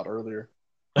talking about earlier.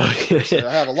 So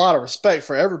I have a lot of respect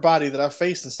for everybody that I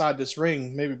faced inside this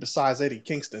ring, maybe besides Eddie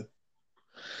Kingston.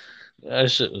 That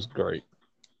shit was great.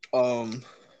 But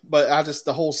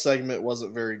the whole segment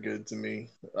wasn't very good to me.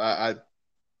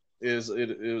 It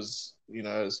was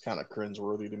it's kind of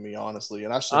cringeworthy to me, honestly,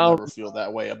 and I should never feel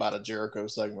that way about a Jericho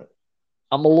segment.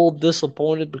 I'm a little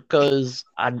disappointed because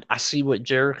I see what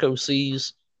Jericho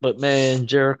sees, but man,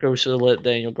 Jericho should have let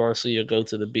Daniel Garcia go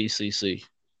to the BCC.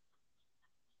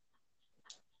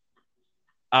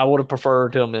 I would have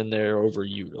preferred him in there over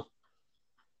Yuta.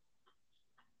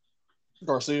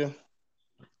 Garcia?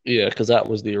 Yeah, because that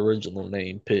was the original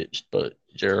name pitched, but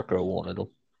Jericho wanted him.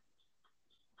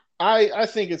 I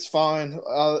think it's fine.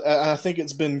 I think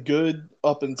it's been good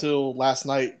up until last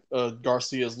night.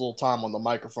 Garcia's little time on the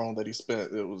microphone that he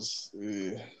spent, it's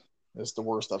the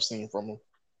worst I've seen from him.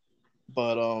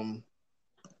 But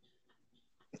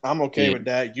I'm okay with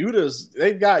that.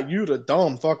 They've got Yuta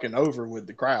dumb fucking over with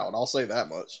the crowd. I'll say that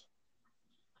much.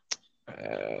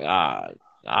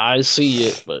 I see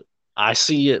it,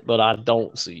 but I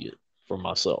don't see it for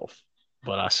myself.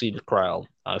 But I see the crowd.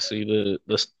 I see the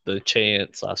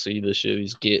chants. I see the shit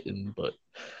he's getting. But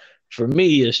for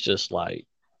me, it's just like,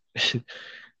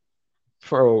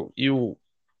 bro,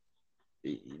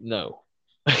 no,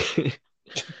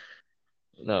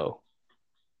 no,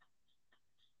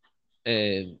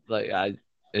 and like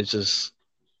it's just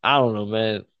I don't know,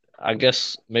 man. I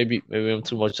guess maybe I'm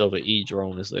too much of an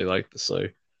e-drone, as they like to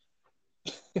say,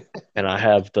 and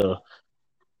I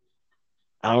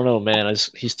don't know, man.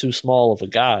 He's too small of a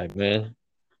guy, man.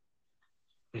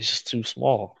 He's just too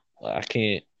small. I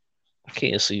can't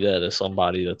see that as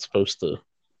somebody that's supposed to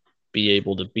be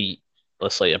able to beat,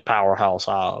 let's say, a powerhouse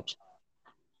Hobbs.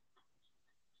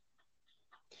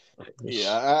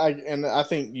 Yeah, I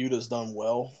think Yuta's done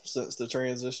well since the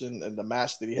transition, and the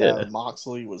match that he had with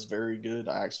Moxley was very good.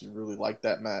 I actually really liked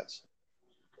that match.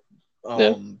 But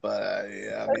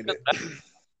yeah, I mean,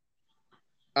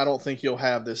 I don't think he'll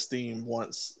have this theme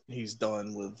once he's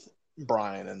done with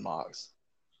Bryan and Mox.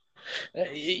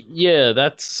 Yeah,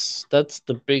 that's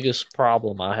the biggest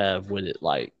problem I have with it.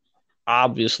 Like,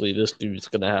 obviously, this dude's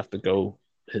gonna have to go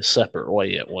his separate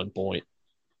way at one point,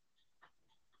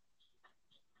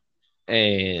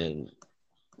 and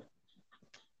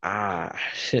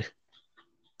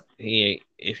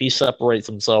if he separates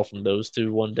himself from those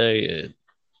two one day,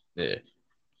 yeah,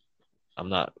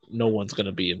 no one's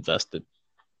gonna be invested.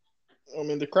 I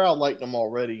mean, the crowd liked him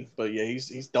already, but yeah,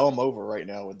 he's dumb over right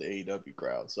now with the AEW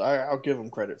crowd, so I'll give him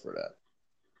credit for that.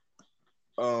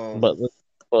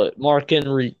 But Mark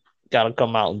Henry got to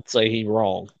come out and say he's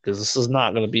wrong, because this is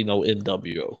not going to be no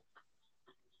NWO.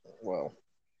 Well,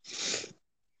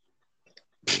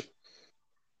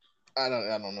 I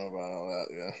don't know about all that.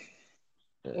 Yeah.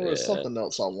 Well, there's something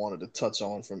else I wanted to touch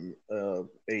on from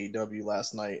AEW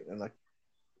last night, and I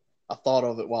thought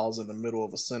of it while I was in the middle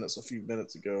of a sentence a few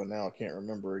minutes ago, and now I can't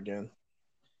remember again.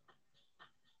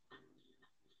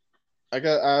 I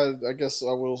guess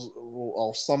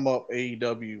I'll sum up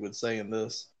AEW with saying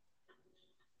this: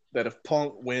 that if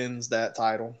Punk wins that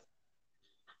title,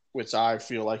 which I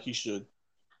feel like he should.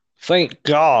 Thank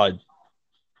God.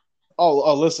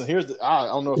 Oh, listen, I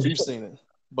don't know if you've seen it,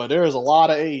 but there's a lot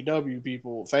of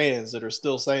AEW fans that are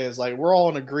still saying it's like we're all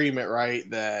in agreement, right,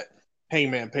 that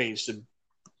Hangman Page should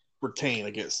retain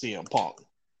against CM Punk.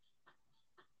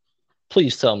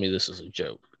 Please tell me this is a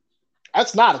joke.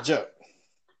 That's not a joke.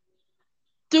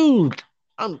 Dude,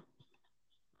 I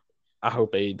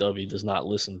hope AEW does not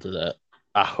listen to that.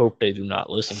 I hope they do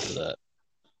not listen to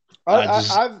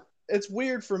that. It's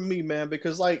weird for me, man,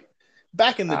 because like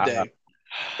back in the day,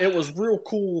 it was real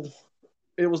cool.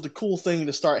 It was the cool thing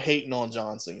to start hating on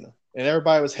John Cena, and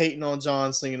everybody was hating on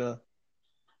John Cena.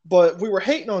 But we were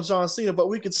hating on John Cena, but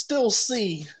we could still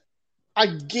see. I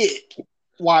get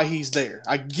why he's there.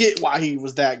 I get why he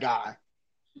was that guy.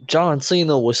 John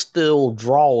Cena was still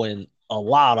drawing a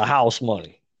lot of house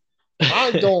money.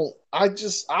 I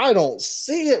don't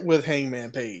see it with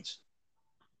Hangman Page.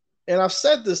 And I've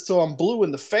said this till I'm blue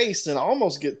in the face, and I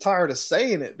almost get tired of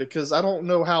saying it because I don't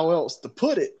know how else to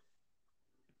put it.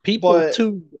 People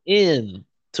tune in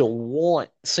to want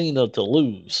Cena to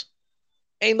lose.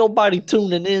 Ain't nobody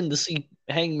tuning in to see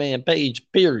Hangman Page,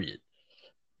 period.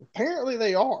 Apparently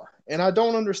they are, and I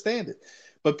don't understand it.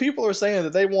 But people are saying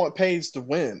that they want Page to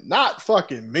win. Not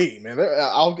fucking me, man.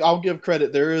 I'll give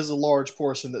credit. There is a large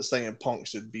portion that's saying Punk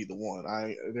should be the one.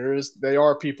 There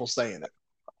are people saying it,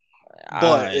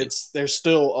 but there's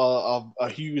still a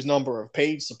huge number of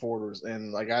Page supporters,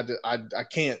 and like I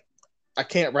can't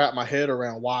wrap my head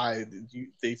around why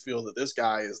they feel that this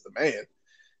guy is the man,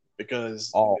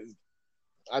 because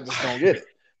I just don't get it.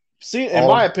 See, in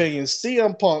my opinion,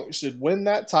 CM Punk should win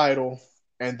that title,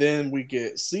 and then we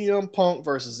get CM Punk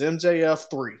versus MJF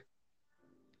 3.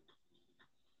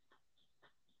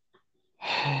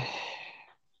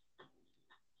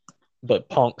 But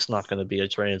Punk's not going to be a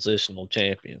transitional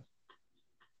champion.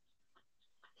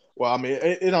 Well, I mean,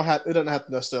 it doesn't have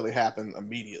to necessarily happen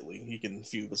immediately. He can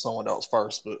feud with someone else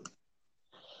first, but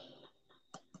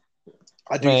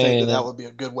I do think that would be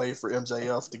a good way for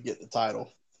MJF to get the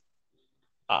title.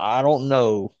 I don't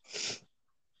know.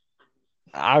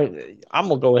 I'm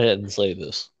gonna go ahead and say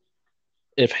this: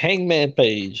 if Hangman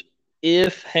Page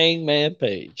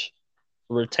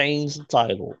retains the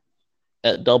title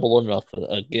at Double or Nothing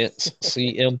against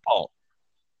CM Punk,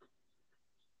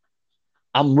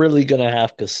 I'm really gonna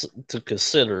have to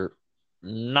consider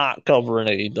not covering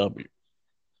AEW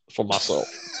for myself.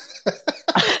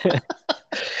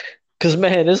 Because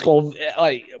man, it's gonna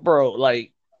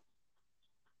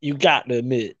you got to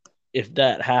admit, if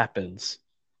that happens,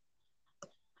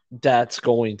 that's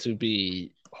going to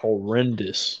be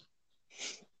horrendous.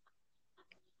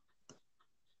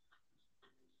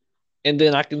 And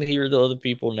then I can hear the other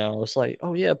people now. It's like,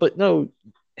 oh yeah, but no,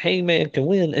 Hangman can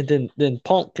win, and then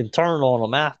Punk can turn on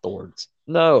him afterwards.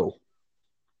 No.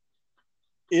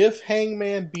 If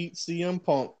Hangman beats CM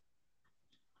Punk,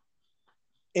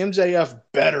 MJF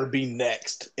better be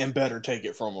next and better take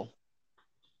it from him.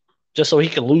 Just so he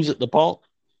can lose it to Punk?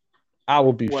 I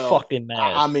would be fucking mad.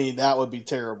 I mean, that would be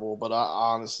terrible, but I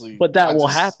honestly... But that will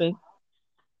happen.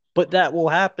 But that will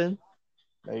happen.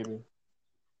 Maybe.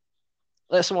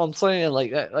 That's what I'm saying.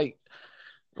 Like,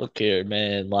 look here,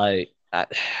 man. Like, I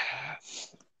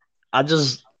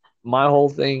just... My whole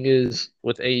thing is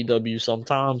with AEW,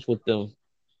 sometimes with them,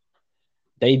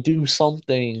 they do some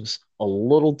things a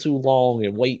little too long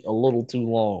and wait a little too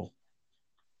long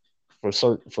for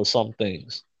some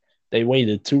things. They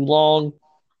waited too long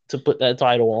to put that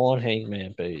title on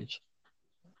Hangman Page.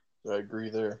 I agree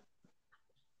there.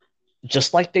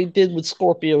 Just like they did with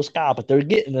Scorpio Sky, but they're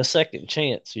getting a second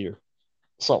chance here.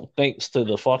 Something thanks to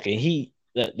the fucking heat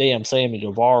that damn Sammy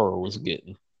Guevara was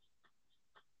getting.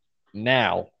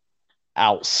 Now,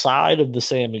 outside of the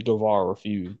Sammy Guevara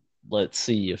feud, let's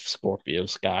see if Scorpio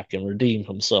Sky can redeem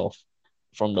himself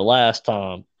from the last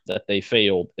time that they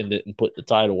failed and didn't put the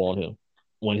title on him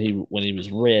when he was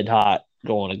red hot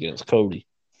going against Cody.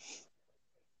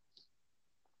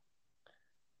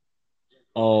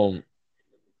 But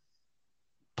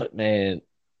man,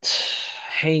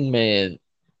 Hangman,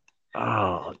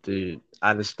 oh dude,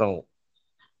 I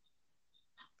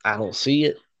don't see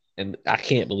it, and I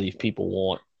can't believe people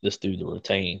want this dude to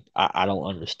retain. I don't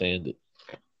understand it.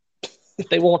 If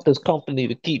they want this company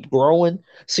to keep growing,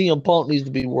 CM Punk needs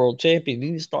to be world champion. He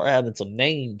needs to start having some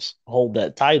names hold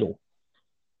that title,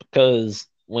 because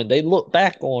when they look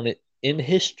back on it in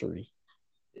history,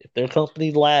 if their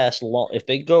company lasts long, if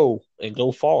they go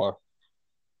far,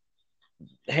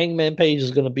 Hangman Page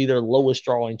is going to be their lowest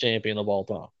drawing champion of all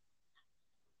time.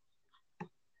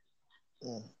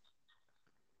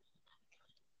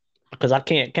 Because I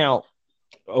can't count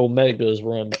Omega's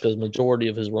run, because majority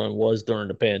of his run was during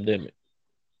the pandemic.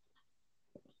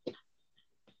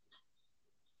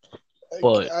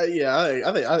 But I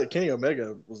think Kenny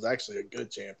Omega was actually a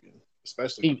good champion,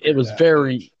 especially it was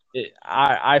very.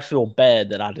 I feel bad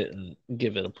that I didn't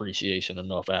give it appreciation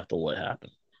enough after what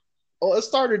happened. Well, it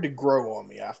started to grow on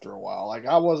me after a while. Like,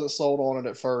 I wasn't sold on it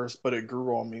at first, but it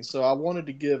grew on me. So I wanted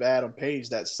to give Adam Page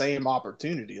that same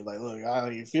opportunity. Like, look, I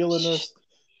ain't feeling this,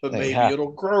 but maybe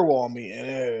it'll grow on me, and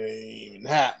it ain't even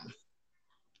happened.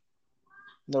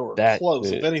 Nowhere close.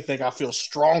 If anything, I feel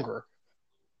stronger,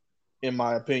 in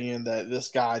my opinion, that this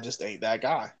guy just ain't that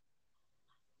guy.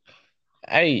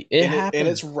 Hey, it happened. And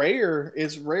it's rare.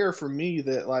 It's rare for me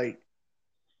that, like,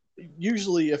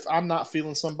 usually if I'm not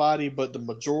feeling somebody, but the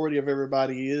majority of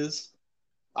everybody is,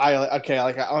 I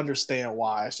understand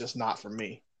why. It's just not for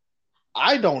me.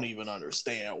 I don't even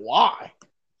understand why.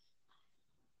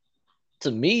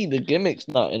 To me, the gimmick's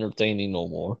not entertaining no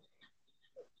more.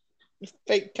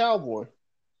 Fake cowboy.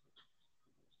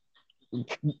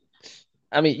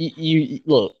 I mean, you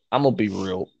look, I'm going to be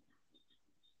real.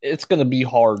 It's going to be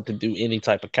hard to do any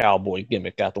type of cowboy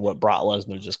gimmick after what Brock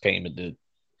Lesnar just came and did.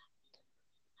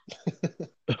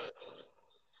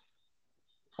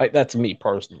 Like that's me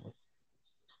personally.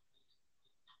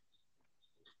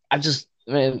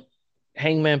 Man,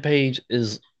 Hangman Page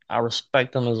is I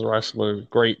respect him as a wrestler,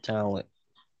 great talent,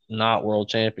 not world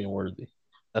champion worthy.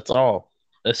 That's all.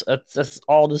 That's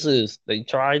all this is. They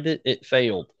tried it, it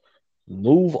failed.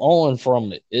 Move on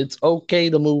from it. It's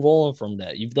okay to move on from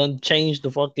that. You've done changed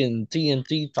the fucking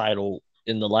TNT title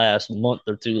in the last month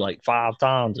or two like 5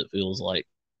 times, it feels like.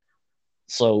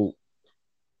 So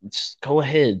just go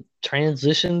ahead,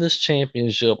 transition this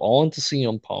championship on to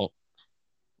CM Punk.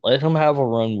 Let him have a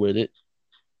run with it.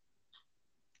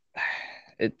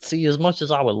 See, as much as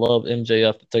I would love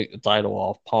MJF to take the title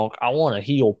off Punk, I want a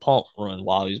heel Punk run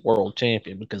while he's world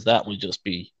champion because that would just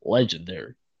be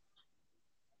legendary.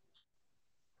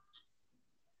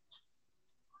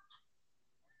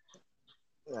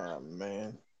 Oh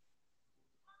man.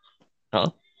 Huh?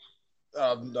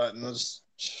 I'm just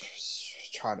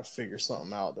trying to figure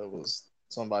something out.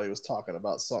 Somebody was talking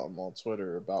about something on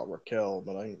Twitter about Raquel,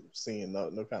 but I ain't seeing no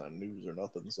kind of news or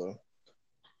nothing. So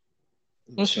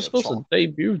I'm Well, just she's gonna supposed chalk. to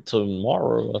debut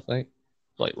tomorrow, I think.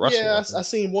 Like Yeah, wrestle, I I think.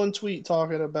 seen one tweet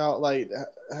talking about like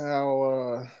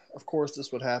how, of course,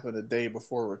 this would happen a day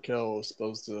before Raquel was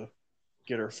supposed to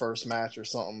get her first match or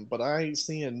something, but I ain't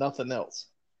seeing nothing else.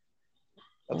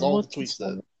 That's all the What? tweet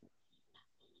said.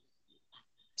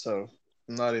 So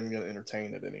I'm not even gonna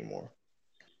entertain it anymore.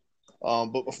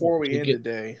 But before we She end get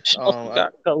today, she must have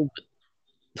got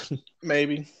COVID.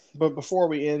 maybe. But before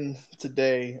we end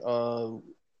today,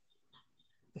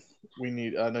 we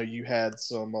need. I know you had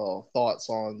some thoughts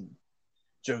on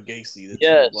Joe Gacy that you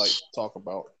would like Yes. to talk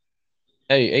about.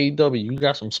 Hey, AEW, you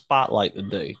got some spotlight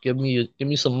today. Give me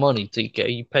some money, TK.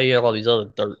 You pay all these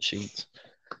other dirt sheets.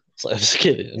 So I'm just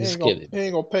kidding. I'm just kidding. He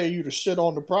ain't gonna pay you to shit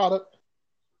on the product.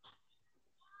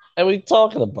 What are we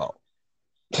talking about?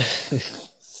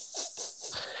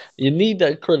 You need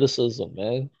that criticism,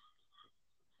 man.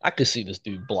 I could see this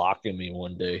dude blocking me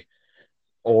one day,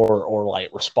 or like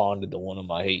responding to one of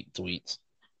my hate tweets.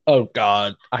 Oh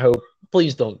God, I hope.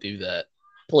 Please don't do that.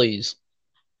 Please.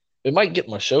 It might get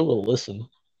my show to listen,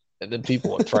 and then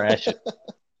people will trash it. Oh,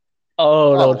 Oh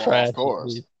they'll well, of trash it,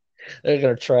 course. dude. They're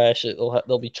gonna trash it.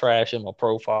 They'll be trashing my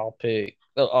profile pic.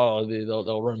 Dude,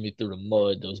 they'll run me through the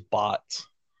mud. Those bots.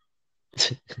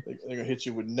 They're gonna hit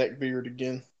you with neckbeard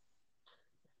again.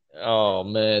 Oh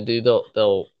man, dude,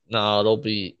 they'll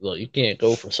be look. You can't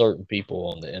go for certain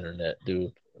people on the internet,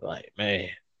 dude. Like man,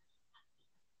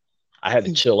 I had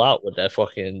to chill out with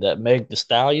that Meg the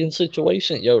Stallion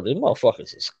situation. Yo, these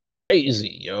motherfuckers is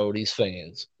crazy, yo. These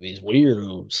fans, these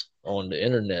weirdos on the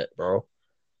internet, bro.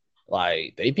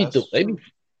 Like That's they be true.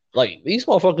 like these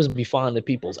motherfuckers be finding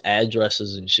people's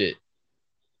addresses and shit.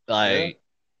 Yeah. Like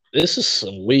this is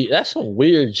some weird. That's some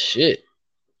weird shit.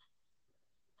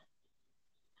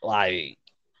 Like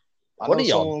I what know are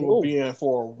y'all someone would doing? be in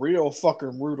for a real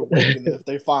fucking rude awakening if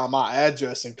they find my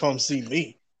address and come see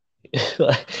me.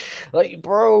 like,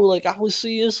 bro, like I was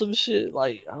seeing some shit.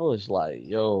 Like I was like,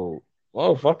 yo,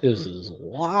 motherfuckers is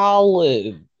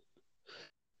wildin'.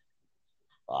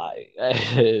 Like,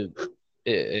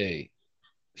 hey,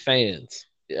 fans,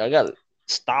 I gotta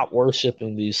stop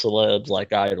worshiping these celebs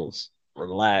like idols.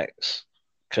 Relax,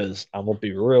 cause I'm gonna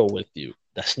be real with you.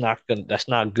 That's not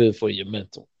good for your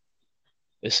mental.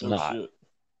 It's No not. shit.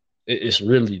 It's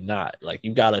really not. Like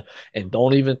you gotta, and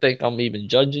don't even think I'm even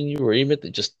judging you or even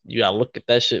just you gotta look at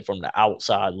that shit from the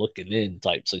outside looking in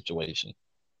type situation.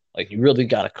 Like you really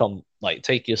gotta come like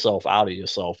take yourself out of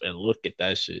yourself and look at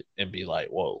that shit and be like,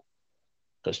 whoa.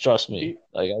 Because trust me,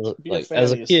 Be be a like fan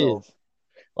of yourself.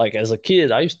 as a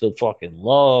kid, I used to fucking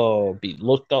love be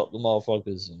looked up to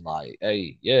motherfuckers and like,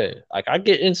 hey, yeah, like I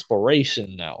get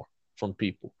inspiration now from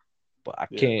people, but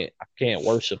Yeah. I can't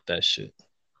worship that shit.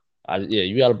 Yeah,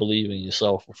 you gotta believe in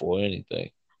yourself before anything,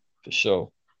 for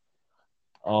sure.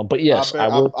 But yes, I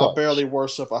will I barely touch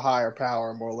worship a higher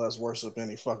power, more or less worship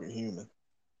any fucking human.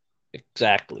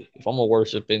 exactly. If I'm gonna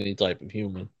worship any type of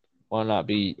human, why not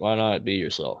be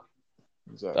yourself?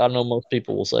 I Exactly. know most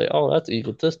people will say, "Oh, that's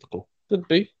egotistical." Could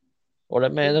be, or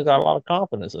that man Could has got a be. lot of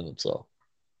confidence in himself.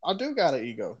 I do got an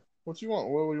ego. What you want?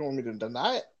 What you want me to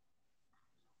deny it?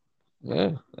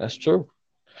 Yeah, that's true.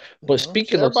 You But know, shit,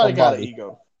 speaking of everybody got an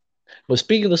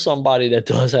somebody, ego. that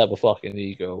does have a fucking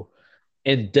ego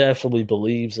and definitely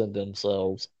believes in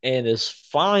themselves and is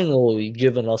finally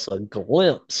giving us a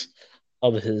glimpse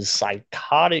of his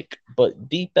psychotic but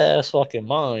deep ass fucking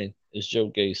mind is Joe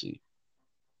Gacy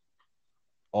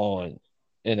on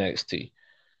NXT.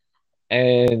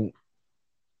 And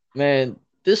man,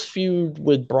 this feud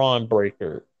with Braun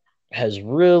Breaker has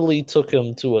really took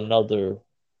him to another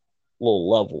little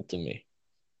level to me.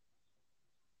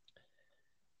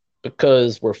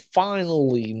 because we're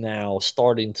finally now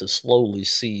starting to slowly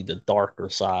see the darker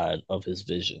side of his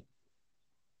vision.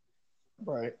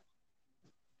 Right.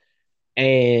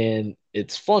 And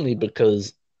it's funny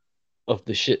because of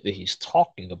the shit that he's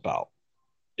talking about.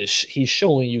 He's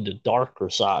showing you the darker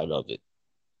side of it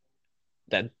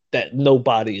that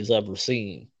nobody has ever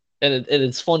seen. And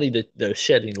it's funny that they're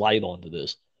shedding light onto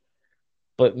this.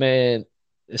 But man,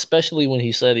 especially when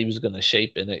he said he was going to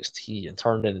shape NXT and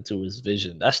turn it into his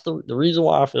vision. That's the reason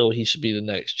why I feel he should be the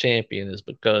next champion is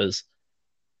because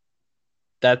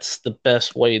that's the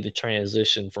best way to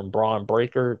transition from Braun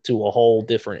Breaker to a whole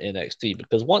different NXT.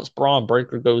 Because once Braun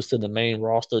Breaker goes to the main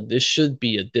roster, this should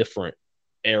be a different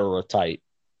era type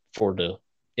for the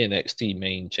NXT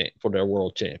main champ for their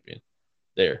world champion.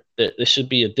 There should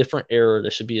be a different era.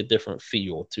 There should be a different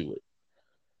feel to it.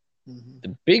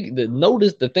 Mm-hmm.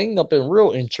 The thing I've been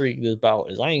real intrigued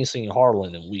about is I ain't seen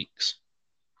Harlan in weeks.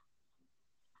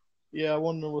 Yeah, I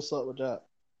wonder what's up with that.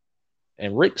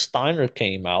 And Rick Steiner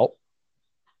came out,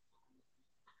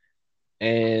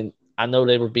 and I know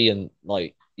they were being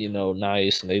like,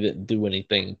 nice and they didn't do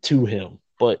anything to him,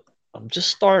 but I'm just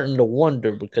starting to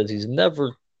wonder because he's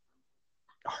never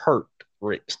hurt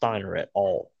Rick Steiner at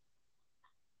all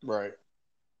Right.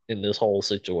 in this whole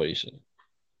situation.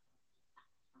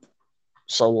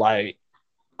 So like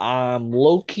I'm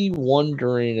low key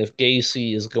wondering if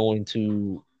Gacy is going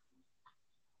to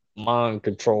mind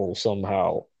control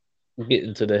somehow, get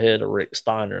into the head of Rick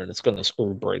Steiner, and it's going to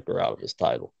screw Breaker out of his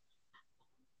title.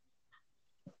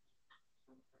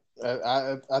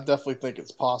 I definitely think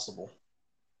it's possible.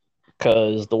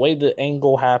 Because the way the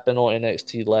angle happened on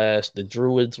NXT last, the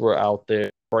Druids were out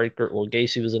there.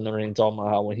 Gacy was in the ring talking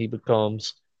about how when he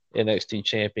becomes NXT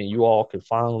champion, you all can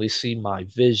finally see my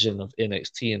vision of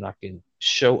NXT and I can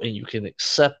show and you can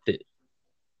accept it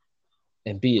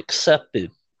and be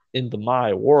accepted into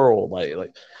my world.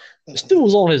 Like this dude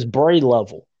was on his Bray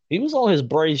level. He was on his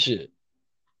Bray shit.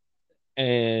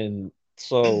 And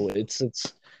so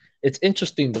it's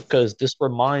interesting because this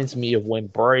reminds me of when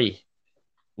Bray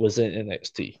was in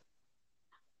NXT.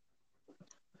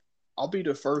 I'll be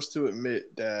the first to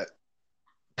admit that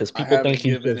Because I people think haven't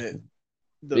he's given just it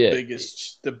yeah.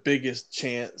 the biggest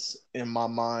chance in my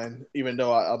mind, even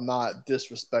though I'm not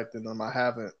disrespecting them. I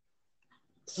haven't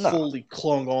No. fully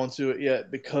clung onto it yet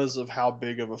because of how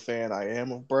big of a fan I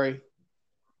am of Bray.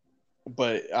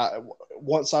 But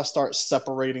once I start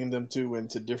separating them two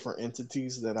into different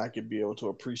entities, then I could be able to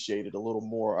appreciate it a little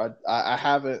more. I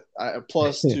haven't.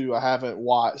 Plus two, I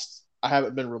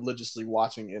haven't been religiously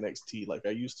watching NXT like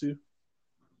I used to.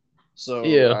 So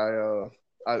Yeah.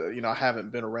 I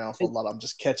haven't been around for a lot. I'm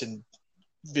just catching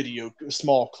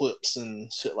small clips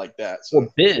and shit like that. So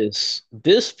Well,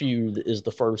 this feud is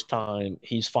the first time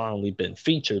he's finally been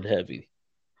featured heavy.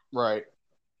 right.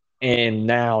 And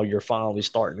now you're finally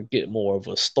starting to get more of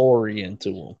a story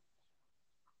into him.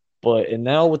 And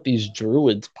now with these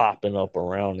druids popping up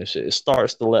around and shit, it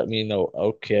starts to let me know,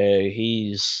 okay,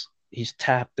 he's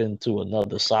tapped into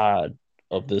another side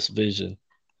of this vision.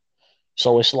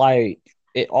 So it's like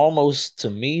it almost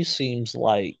to me seems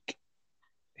like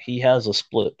he has a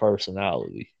split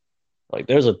personality. Like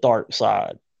there's a dark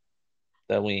side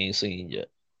that we ain't seen yet.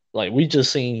 Like we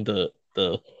just seen the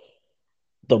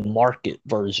market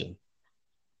version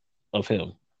of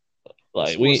him.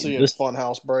 Like We're we seeing this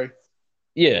Funhouse Bray.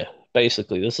 yeah,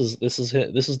 basically this is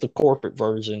the corporate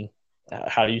version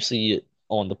how you see it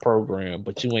on the program,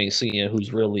 but you ain't seeing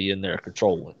who's really in there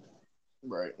controlling.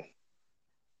 Right.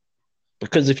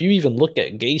 Because if you even look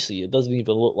at Gacy, it doesn't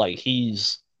even look like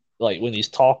he's like when he's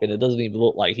talking, it doesn't even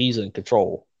look like he's in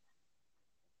control.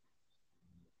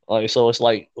 Like so it's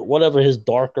like whatever his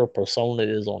darker persona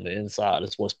is on the inside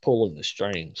is what's pulling the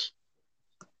strings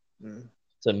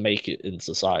to make it in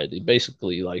society.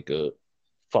 Basically like a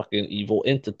fucking evil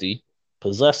entity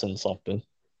possessing something.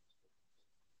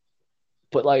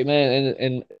 But like man,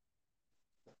 and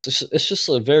it's just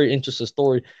a very interesting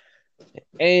story.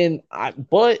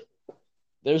 But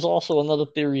there's also another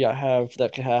theory I have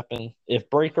that could happen. If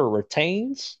Breaker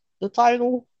retains the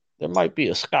title, there might be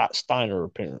a Scott Steiner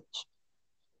appearance.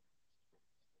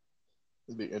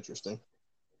 It'd be interesting.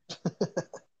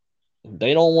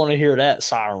 They don't want to hear that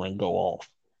siren go off.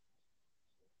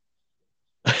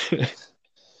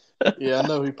 Yeah, I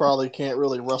know he probably can't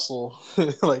really wrestle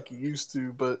like he used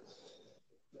to, but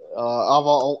I've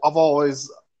always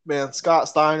man Scott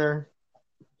Steiner,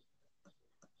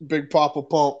 Big Papa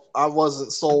Pump. I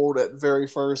wasn't sold at very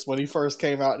first when he first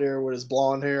came out there with his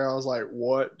blonde hair. I was like,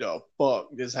 what the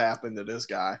fuck just happened to this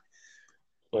guy?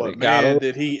 But man,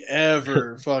 did he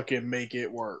ever fucking make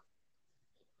it work?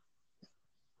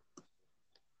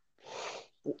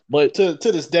 But to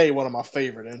this day, one of my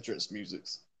favorite entrance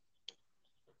musics.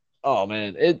 oh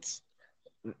man,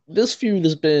 this feud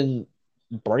has been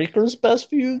Breaker's best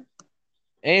feud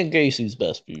and Gacy's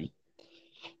best feud.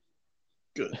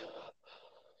 Good.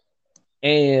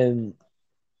 And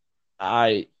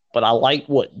but I like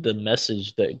what the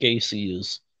message that Gacy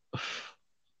is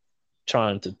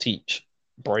trying to teach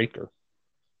Breaker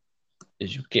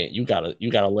is you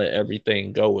gotta let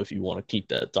everything go if you want to keep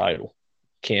that title.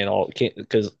 Can't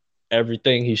because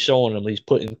everything he's showing him, he's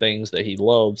putting things that he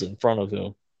loves in front of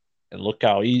him, and look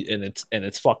how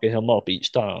it's fucking him up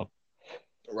each time.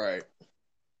 Right.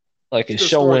 Like it's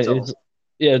showing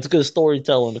it's good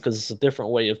storytelling because it's a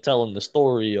different way of telling the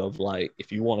story of like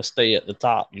if you want to stay at the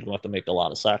top, you're gonna have to make a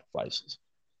lot of sacrifices.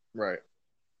 Right.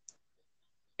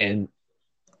 And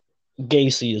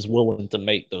Gacy is willing to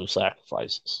make those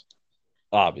sacrifices.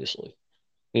 Obviously,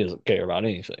 he doesn't care about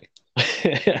anything,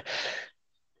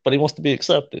 but he wants to be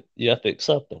accepted. You have to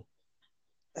accept him.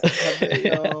 Have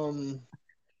they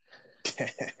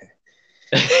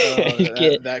You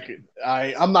can't. that could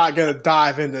I'm not gonna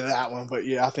dive into that one, but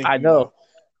yeah, I think I you know. know.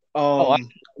 Oh,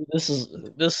 this is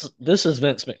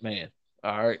Vince McMahon.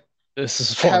 All right, this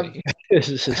is funny.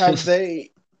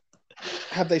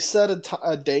 Have they set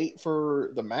a date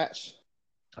for the match?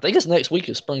 I think it's next week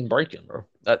is spring breaking, bro.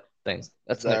 That's Is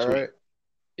that next right? week.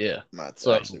 Yeah. I might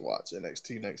So actually watch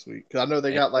NXT next week because I know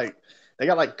they got like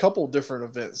a couple different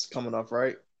events coming up,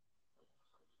 right?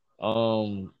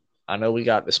 I know we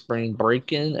got the spring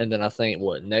break-in, and then I think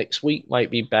what next week might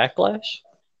be Backlash.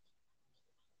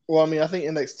 Well, I mean, I think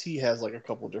NXT has like a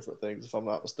couple different things, if I'm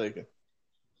not mistaken.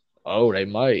 Oh, they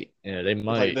might. Yeah, they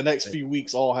might. Like the next few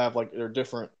weeks all have like their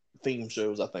different theme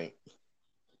shows, I think.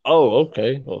 Oh,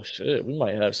 okay. Oh shit, we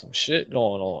might have some shit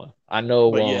going on. I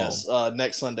know. But yes,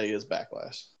 next Sunday is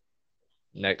Backlash.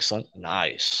 Next Sunday,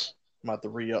 nice. I'm about to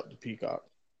re-up the Peacock.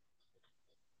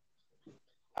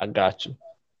 I got you.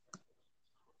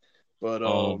 But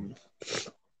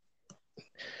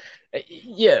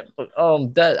yeah, but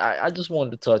that I just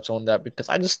wanted to touch on that because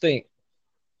I just think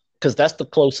because that's the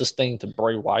closest thing to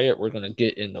Bray Wyatt we're gonna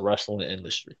get in the wrestling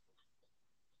industry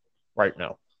right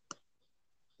now.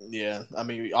 Yeah, I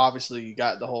mean, obviously you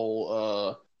got the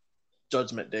whole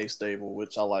Judgment Day stable,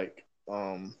 which I like.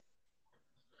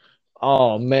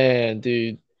 Oh man,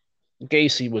 dude,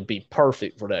 Gacy would be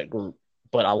perfect for that group,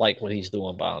 but I like what he's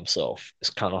doing by himself.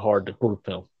 It's kind of hard to group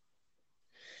him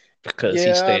because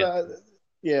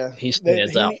yeah, he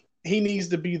stands out. He needs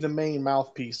to be the main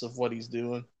mouthpiece of what he's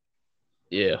doing.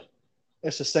 Yeah,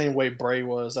 it's the same way Bray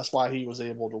was. That's why he was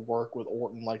able to work with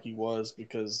Orton like he was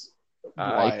because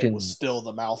Wyatt was still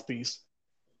the mouthpiece.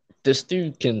 This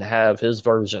dude can have his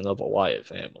version of a Wyatt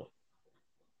family.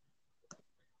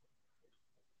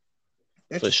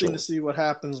 Interesting to see what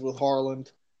happens with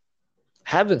Harland.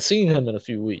 Haven't seen him in a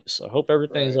few weeks. So I hope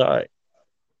everything's all right.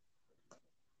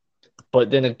 But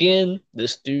then again,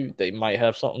 this dude, they might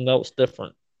have something else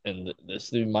different. And this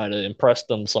dude might have impressed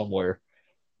them somewhere.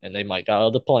 And they might got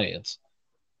other plans.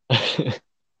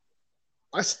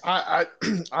 I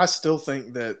still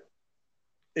think that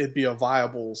it'd be a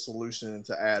viable solution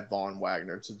to add Von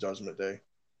Wagner to Judgment Day.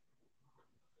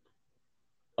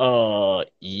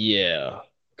 Yeah.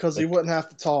 Because he wouldn't have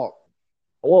to talk.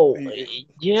 Well,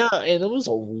 yeah, and it was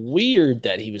a weird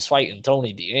that he was fighting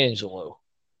Tony D'Angelo.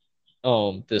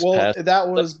 That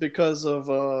was because of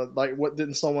like what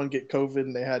didn't someone get COVID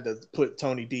and they had to put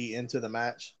Tony D into the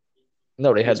match?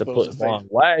 No, they had to put Von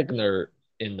Wagner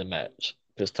in the match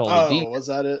because Tony D. Was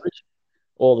that it?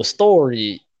 Well, the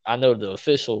story, I know the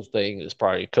official thing is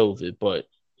probably COVID, but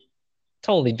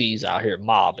Tony D's out here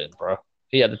mobbing, bro.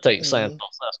 He had to take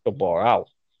Santos Escobar out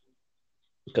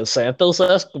because Santos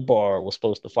Escobar was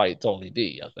supposed to fight Tony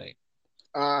D, I think.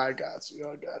 I got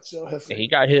you. And he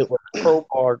got hit with a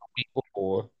crowbar the week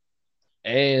before.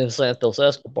 And Santos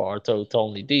Escobar told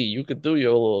Tony D, you could do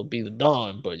your little be the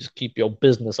Don, but just keep your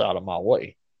business out of my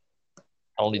way.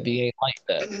 Tony D ain't like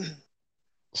that.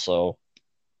 So,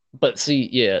 but see,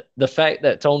 yeah, the fact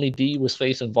that Tony D was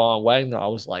facing Von Wagner, I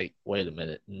was like, wait a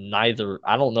minute. I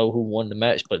don't know who won the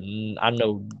match, but I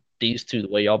know these two, the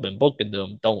way y'all been booking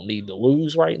them, don't need to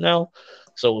lose right now.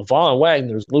 So if Von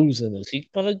Wagner's losing, is he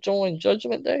going to join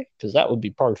Judgment Day? Because that would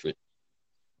be perfect.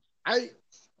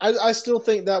 I still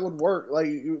think that would work. Like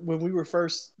when we were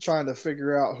first trying to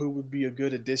figure out who would be a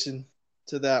good addition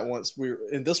to that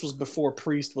and this was before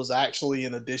Priest was actually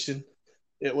an addition.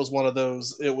 It was one of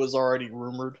those, it was already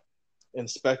rumored and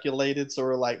speculated. So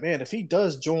we're like, man, if he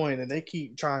does join and they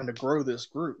keep trying to grow this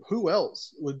group, who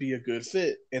else would be a good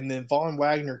fit? And then Von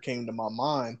Wagner came to my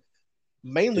mind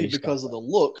mainly because of the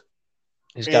look.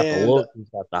 He's got the look, he's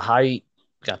got the height.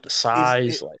 got the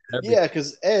size, like yeah, everything.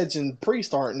 because Edge and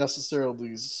Priest aren't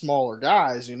necessarily smaller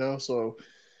guys, you know. So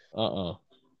Uh-uh.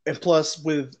 and plus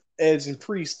with Edge and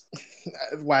Priest,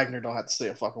 Wagner don't have to say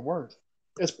a fucking word.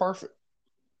 It's perfect.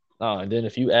 And then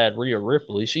if you add Rhea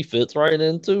Ripley, she fits right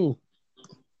in too.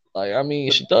 Like, I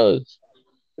mean, she does.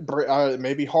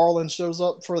 Maybe Harlan shows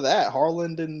up for that.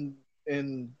 Harlan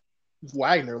and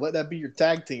Wagner, let that be your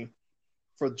tag team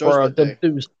for Bro, Judgment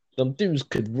Day. them dudes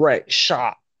could wreck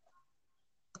shop.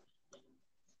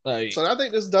 Like, So I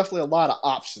think there's definitely a lot of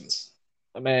options.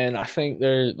 man, I think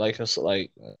they're like, it's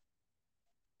like,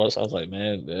 I was like,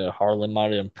 man, Harlan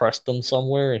might have impressed them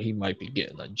somewhere, and he might be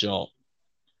getting a jump.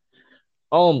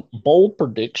 Bold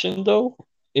prediction though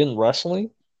in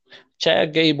wrestling,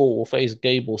 Chad Gable will face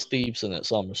Gable Steveson at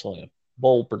SummerSlam.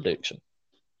 Bold prediction.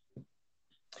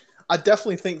 I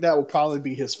definitely think that will probably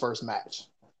be his first match.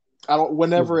 I don't.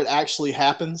 Whenever it actually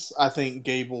happens, I think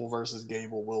Gable versus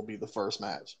Gable will be the first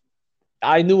match.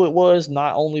 I knew it was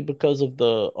not only because of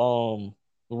the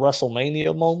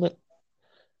WrestleMania moment,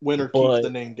 Winner keeps but the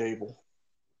name Gable.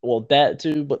 well that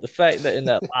too, but the fact that in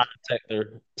that lie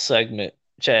detector segment,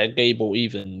 Chad Gable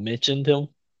even mentioned him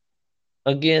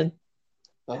again,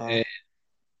 Uh-huh. and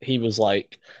he was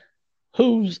like,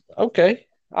 "Who's okay?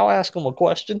 I'll ask him a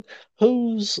question.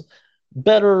 Who's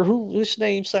better? Which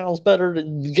name sounds better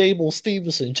than Gable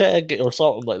Stevenson, or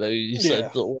something like that?" You said Yeah.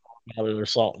 the about it or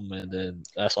something, and then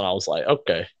that's when I was like,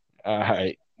 "Okay, all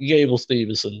right, Gable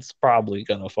Stevenson's probably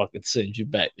gonna fucking send you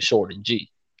back to Short and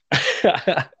G."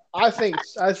 I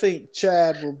think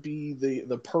Chad will be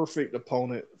the perfect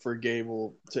opponent for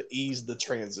Gable to ease the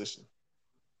transition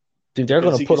Dude, they're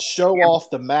because gonna he put can show off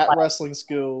the mat wrestling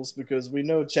skills because we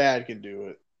know Chad can do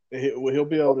it. He'll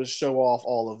be able to show off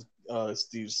all of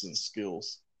Stevenson's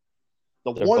skills.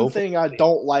 The they're one both. thing I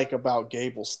don't like about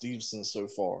Gable Stevenson so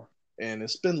far, and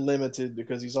it's been limited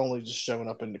because he's only just showing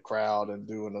up in the crowd and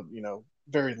doing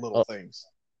very little Uh, things.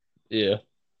 yeah,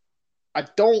 I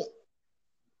don't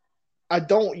I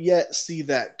don't yet see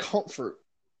that comfort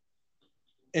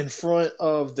in front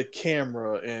of the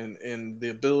camera and the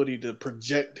ability to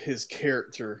project his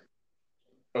character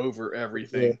over yeah,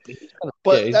 everything. yeah.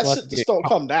 But He's that gonna have shit to just get. don't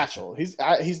come natural.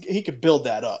 He could build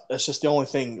that up. That's just the only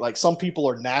thing. Like some people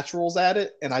are naturals at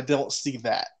it, and I don't see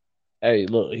that. Hey,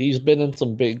 look, he's been in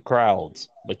some big crowds,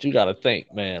 but you got to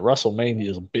think, man, WrestleMania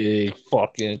is a big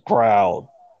fucking crowd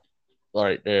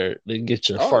right there. Then get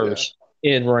your Oh yeah. first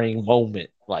in ring moment,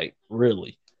 like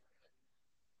really.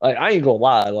 Like I ain't gonna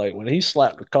lie, like when he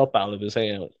slapped the cup out of his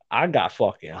hand, I got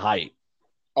fucking hype,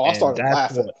 Oh, I and started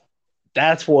laughing.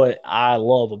 that's what I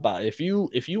love about it. If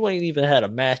you ain't even had a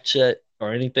match yet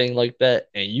or anything like that,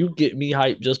 and you get me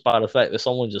hyped just by the fact that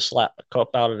someone just slapped the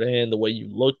cup out of their hand, the way you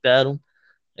looked at them,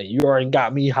 and you already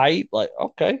got me hyped, like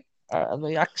okay, I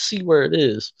mean I can see where it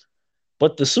is,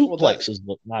 but the Well, that suplexes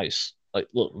look nice, like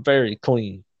look very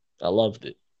clean. I loved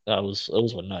it. Those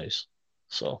were nice.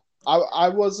 So I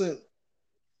wasn't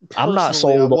I'm not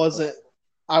personally. sold.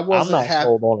 I I'm wasn't not happy.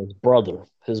 sold on his brother.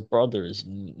 His brother is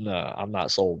nah. I'm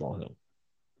not sold on him.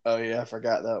 Oh yeah, I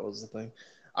forgot that was the thing.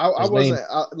 I His name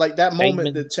wasn't like that moment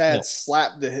Heyman that Chad Smith.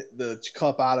 slapped the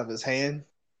cup out of his hand.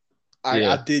 I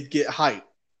Yeah. did get hyped.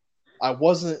 I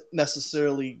wasn't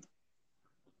necessarily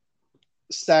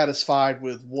satisfied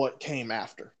with what came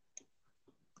after.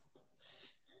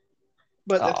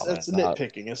 But Oh man. that's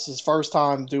nitpicking. It's his first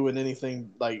time doing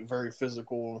anything like very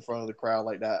physical in front of the crowd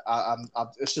like that.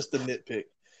 It's just a nitpick.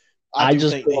 I I do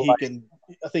just think that feel he like can.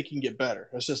 I think he can get better.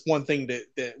 It's just one thing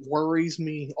that worries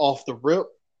me off the rip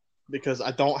because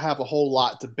I don't have a whole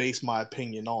lot to base my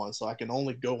opinion on, so I can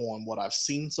only go on what I've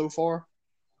seen so far.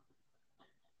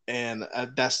 And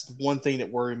that's one thing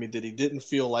that worried me that he didn't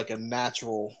feel like a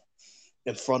natural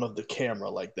in front of the camera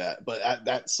like that. But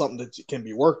that's something that can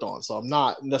be worked on. So I'm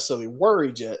not necessarily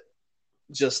worried yet.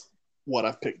 Just what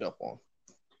I've picked up on.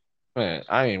 man,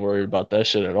 I ain't worried about that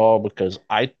shit at all because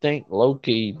I think low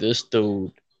key this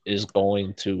dude is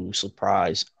going to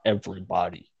surprise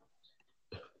everybody.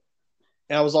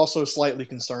 And I was also slightly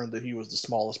concerned that he was the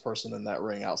smallest person in that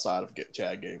ring outside of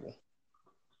Chad Gable.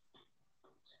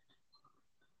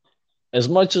 As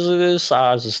much as it is,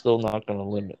 size is still not going to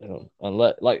limit him.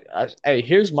 Unless, like, hey,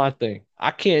 here's my thing: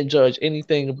 I can't judge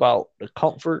anything about the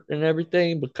comfort and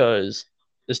everything because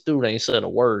this dude ain't said a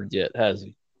word yet, has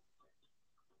he?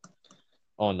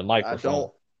 On the I microphone.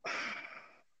 don't.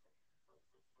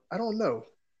 I don't know.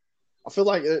 I feel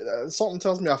like something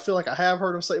tells me I feel like I have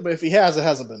heard him say, but if he has, it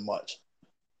hasn't been much.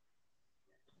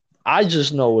 I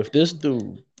just know if this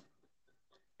dude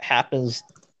happens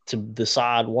to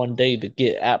decide one day to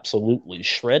get absolutely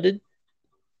shredded,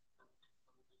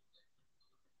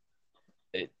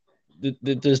 it,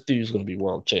 This dude's gonna be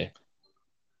world champ.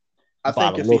 I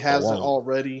By think the if he look hasn't alone.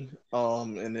 already,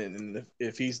 and then and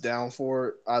if he's down for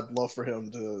it, I'd love for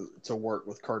him to work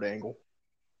with Kurt Angle.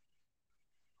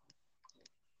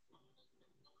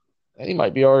 And he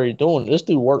might be already doing it. This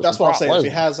dude works for That's what I'm Brock saying. If he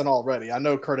Lesnar. hasn't already, I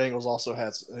know Kurt Angle's also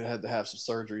had to have some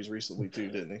surgeries recently too,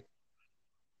 didn't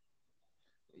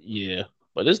he? Yeah.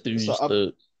 But this dude So used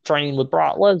to train with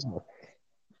Brock Lesnar.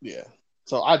 yeah.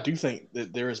 So I do think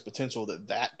that there is potential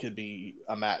that could be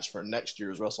a match for next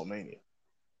year's WrestleMania.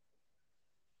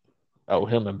 Oh,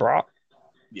 him and Brock?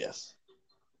 Yes.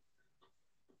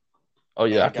 Oh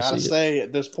And yeah, I I can gotta see it. say,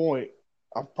 at this point,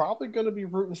 I'm probably going to be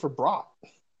rooting for Brock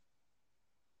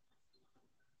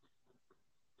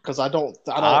because I don't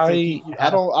think I I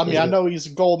have don't. I mean, I to know he's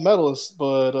a gold medalist,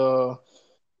 but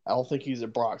I don't think he's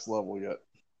at Brock's level yet.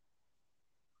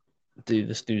 dude,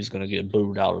 this dude's gonna get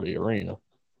booed out of the arena.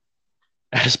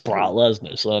 That's Brock Who?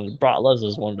 Lesnar. So Brock Lesnar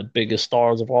is one of the biggest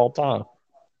stars of all time.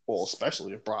 Well,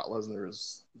 especially if Brock Lesnar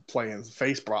is playing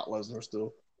face Brock Lesnar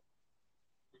still.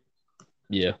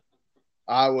 Yeah.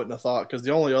 I wouldn't have thought because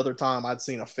the only other time I'd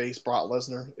seen a face Brock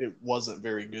Lesnar, it wasn't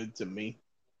very good to me.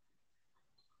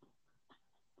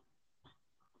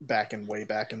 Way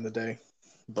back in the day,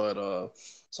 but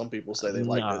some people say they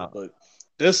liked it. Nah. But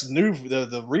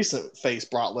the recent face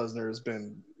Brock Lesnar has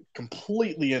been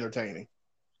completely entertaining.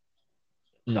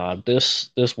 Nah, this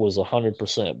was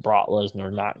 100% Brock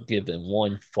Lesnar not giving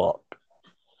one fuck.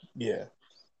 Yeah.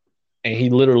 And he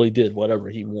literally did whatever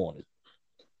he wanted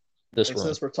this And run.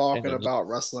 since we're And talking it was, about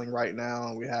wrestling right now,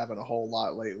 and we haven't a whole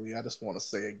lot lately, I just want to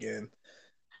say again,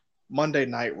 Monday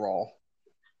Night Raw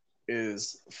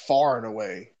is far and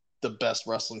away the best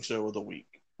wrestling show of the week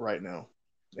right now,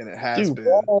 and it has dude, been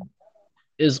Raw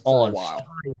is for a on while.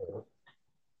 fire.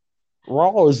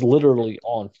 Raw is literally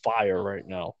on fire right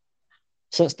now.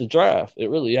 Since the draft, it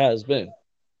really has been.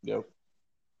 Yep.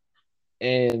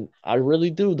 And I really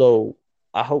do though.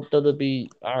 I hope that it'll be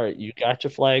all right. You got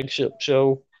your flagship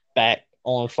show back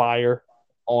on fire,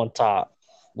 on top.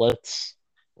 Let's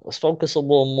focus a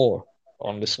little more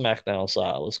on the SmackDown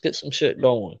side. Let's get some shit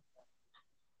going.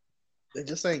 They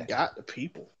just ain't got the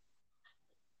people.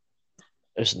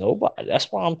 There's nobody. That's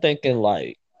why I'm thinking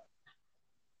like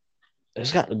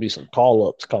there's got to be some call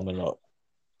ups coming up.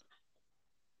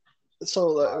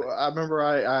 So I remember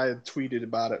I tweeted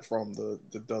about it from the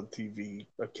Dub TV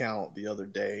account the other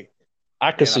day,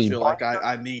 I could and I see feel like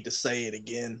I need to say it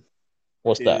again.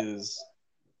 what's that? Is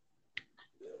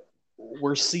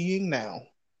we're seeing now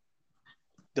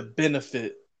the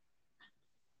benefit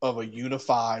of a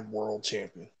unified world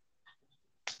champion.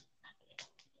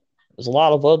 There's a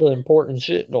lot of other important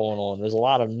shit going on. There's a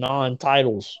lot of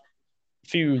non-titles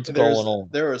feuds going on.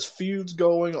 There is feuds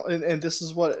going on, and this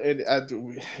is what check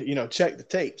the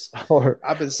tapes. Or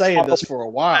I've been saying this for a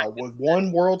while. With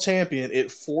one world champion,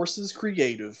 it forces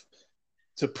creative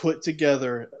to put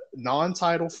together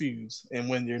non-title feuds, and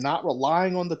when you're not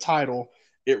relying on the title,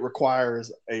 it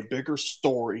requires a bigger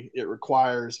story. It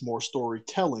requires more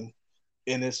storytelling,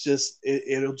 and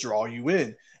it'll draw you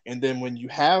in. And then when you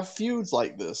have feuds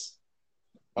like this,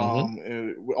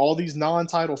 all these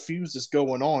non-title feuds that's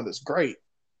going on, that's great.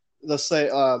 Let's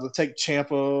say let's take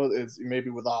Ciampa is maybe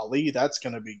with Ali, that's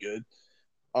gonna be good.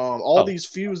 All these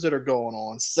feuds that are going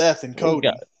on, Seth and Cody,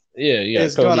 yeah,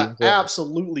 is Cody gonna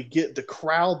absolutely get the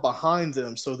crowd behind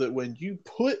them, so that when you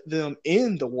put them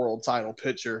in the world title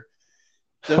picture,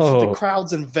 the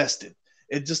crowd's invested.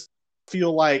 It just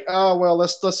feel like, oh well,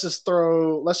 let's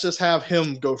just have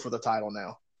him go for the title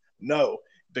now. No,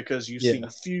 because you've seen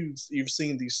feuds, you've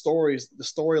seen these stories, the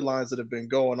storylines that have been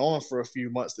going on for a few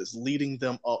months that's leading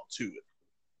them up to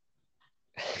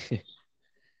it.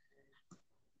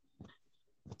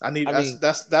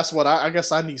 That's what I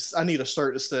guess I need a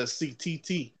shirt that says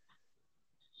CTT.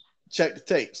 Check the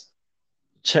tapes.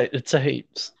 Check the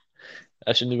tapes.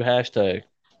 That's your new hashtag.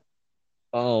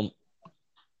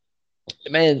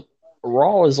 Man,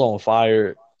 Raw is on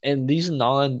fire, and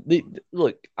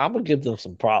look, I'm gonna give them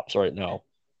some props right now.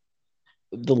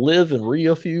 The Liv and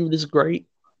Rhea feud is great.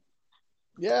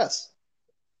 Yes.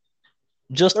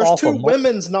 Just there's off two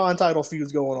women's non-title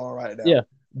feuds going on right now. Yeah,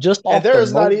 just off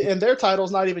and their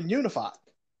title's not even unified.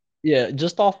 Yeah,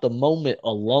 just off the moment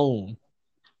alone,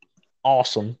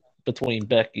 awesome between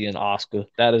Becky and Asuka.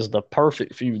 That is the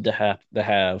perfect feud to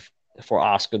have for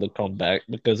Asuka to come back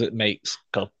because it makes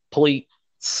complete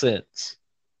sense.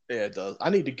 Yeah, it does. I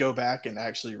need to go back and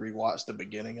actually rewatch the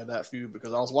beginning of that feud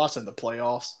because I was watching the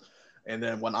playoffs, and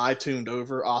then when I tuned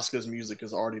over, Asuka's music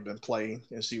has already been playing,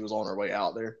 and she was on her way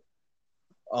out there.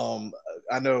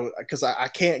 I know because I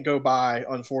can't go by,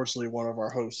 unfortunately, one of our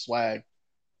hosts, Swag.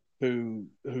 who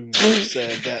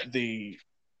said that the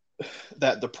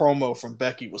promo from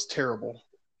Becky was terrible.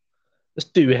 This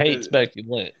dude hates Becky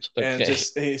Lynch. Okay.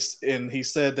 And he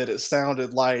said that it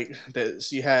sounded like that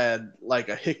she had like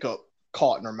a hiccup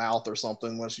caught in her mouth or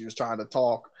something when she was trying to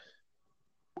talk.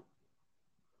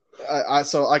 I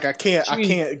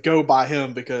can't go by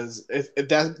him because if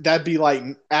that'd be like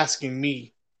asking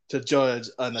me to judge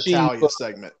a Natalya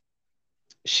segment.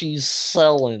 She's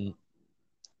selling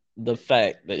the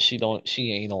fact that she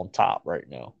ain't on top right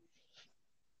now.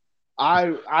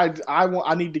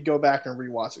 I need to go back and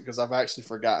rewatch it because I've actually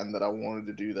forgotten that I wanted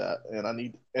to do that,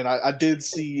 and I did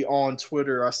see on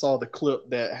Twitter, I saw the clip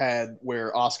that had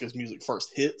where Asuka's music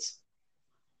first hits,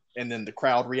 and then the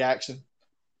crowd reaction.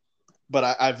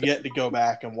 But I've yet to go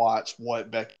back and watch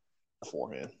what Becky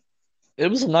beforehand. It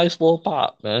was a nice little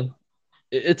pop, man.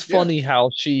 It's funny how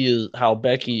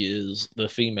Becky is the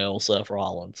female Seth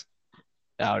Rollins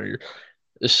out here.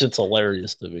 This shit's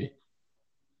hilarious to me.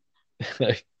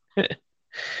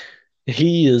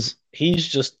 He's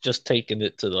just taking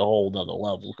it to the whole nother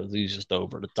level because he's just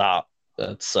over the top.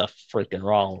 That's Seth freaking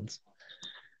Rollins.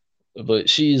 But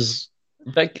she's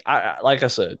Becky. Like I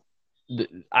said,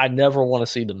 I never want to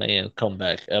see the man come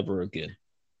back ever again.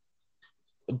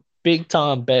 Big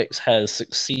Time Bex has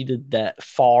succeeded that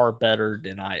far better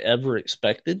than I ever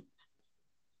expected.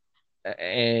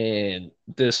 And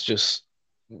this just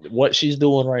what she's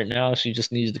doing right now, she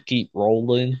just needs to keep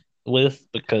rolling with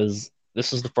because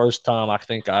this is the first time I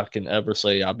think I can ever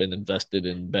say I've been invested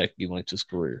in Becky Lynch's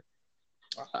career.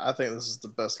 I think this is the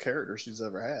best character she's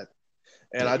ever had.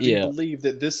 And I do believe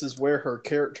that this is where her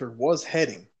character was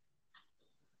heading.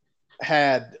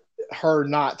 Had her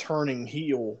not turning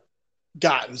heel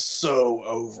gotten so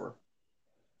over.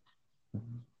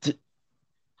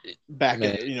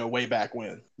 Way back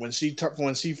when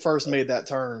she first made that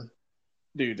turn,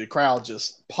 dude, the crowd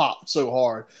just popped so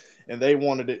hard, and they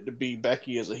wanted it to be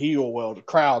Becky as a heel. Well, the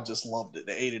crowd just loved it;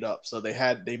 they ate it up, so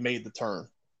they made the turn.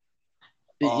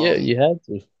 Yeah, you had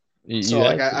to.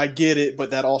 I get it,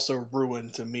 but that also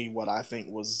ruined to me what I think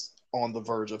was on the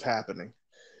verge of happening.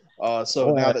 Now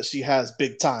that she has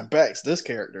Big Time Bex, this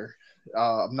character,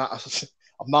 I'm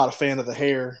not a fan of the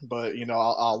hair, but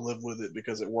I'll live with it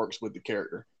because it works with the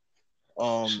character.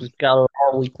 She's got her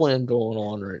Harley Quinn going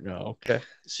on right now. Okay,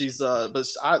 she's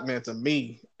to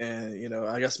me, and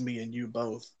I guess me and you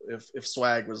both, if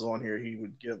Swag was on here, he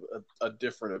would give a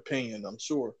different opinion, I'm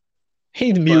sure.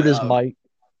 He'd mute his mic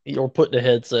or put the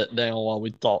headset down while we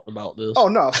talked about this. Oh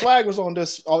no, Swag was on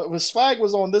this. Swag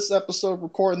was on this episode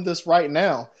recording this right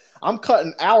now. I'm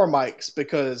cutting our mics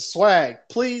because Swag,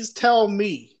 please tell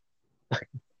me.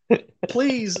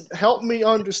 Please help me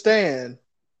understand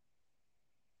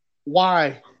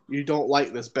why you don't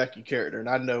like this Becky character. And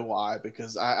I know why,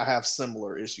 because I have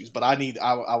similar issues, but I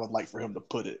would like for him to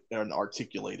put it and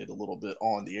articulate it a little bit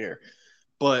on the air.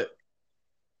 But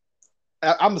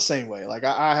I'm the same way. Like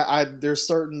there's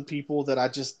certain people that I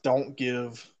just don't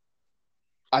give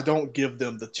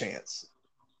them the chance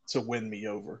to win me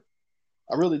over.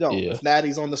 I really don't. Yeah. If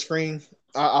Natty's on the screen,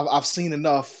 I've seen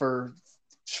enough for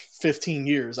 15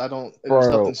 years. There's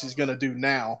nothing she's going to do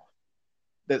now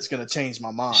that's going to change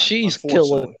my mind. She's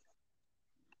killing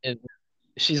it.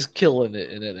 She's killing it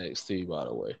in NXT, by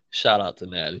the way. Shout out to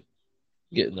Natty.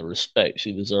 Getting the respect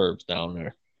she deserves down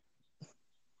there.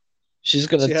 She's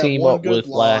going to team up with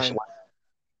Lash.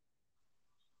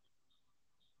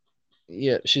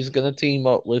 Yeah, she's going to team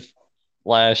up with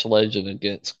Lash Legend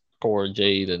against Cora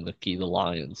Jade and Nikita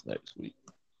Lyons next week.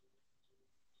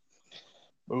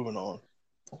 Moving on.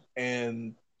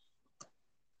 And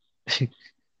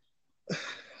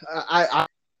I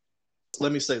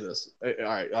let me say this. All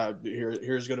right,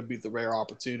 here's going to be the rare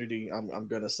opportunity. I'm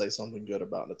going to say something good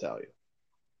about Natalya.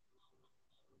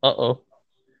 Uh-oh.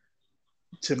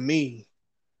 To me,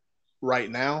 right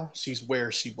now, she's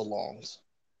where she belongs.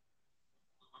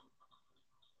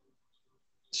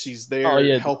 She's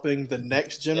there helping the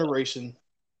next generation,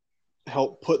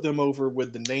 help put them over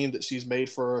with the name that she's made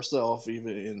for herself,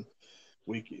 even in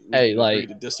we can agree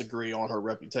to disagree on her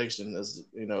reputation as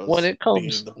when it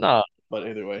comes but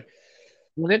anyway,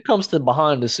 when it comes to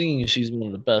behind the scenes, she's one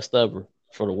of the best ever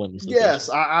for the women's division. Yes,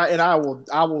 I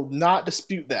will not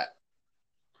dispute that.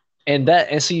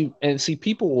 And see,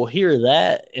 people will hear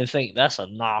that and think that's a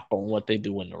knock on what they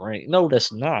do in the ring. No,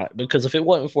 that's not, because if it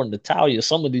wasn't for Natalya,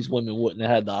 some of these women wouldn't have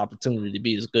had the opportunity to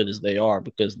be as good as they are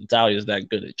because Natalya is that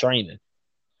good at training.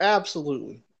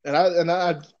 Absolutely, and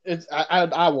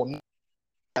I will not.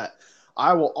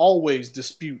 I will always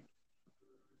dispute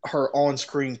her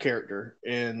on-screen character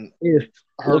and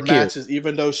her matches,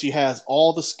 even though she has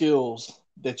all the skills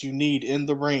that you need in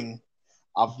the ring.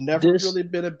 I've never This really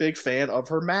been a big fan of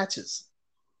her matches.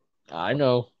 I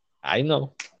know. I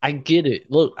know. I get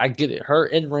it. Look, I get it. Her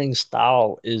in-ring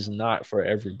style is not for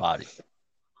everybody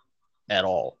at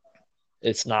all.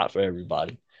 It's not for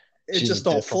everybody. It She's just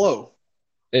don't different. flow.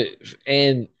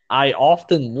 And I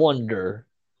often wonder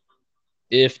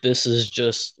if this is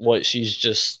just what she's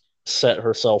just set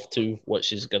herself to, what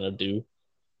she's going to do.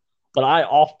 But I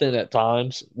often at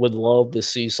times would love to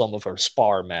see some of her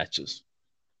spar matches.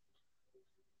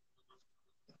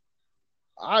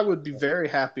 I would be very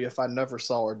happy if I never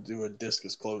saw her do a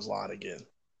discus clothesline again.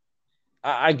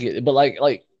 I get it, but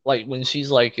like when she's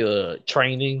like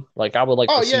training, like I would like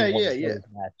Oh to see yeah, one yeah, of yeah. those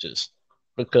matches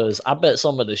because I bet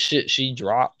some of the shit she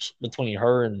drops between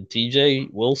her and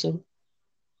TJ Wilson,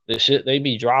 the shit they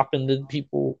be dropping to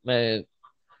people, man.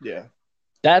 Yeah.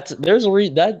 That's there's a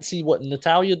reason that see what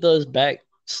Natalia does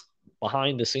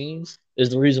behind the scenes is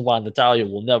the reason why Natalia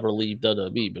will never leave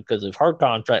WWE because if her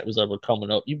contract was ever coming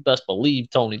up, you best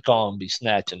believe Tony Khan be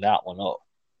snatching that one up.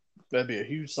 That'd be a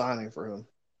huge signing for him.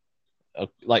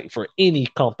 Like for any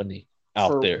company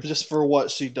out For there. just for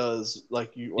what she does,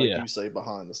 like Yeah. you say,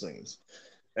 behind the scenes.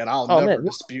 And I'll Oh never man.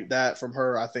 dispute that from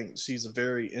her. I think she's a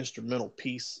very instrumental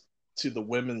piece to the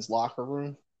women's locker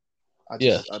room.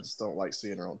 Yes. I just don't like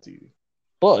seeing her on TV.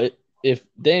 But if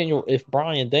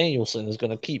Brian Danielson is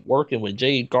going to keep working with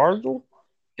Jade Cargill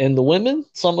and the women,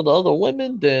 some of the other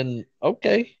women, then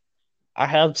okay, I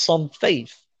have some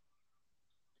faith.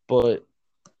 But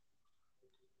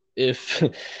if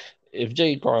if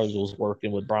Jade Cargill's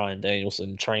working with Brian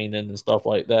Danielson training and stuff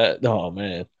like that, oh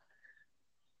man,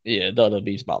 yeah,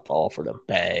 WWE's about to offer the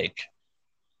bag.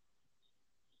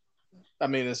 I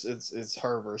mean, it's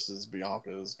her versus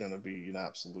Bianca is going to be an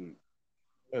absolute.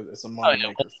 It's a Oh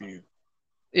yeah, moneymaker feud.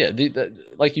 yeah.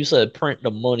 Like you said, print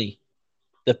the money.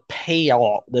 The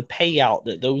payout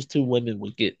that those two women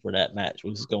would get for that match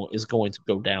is going to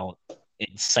go down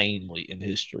insanely in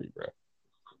history, bro.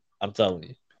 I'm telling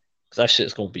you, because that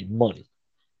shit's gonna be money.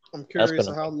 I'm That's curious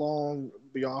gonna of how long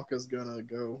Bianca's gonna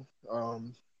go.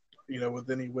 With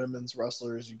any women's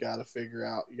wrestlers, you got to figure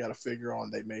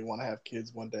on they may want to have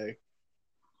kids one day,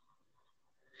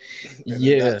 and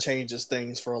then that yeah, changes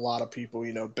things for a lot of people.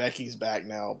 Becky's back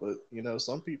now, but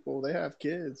some people they have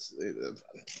kids.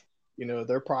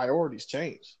 Their priorities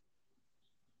change.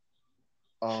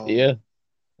 Um, yeah,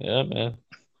 yeah, man.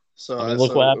 so I mean,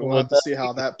 look what so happened we'll with have to see Becky.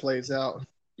 how that plays out.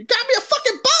 You got me a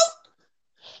fucking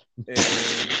boat,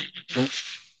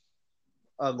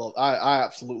 and I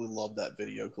absolutely love that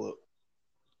video clip.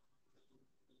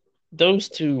 Those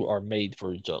two are made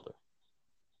for each other.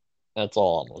 That's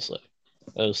all I'm gonna say.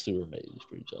 Those two are made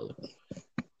for each other.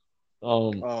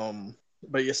 Um,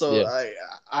 But yeah, so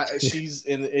yeah, she's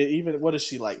in even what is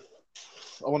she like?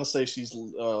 I want to say she's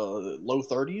low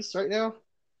 30s right now,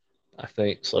 I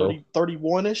think so. 30,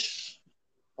 31 ish.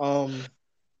 Um,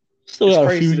 Still got a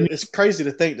few years. it's crazy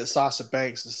to think that Sasha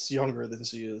Banks is younger than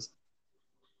she is,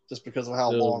 just because of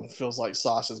how long it feels like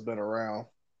Sasha's been around.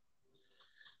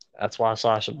 That's why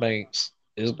Sasha Banks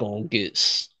is gonna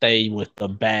stay with the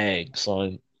bag,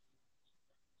 son.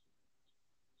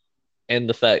 And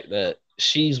the fact that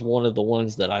she's one of the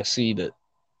ones that I see that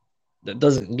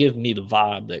doesn't give me the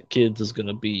vibe that kids is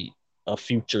gonna be a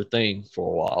future thing for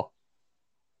a while.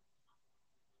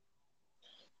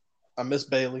 I miss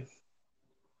Bayley.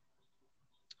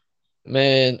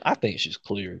 Man, I think she's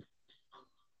cleared.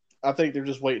 I think they're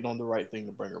just waiting on the right thing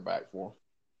to bring her back for.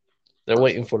 They're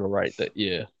waiting Personally, for the right that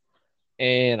yeah.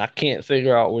 And I can't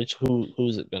figure out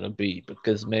who's it gonna be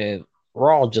because man,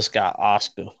 Raw just got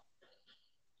Oscar.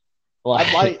 Like,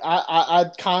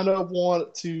 I'd kind of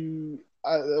want to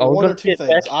are we one or gonna two get things.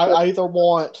 Becky? I either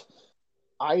want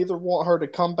her to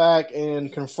come back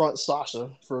and confront Sasha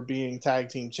for being tag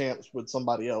team champs with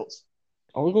somebody else,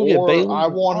 Are we gonna get or Bayley? I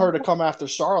want her to come after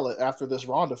Charlotte after this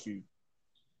Ronda feud.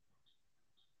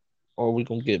 Or are we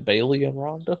gonna get Bayley and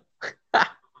Ronda?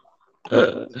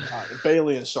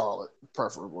 Bayley and Charlotte,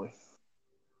 preferably.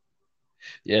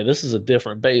 Yeah, this is a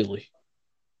different Bayley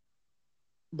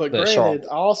But than granted, Charlotte.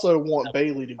 I also want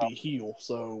Bayley to be heel.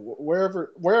 So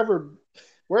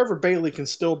wherever Bayley can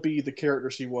still be the character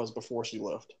she was before she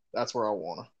left, that's where I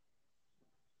want her.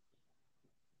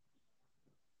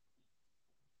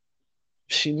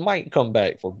 She might come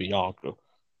back for Bianca.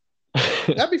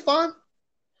 That'd be fine.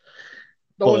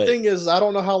 The only But thing is, I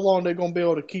don't know how long they're going to be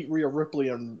able to keep Rhea Ripley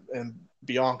and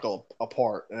Bianca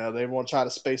apart. They want to try to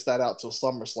space that out till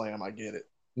SummerSlam. I get it.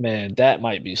 man, that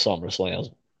might be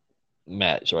SummerSlam's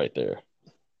match right there.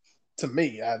 To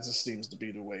me, that just seems to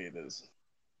be the way it is.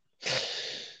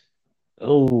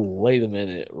 Oh, wait a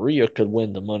minute. Rhea could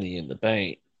win the money in the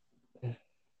bank.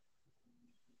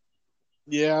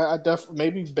 Yeah, I definitely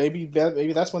maybe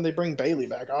that's when they bring Bailey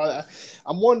back.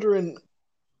 I'm wondering.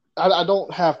 I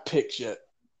don't have picks yet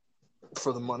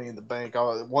for the Money in the Bank.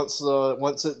 Once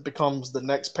it becomes the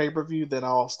next pay per view, then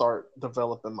I'll start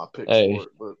developing my picks for Hey, it.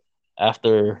 But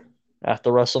after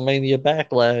WrestleMania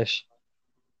Backlash,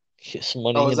 get some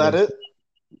oh, money is in that the. it?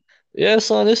 Yeah,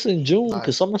 son, it's in June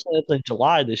because Nice, SummerSlam's in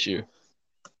July this year.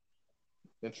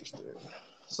 interesting.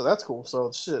 So that's cool.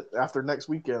 So shit, after next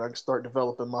weekend, I can start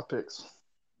developing my picks.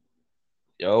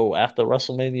 Yo, after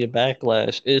WrestleMania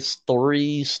Backlash, it's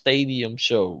 3 stadium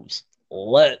shows.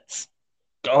 Let's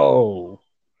go.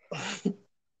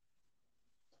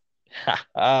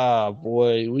 Ah,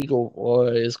 boy, boy,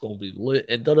 it's gonna be lit.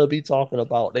 And they'll be talking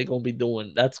about they gonna be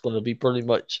doing that's gonna be pretty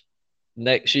much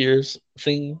next year's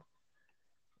theme.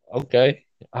 Okay,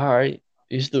 all right.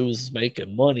 These dudes is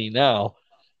making money now,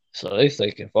 so they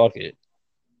thinking, fuck it.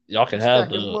 Y'all can I'm have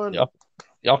stacking the money.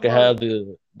 y'all can What? have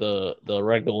the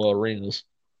regular arenas.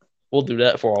 We'll do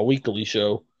that for our weekly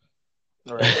show.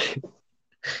 All right.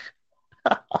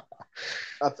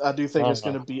 I do think it's Uh,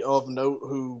 going to be of note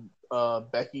who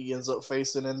Becky ends up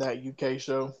facing in that UK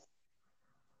show.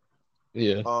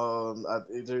 yeah.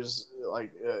 There's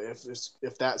like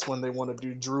if that's when they want to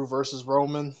do Drew versus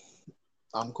Roman,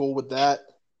 I'm cool with that.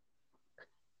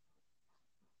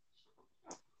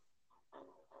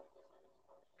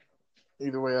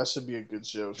 Either way, that should be a good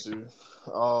show too.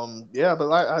 Yeah,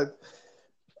 but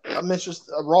I'm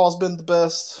interested. Raw's been the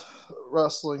best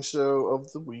wrestling show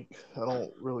of the week. I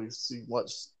don't really see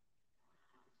much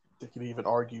that can even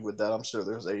argue with that. I'm sure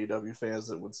there's AEW fans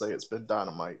that would say it's been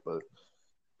Dynamite, but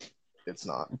it's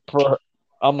not.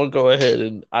 I'm gonna go ahead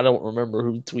and I don't remember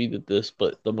who tweeted this,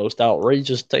 but the most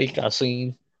outrageous take I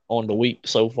seen on the week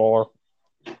so far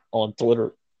on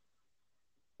Twitter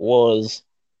was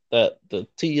that the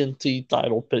TNT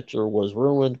title picture was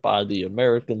ruined by the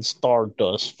American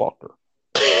Stardust fucker.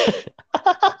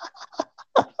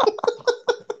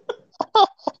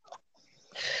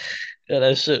 Yeah,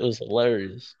 that shit was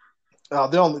hilarious.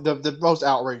 The most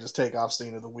outrageous take I've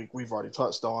seen of the week we've already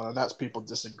touched on, and that's people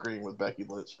disagreeing with Becky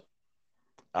Lynch.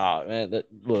 Ah man,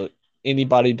 look,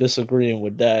 anybody disagreeing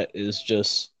with that is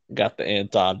just got the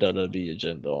anti WWE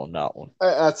agenda on that one.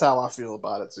 That's how I feel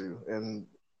about it too. And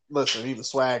listen, even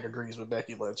Swag agrees with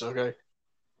Becky Lynch. Okay,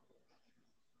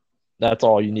 That's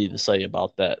all you need to say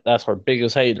about that. That's her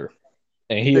biggest hater,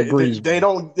 and he agrees with they her.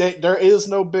 don't. There is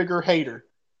no bigger hater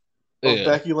of Yeah,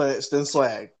 Becky Lynch than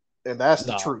Swag, and that's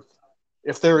the no, truth.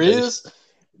 If there they, is,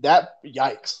 that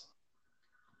yikes,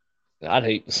 I'd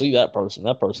hate to see that person.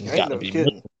 That person's ain't got to no be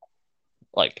kidding.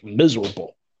 like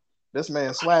miserable. This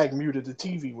man Swag muted the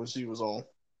TV when she was on.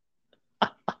 I'm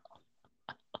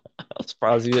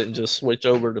surprised he didn't just switch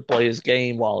over to play his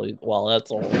game while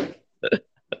that's on.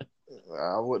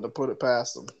 I wouldn't have put it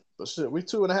past him. But shit, we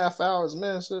 2.5 hours,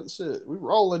 man. Shit. We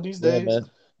rolling these Yeah, days. man.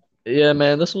 Yeah,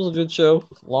 man. This was a good show,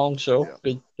 long show, Yeah,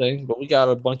 good thing. But we got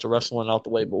a bunch of wrestling out the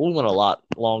way. But we went a lot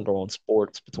longer on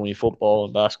sports between football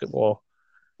and basketball.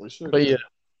 we sure But yeah, did.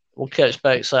 we'll catch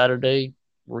back Saturday.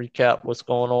 Recap what's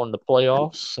going on in the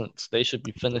playoffs since they should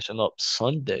be finishing up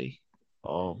Sunday.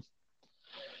 Um,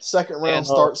 Second round and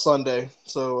starts Sunday.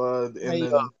 So and may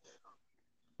then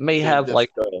may the, have the like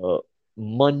a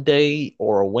Monday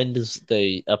or a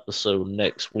Wednesday episode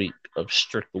next week of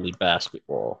strictly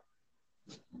basketball.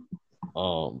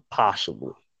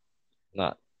 Possibly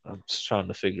not. I'm just trying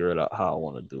to figure it out how I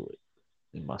want to do it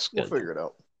in my we'll schedule figure it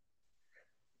out.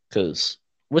 because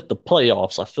with the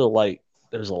playoffs, I feel like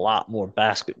there's a lot more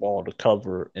basketball to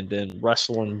cover, and then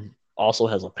wrestling also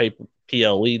has a paper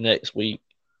PLE next week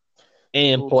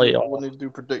and We'll playoffs. need to do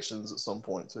predictions at some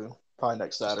point too. Probably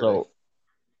next Saturday. So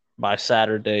by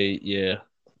Saturday, yeah,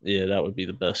 that would be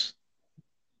the best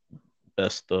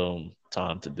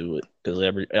time to do it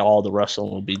because all the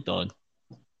wrestling will be done.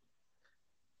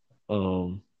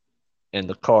 Um, and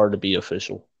the card to be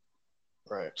official.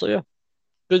 Right. So yeah,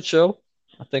 good show.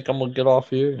 I think I'm gonna get off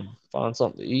here and find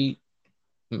something to eat,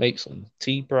 make some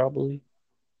tea probably.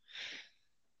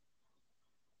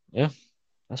 Yeah,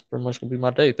 that's pretty much gonna be my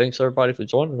day. Thanks everybody for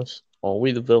joining us on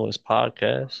We the Villains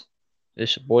podcast.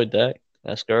 It's your boy Dak.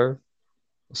 That's Gerv.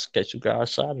 Let's catch you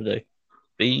guys Saturday.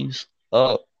 Peace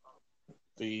up.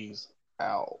 Fees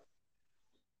out.